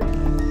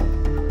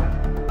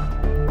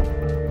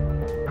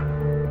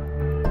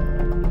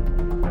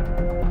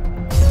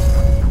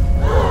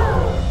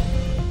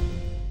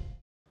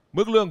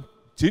 Mức lương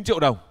 9 triệu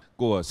đồng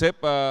của sếp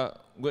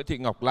Nguyễn Thị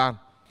Ngọc Lan.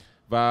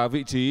 Và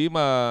vị trí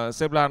mà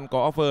sếp Lan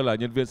có offer là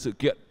nhân viên sự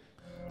kiện.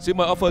 Xin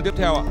mời offer tiếp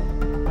theo ạ.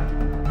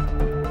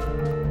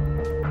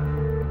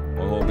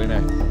 Hồi hộp đây này.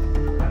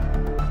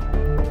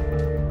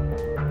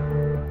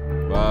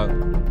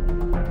 Vâng.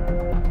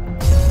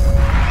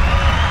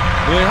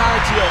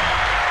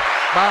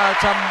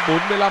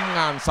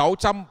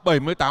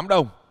 12.345.678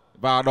 đồng.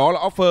 Và đó là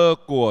offer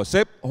của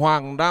sếp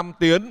Hoàng Nam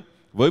Tiến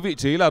với vị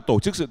trí là tổ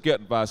chức sự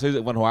kiện và xây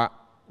dựng văn hóa.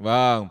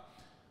 Vâng.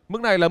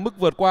 Mức này là mức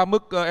vượt qua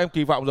mức em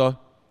kỳ vọng rồi.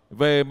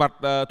 Về mặt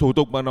thủ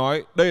tục mà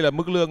nói, đây là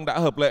mức lương đã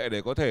hợp lệ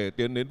để có thể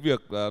tiến đến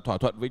việc thỏa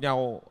thuận với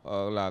nhau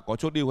là có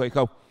chốt deal hay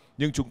không.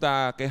 Nhưng chúng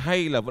ta cái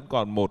hay là vẫn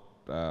còn một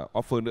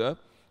offer nữa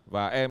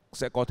và em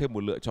sẽ có thêm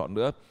một lựa chọn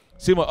nữa.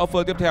 Xin mời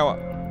offer tiếp theo ạ.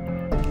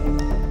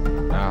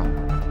 Nào,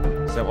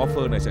 xem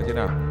offer này sẽ thế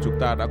nào. Chúng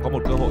ta đã có một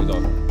cơ hội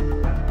rồi.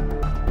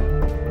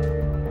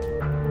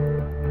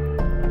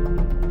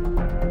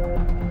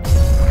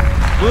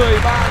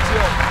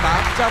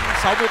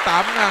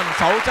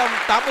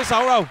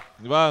 13.868.686 đồng.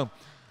 Vâng,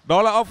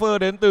 đó là offer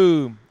đến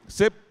từ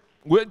sếp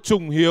Nguyễn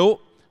Trung Hiếu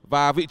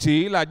và vị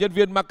trí là nhân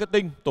viên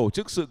marketing tổ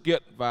chức sự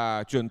kiện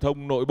và truyền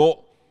thông nội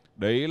bộ.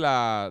 Đấy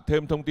là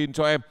thêm thông tin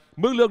cho em.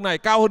 Mức lương này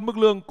cao hơn mức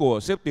lương của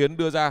sếp Tiến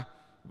đưa ra.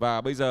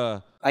 Và bây giờ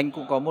anh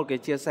cũng có một cái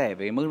chia sẻ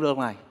về mức lương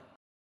này.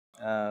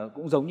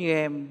 Cũng giống như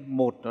em,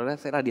 một nó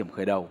sẽ là điểm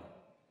khởi đầu,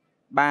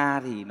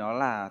 ba thì nó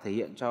là thể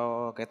hiện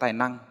cho cái tài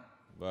năng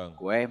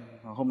của em.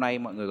 Hôm nay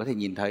mọi người có thể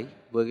nhìn thấy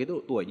với cái độ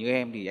tuổi như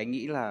em thì anh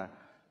nghĩ là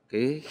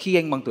khi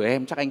anh bằng tuổi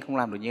em chắc anh không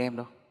làm được như em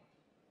đâu.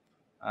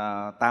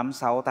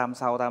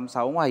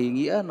 86 ngoài ý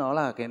nghĩa nó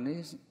là cái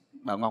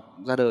Bảo Ngọc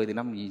ra đời từ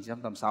năm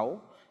 1986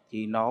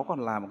 thì nó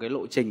còn là một cái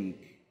lộ trình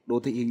đồ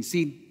thị hình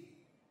sin.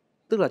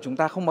 Tức là chúng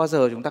ta không bao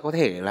giờ chúng ta có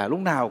thể là lúc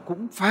nào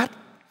cũng phát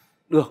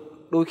được.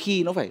 Đôi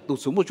khi nó phải tụt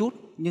xuống một chút,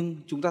 nhưng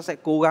chúng ta sẽ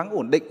cố gắng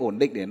ổn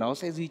định để nó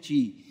sẽ duy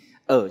trì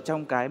ở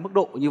trong cái mức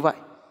độ như vậy.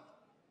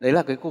 Đấy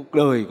là cái cuộc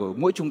đời của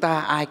mỗi chúng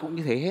ta, ai cũng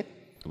như thế hết.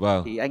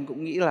 Vâng. Thì anh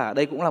cũng nghĩ là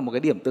đây cũng là một cái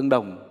điểm tương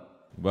đồng.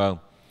 Vâng.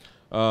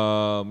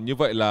 Như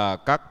vậy là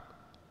các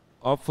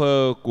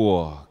offer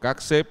của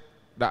các sếp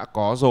đã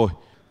có rồi.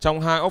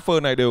 Trong hai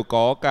offer này đều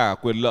có cả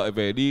quyền lợi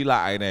về đi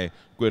lại này,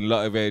 quyền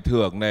lợi về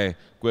thưởng này,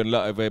 quyền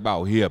lợi về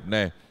bảo hiểm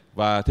này,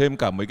 và thêm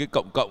cả mấy cái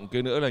cộng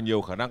kia nữa là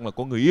nhiều khả năng là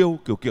có người yêu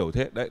kiểu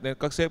thế. Đấy, nên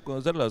các sếp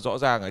rất là rõ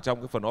ràng ở trong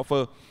cái phần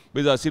offer.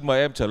 Bây giờ xin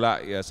mời em trở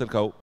lại sân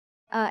khấu.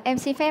 Em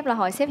xin phép là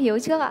hỏi sếp Hiếu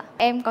trước ạ.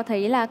 Em có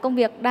thấy là công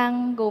việc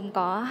đang gồm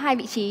có 2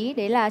 vị trí,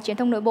 đấy là truyền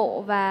thông nội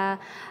bộ và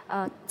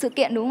sự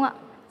kiện đúng không ạ?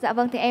 Dạ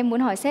vâng, thì em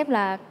muốn hỏi sếp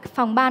là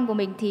phòng ban của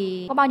mình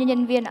thì có bao nhiêu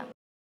nhân viên ạ?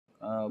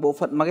 Bộ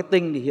phận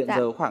marketing thì hiện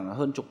giờ khoảng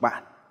hơn chục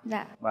bạn.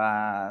 Dạ.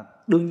 Và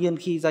đương nhiên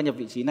khi gia nhập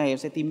vị trí này em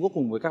sẽ teamwork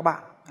cùng với các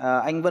bạn.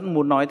 Anh vẫn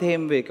muốn nói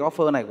thêm về cái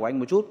offer này của anh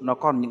một chút. Nó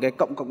còn những cái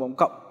cộng.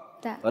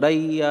 Dạ. Ở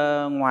đây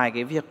ngoài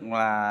cái việc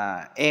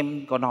là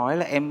em có nói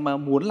là em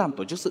muốn làm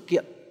tổ chức sự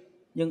kiện,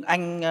 nhưng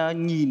anh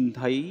nhìn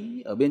thấy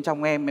ở bên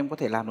trong em có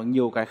thể làm được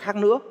nhiều cái khác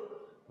nữa.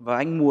 Và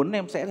anh muốn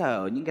em sẽ là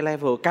ở những cái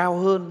level cao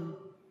hơn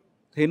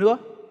thế nữa,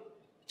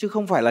 chứ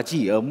không phải là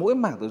chỉ ở mỗi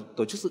mảng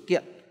tổ chức sự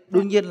kiện.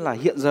 Đương nhiên là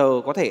hiện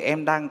giờ có thể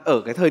em đang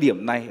ở cái thời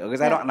điểm này, ở cái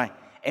giai đoạn này,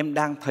 em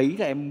đang thấy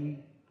là em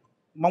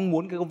mong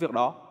muốn cái công việc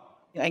đó.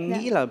 Nhưng anh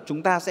nghĩ là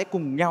chúng ta sẽ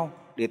cùng nhau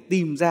để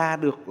tìm ra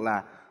được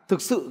là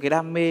thực sự cái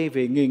đam mê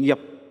về nghề nghiệp,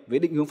 với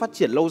định hướng phát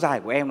triển lâu dài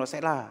của em nó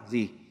sẽ là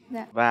gì.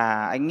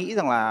 Và anh nghĩ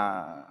rằng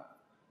là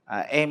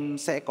em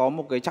sẽ có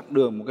một cái chặng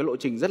đường, một cái lộ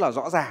trình rất là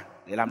rõ ràng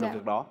để làm được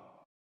việc đó.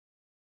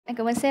 Anh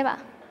cảm ơn sếp ạ.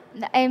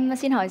 Em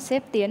xin hỏi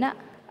sếp Tiến ạ.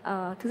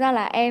 Thực ra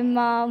là em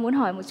muốn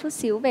hỏi một chút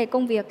xíu về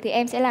công việc thì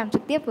em sẽ làm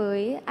trực tiếp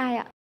với ai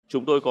ạ?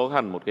 Chúng tôi có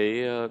hẳn một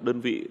cái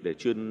đơn vị để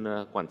chuyên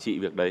quản trị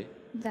việc đấy.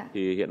 Dạ.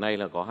 Thì hiện nay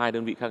là có 2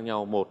 đơn vị khác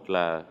nhau. Một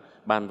là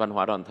Ban Văn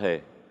hóa Đoàn thể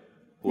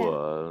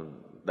của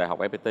Đại học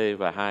FPT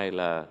và 2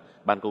 là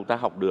Ban Công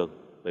tác học đường.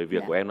 Bởi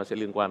việc của em nó sẽ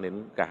liên quan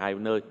đến cả 2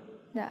 nơi.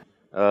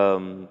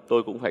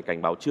 Tôi cũng phải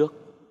cảnh báo trước.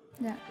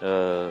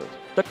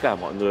 Tất cả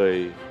mọi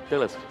người,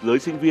 tức là giới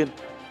sinh viên,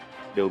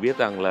 đều biết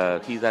rằng là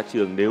khi ra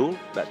trường nếu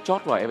đã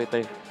chót vào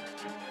FPT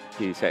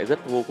thì sẽ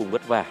vô cùng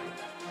vất vả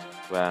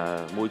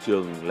và môi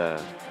trường là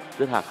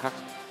rất hà khắc.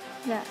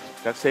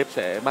 Các sếp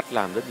sẽ bắt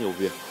làm rất nhiều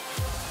việc,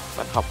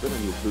 bắt học rất là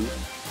nhiều thứ,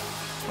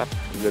 bắt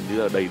gần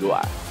như là đầy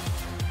đọa.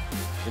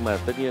 Nhưng mà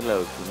tất nhiên là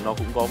nó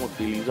cũng có một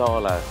cái lý do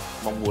là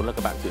mong muốn là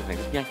các bạn trưởng thành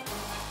rất nhanh.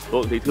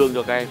 Tôi cũng thấy thương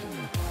cho các em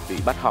vì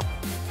bắt học,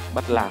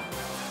 bắt làm.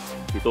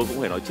 Thì tôi cũng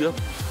phải nói trước,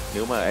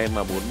 nếu mà em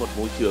mà muốn một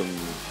môi trường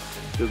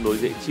tương đối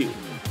dễ chịu,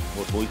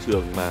 một môi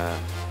trường mà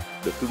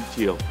được cưng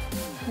chiều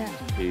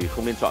thì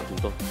không nên chọn chúng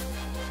tôi.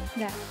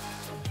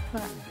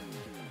 Vâng.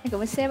 Anh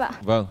cảm ơn sếp ạ.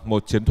 Vâng,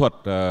 một chiến thuật,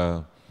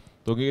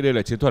 tôi nghĩ đây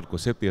là chiến thuật của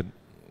sếp Tiến.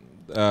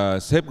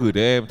 Sếp gửi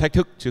tới em thách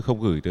thức chứ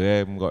không gửi tới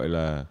em gọi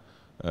là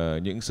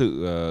những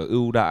sự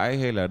ưu đãi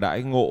hay là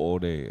đãi ngộ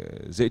để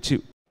dễ chịu.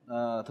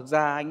 Thực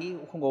ra anh nghĩ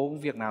cũng không có công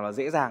việc nào là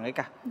dễ dàng ấy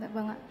cả. Dạ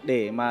vâng ạ.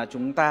 Để mà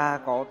chúng ta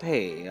có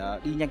thể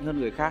đi nhanh hơn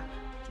người khác,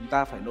 chúng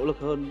ta phải nỗ lực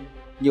hơn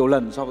nhiều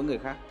lần so với người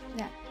khác.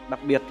 Đặc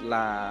biệt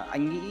là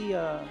anh nghĩ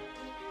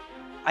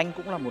anh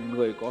cũng là một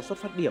người có xuất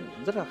phát điểm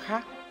rất là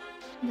khác.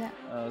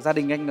 Gia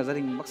đình anh là gia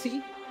đình bác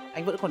sĩ.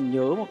 Anh vẫn còn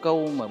nhớ một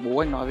câu mà bố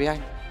anh nói với anh: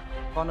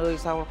 con ơi,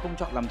 sao không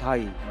chọn làm thầy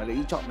mà lại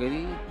đi chọn cái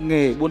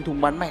nghề buôn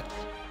thúng bán mẹt.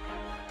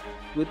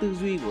 Với tư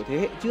duy của thế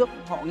hệ trước,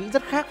 họ nghĩ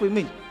rất khác với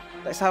mình.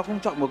 Tại sao không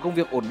chọn một công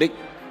việc ổn định,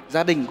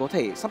 gia đình có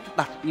thể sắp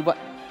đặt như vậy,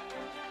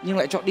 nhưng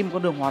lại chọn đi một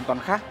con đường hoàn toàn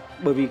khác?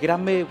 Bởi vì cái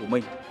đam mê của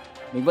mình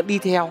vẫn đi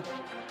theo.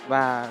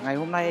 Và ngày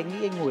hôm nay anh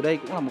nghĩ anh ngồi đây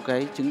cũng là một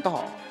cái chứng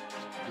tỏ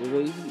đối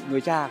với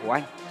người cha của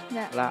anh,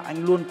 là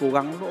anh luôn cố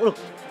gắng nỗ lực.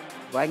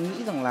 Và anh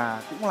nghĩ rằng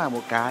là cũng là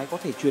một cái có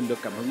thể truyền được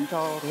cảm hứng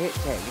cho thế hệ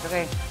trẻ như các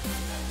em.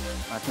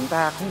 Và chúng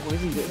ta không có cái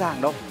gì dễ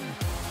dàng đâu,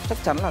 chắc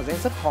chắn là sẽ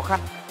rất khó khăn.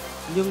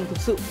 Nhưng thực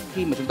sự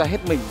khi mà chúng ta hết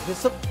mình, hết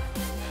sức,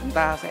 chúng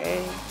ta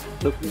sẽ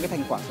được những cái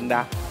thành quả xứng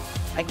đáng.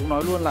 Anh cũng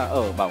nói luôn là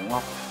ở Bảo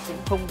Ngọc cũng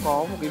không có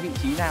một cái vị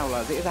trí nào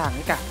là dễ dàng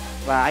hết cả.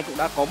 Và anh cũng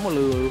đã có một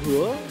lời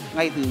hứa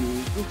ngay từ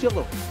lúc trước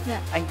rồi.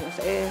 Anh cũng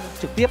sẽ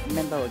trực tiếp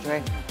mentor cho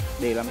em.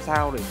 để làm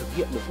sao để thực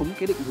hiện được đúng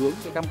cái định hướng,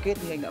 cái cam kết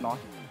như anh đã nói.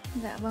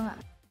 Dạ vâng ạ.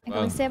 Anh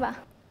cảm ơn sếp ạ.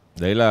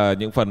 Đấy là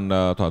những phần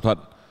thỏa thuận.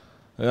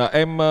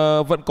 Em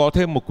vẫn có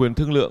thêm một quyền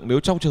thương lượng. Nếu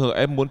trong trường hợp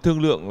em muốn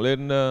thương lượng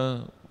lên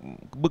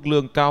mức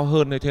lương cao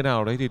hơn hay thế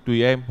nào đấy thì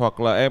tùy em, hoặc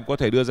là em có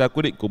thể đưa ra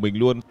quyết định của mình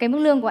luôn. Cái mức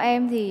lương của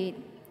em thì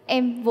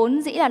em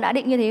vốn dĩ là đã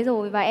định như thế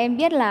rồi, và em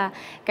biết là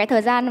cái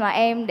thời gian mà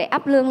em để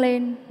up lương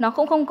lên nó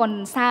cũng không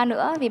còn xa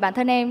nữa, vì bản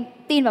thân em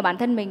tin vào bản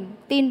thân mình,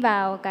 tin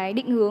vào cái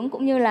định hướng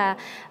cũng như là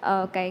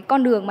cái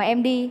con đường mà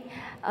em đi.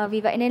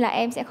 Vì vậy nên là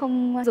em sẽ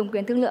không dùng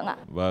quyền thương lượng ạ.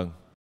 Vâng.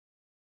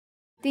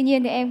 Tuy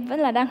nhiên thì em vẫn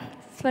là đang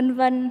phân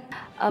vân.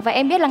 Và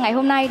em biết là ngày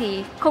hôm nay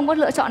thì không có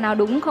lựa chọn nào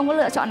đúng, không có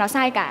lựa chọn nào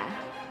sai cả.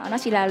 Nó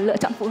chỉ là lựa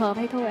chọn phù hợp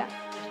hay thôi ạ.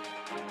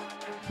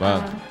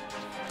 Vâng.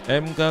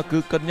 Em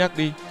cứ cân nhắc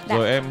đi,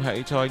 rồi em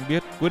hãy cho anh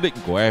biết quyết định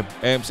của em.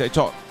 Em sẽ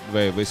chọn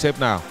về với sếp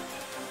nào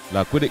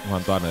là quyết định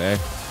hoàn toàn ở em.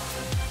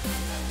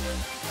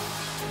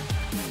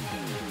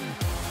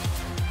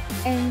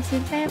 Em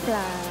xin phép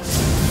là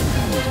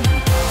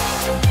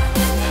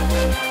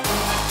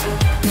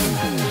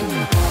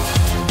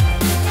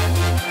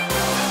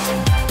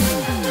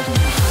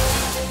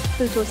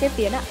từ chối sếp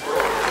Tiến ạ.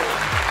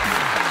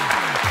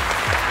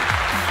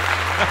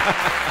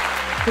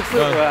 Thực sự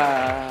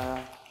là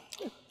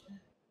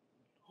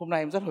hôm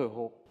nay em rất hồi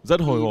hộp.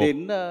 Rất hồi hộp.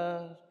 Đến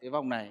cái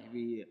vòng này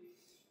vì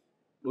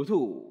đối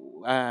thủ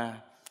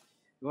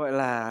gọi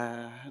là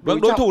đối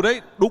thủ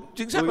đấy, đúng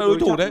chính xác là đối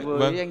thủ đấy.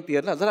 Với anh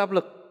Tiến là rất áp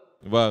lực.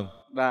 Vâng.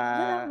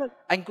 Và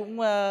anh cũng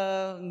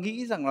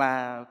nghĩ rằng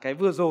là cái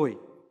vừa rồi,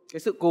 cái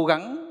sự cố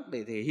gắng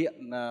để thể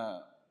hiện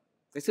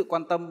cái sự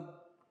quan tâm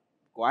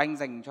của anh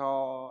dành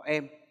cho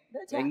em,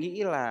 anh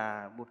nghĩ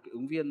là một cái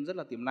ứng viên rất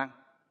là tiềm năng,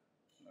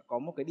 có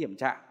một cái điểm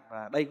chạm,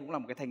 và đây cũng là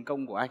một cái thành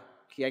công của anh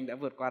khi anh đã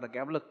vượt qua được cái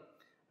áp lực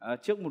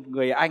trước một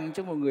người anh,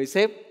 trước một người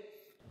sếp.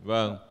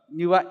 Vâng.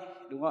 Như vậy,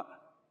 đúng không ạ?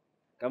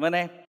 Cảm ơn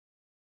em.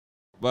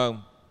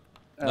 Vâng.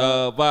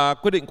 Và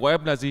quyết định của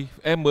em là gì?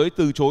 Em mới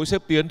từ chối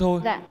sếp Tiến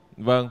thôi. Dạ.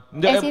 Vâng.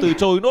 Nhưng em từ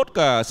chối nốt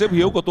cả sếp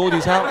Hiếu của tôi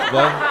thì sao?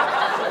 Vâng.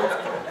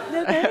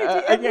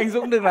 Anh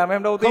Dũng đừng làm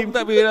em đau tim. Không,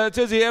 tại vì là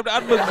chưa gì em đã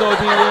ăn mừng rồi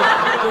thì...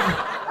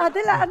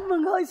 thế là ăn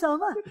mừng hơi sớm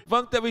à?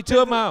 Vâng, tại vì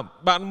chưa mà.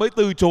 Bạn mới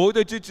từ chối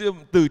thôi, chứ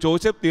từ chối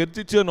sếp Tiến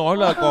chứ chưa nói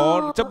là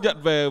có chấp nhận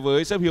về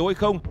với sếp Hiếu hay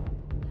không.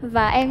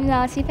 Và em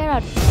xin phép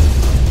là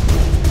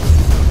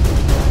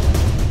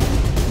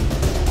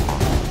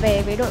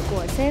về với đội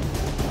của sếp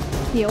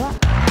Hiếu ạ.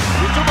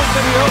 Chúc mừng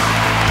sếp Hiếu.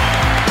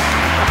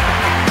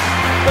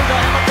 Bây giờ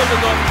em bắt đầu được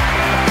rồi.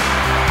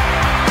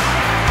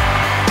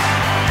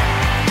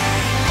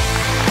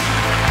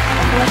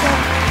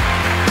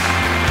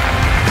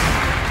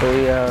 Tôi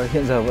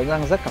hiện giờ vẫn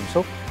đang rất cảm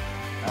xúc.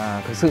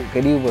 Thực sự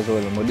cái deal vừa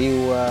rồi là một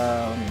deal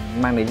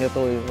mang đến cho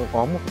tôi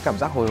có một cái cảm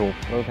giác hồi hộp.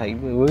 Tôi thấy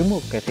với một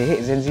cái thế hệ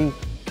Gen Z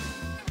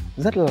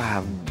rất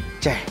là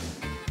trẻ,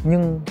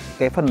 nhưng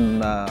cái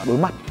phần đối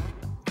mặt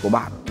của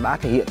bạn đã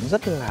thể hiện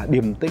rất là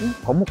điềm tĩnh.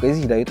 Có một cái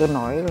gì đấy tôi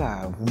nói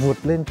là vượt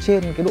lên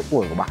trên cái độ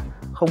tuổi của bạn.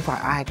 Không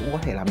phải ai cũng có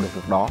thể làm được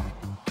việc đó.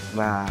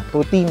 Và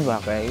tôi tin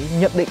vào cái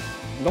nhận định,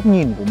 góc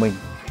nhìn của mình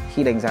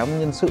khi đánh giá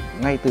nhân sự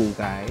ngay từ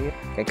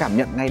cái cảm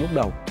nhận ngay lúc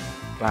đầu.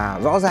 Và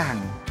rõ ràng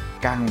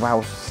càng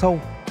vào sâu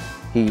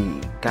thì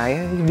cái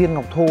viên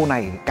ngọc thô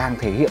này càng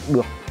thể hiện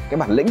được cái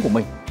bản lĩnh của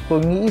mình.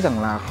 Tôi nghĩ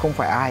rằng là không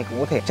phải ai cũng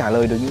có thể trả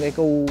lời được những cái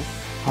câu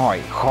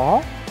hỏi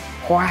khó,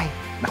 khoai,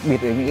 đặc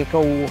biệt là những cái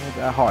câu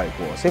hỏi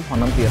của sếp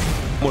Hoàng Nam Tiến.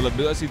 Một lần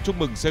nữa xin chúc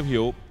mừng sếp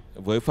Hiếu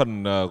với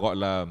phần gọi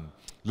là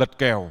lật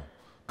kèo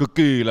cực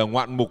kỳ là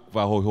ngoạn mục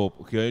và hồi hộp,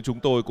 khiến chúng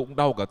tôi cũng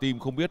đau cả tim,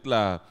 không biết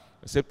là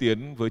sếp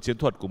Tiến với chiến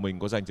thuật của mình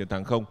có giành chiến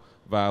thắng không.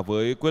 Và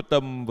với quyết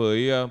tâm,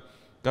 với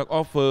các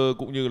offer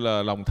cũng như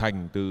là lòng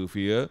thành từ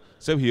phía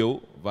sếp Hiếu,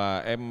 và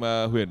em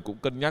Huyền cũng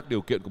cân nhắc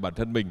điều kiện của bản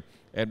thân mình,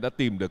 em đã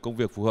tìm được công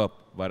việc phù hợp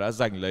và đã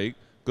giành lấy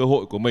cơ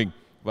hội của mình.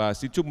 Và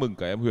xin chúc mừng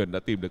cả em Huyền đã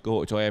tìm được cơ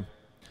hội cho em.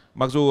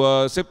 Mặc dù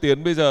sếp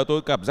Tiến bây giờ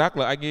tôi cảm giác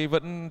là anh ấy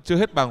vẫn chưa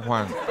hết bàng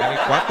hoàng, anh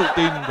ấy quá tự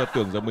tin và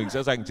tưởng rằng mình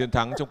sẽ giành chiến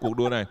thắng trong cuộc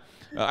đua này.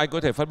 Anh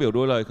có thể phát biểu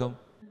đôi lời không?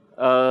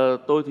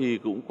 Tôi thì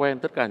cũng quen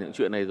tất cả những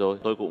chuyện này rồi.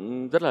 Tôi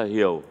cũng rất là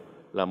hiểu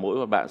là mỗi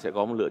một bạn sẽ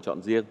có một lựa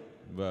chọn riêng.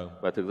 Vâng.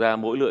 Và thực ra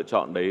mỗi lựa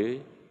chọn đấy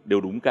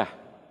đều đúng cả.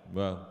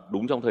 Vâng.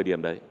 Đúng trong thời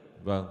điểm đấy.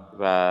 Vâng.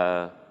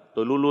 Và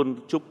tôi luôn luôn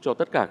chúc cho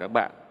tất cả các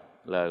bạn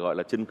là gọi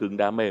là chân cứng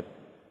đá mềm.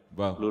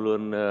 Vâng. Luôn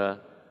luôn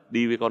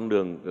đi với con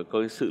đường, có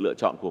cái sự lựa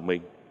chọn của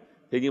mình.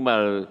 Thế nhưng mà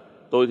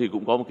tôi thì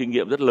cũng có một kinh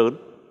nghiệm rất lớn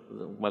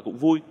mà cũng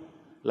vui,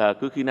 là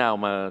cứ khi nào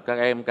mà các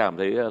em cảm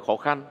thấy khó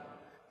khăn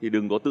thì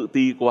đừng có tự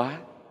ti quá,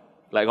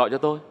 lại gọi cho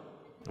tôi.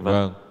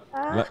 Vâng.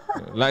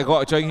 Lại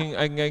gọi cho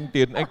anh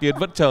Tiến. Anh Tiến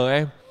vẫn chờ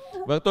em.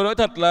 Vâng, tôi nói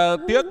thật là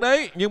tiếc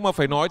đấy, nhưng mà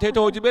phải nói thế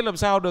thôi chứ biết làm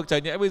sao được. Chả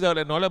nhẽ bây giờ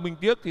lại nói là mình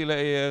tiếc thì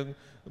lại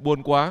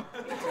buồn quá.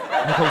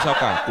 Nhưng không sao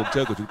cả, cuộc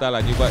chơi của chúng ta là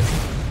như vậy.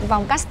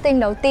 Vòng casting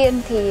đầu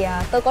tiên thì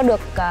tôi có được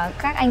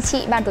các anh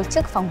chị ban tổ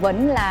chức phỏng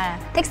vấn là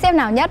thích sếp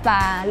nào nhất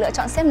và lựa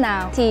chọn sếp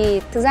nào.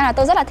 Thì thực ra là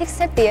tôi rất là thích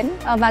sếp Tiến,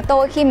 và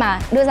tôi khi mà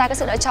đưa ra cái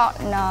sự lựa chọn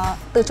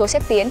từ chối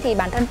sếp Tiến thì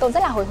bản thân tôi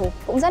rất là hồi hộp,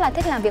 cũng rất là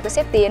thích làm việc với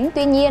sếp Tiến.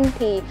 Tuy nhiên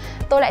thì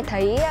tôi lại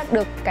thấy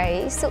được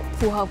cái sự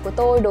phù hợp của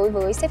tôi đối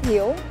với sếp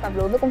Hiếu và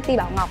đối với công ty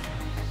Bảo Ngọc.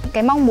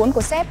 Cái mong muốn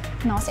của sếp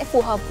nó sẽ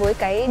phù hợp với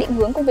cái định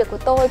hướng công việc của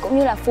tôi, cũng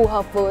như là phù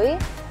hợp với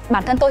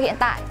bản thân tôi hiện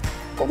tại.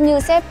 Cũng như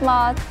sếp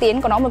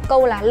Tiến có nói một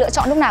câu là lựa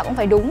chọn lúc nào cũng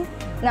phải đúng,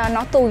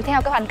 nó tùy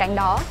theo cái hoàn cảnh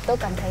đó. Tôi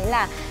cảm thấy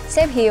là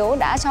sếp Hiếu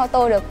đã cho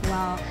tôi được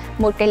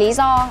một cái lý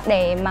do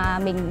để mà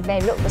mình về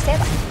lượng với sếp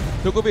ạ.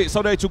 Thưa quý vị,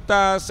 sau đây chúng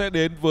ta sẽ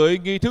đến với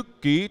nghi thức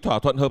ký thỏa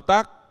thuận hợp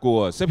tác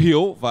của sếp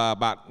Hiếu và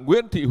bạn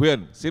Nguyễn Thị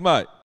Huyền. Xin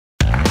mời.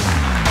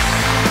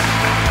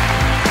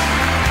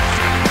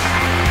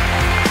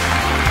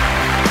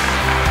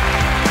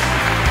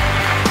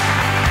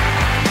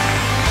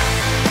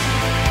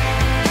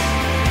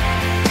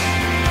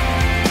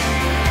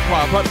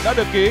 Thỏa thuận đã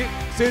được ký.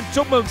 Xin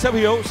chúc mừng sếp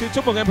Hiếu, xin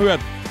chúc mừng em Huyền.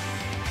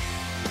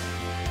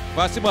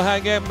 Và xin mời hai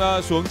anh em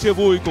xuống chia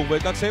vui cùng với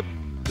các sếp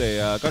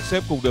để các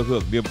sếp cùng được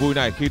hưởng niềm vui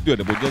này khi tuyển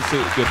được một nhân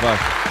sự tuyệt vời.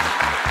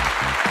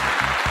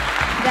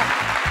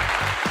 Dạ.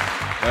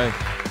 Đây.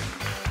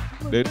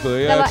 Đến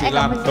với chị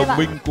Lan, đồng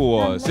minh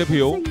của sếp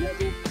Hiếu.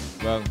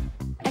 Vâng.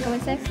 Em cảm ơn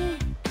sếp.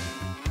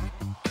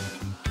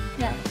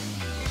 Dạ.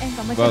 Em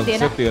cảm ơn vâng, sếp Tiến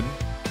sếp ạ. Tiến.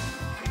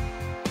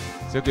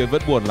 Sếp Tiến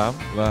vẫn buồn lắm.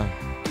 Vâng.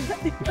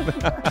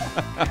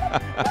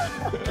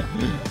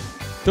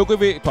 Thưa quý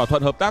vị, thỏa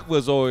thuận hợp tác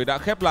vừa rồi đã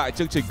khép lại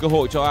chương trình Cơ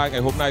hội cho ai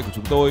ngày hôm nay của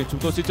chúng tôi. Chúng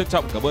tôi xin trân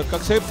trọng cảm ơn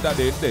các sếp đã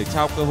đến để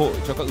trao cơ hội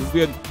cho các ứng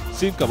viên.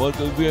 Xin cảm ơn các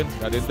ứng viên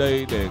đã đến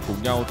đây để cùng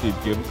nhau tìm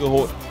kiếm cơ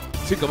hội.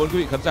 Xin cảm ơn quý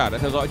vị khán giả đã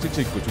theo dõi chương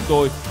trình của chúng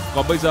tôi.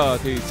 Còn bây giờ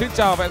thì xin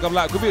chào và hẹn gặp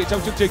lại quý vị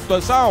trong chương trình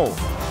tuần sau.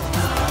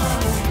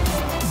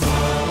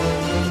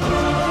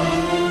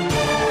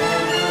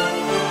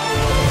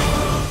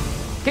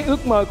 Cái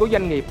ước mơ của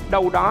doanh nghiệp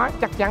đâu đó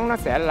chắc chắn nó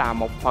sẽ là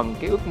một phần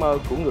cái ước mơ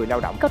của người lao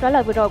động. Câu trả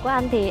lời vừa rồi của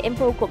anh thì em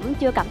Thu cũng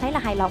chưa cảm thấy là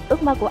hài lòng.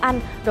 Ước mơ của anh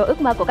rồi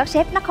ước mơ của các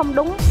sếp nó không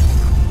đúng.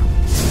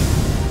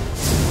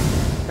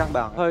 Các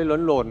bạn hơi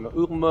lẫn lộn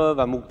ước mơ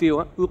và mục tiêu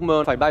á. Ước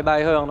mơ phải bay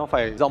bay hơn, nó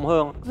phải rộng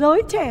hơn.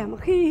 Giới trẻ mà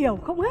khi hiểu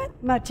không hết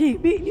mà chỉ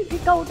bị những cái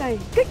câu này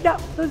kích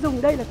động, tôi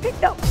dùng đây là kích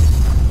động.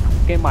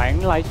 Cái mảng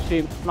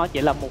livestream nó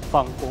chỉ là một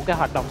phần của cái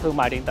hoạt động thương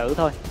mại điện tử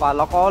thôi. Và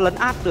nó có lấn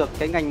át được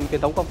cái ngành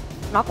truyền thống không?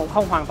 Nó cũng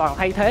không hoàn toàn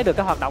thay thế được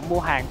cái hoạt động mua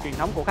hàng truyền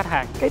thống của khách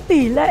hàng. Cái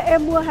tỷ lệ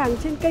em mua hàng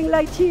trên kênh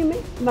livestream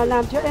ấy mà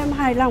làm cho em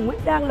hài lòng ấy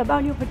đang là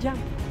bao nhiêu %?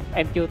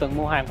 Em chưa từng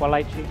mua hàng qua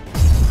livestream.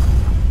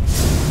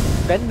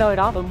 Đến nơi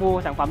đó tôi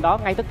mua sản phẩm đó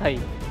ngay tức thì,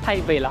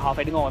 thay vì là họ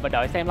phải đi ngồi và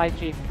đợi xem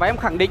livestream. Và em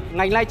khẳng định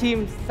ngành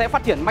livestream sẽ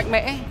phát triển mạnh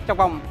mẽ trong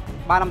vòng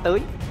 3 năm tới.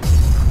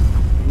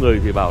 Người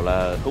thì bảo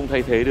là không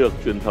thay thế được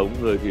truyền thống,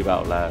 người thì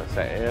bảo là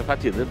sẽ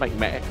phát triển rất mạnh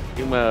mẽ,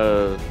 nhưng mà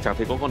chẳng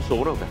thấy có con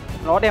số đâu cả.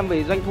 Nó đem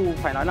về doanh thu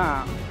phải nói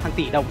là hàng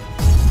tỷ đồng.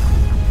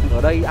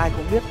 Ở đây ai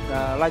cũng biết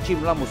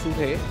livestream là một xu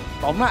thế,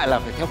 tóm lại là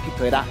phải theo kịp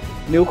thời đại,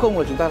 nếu không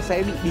là chúng ta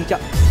sẽ bị đi chậm.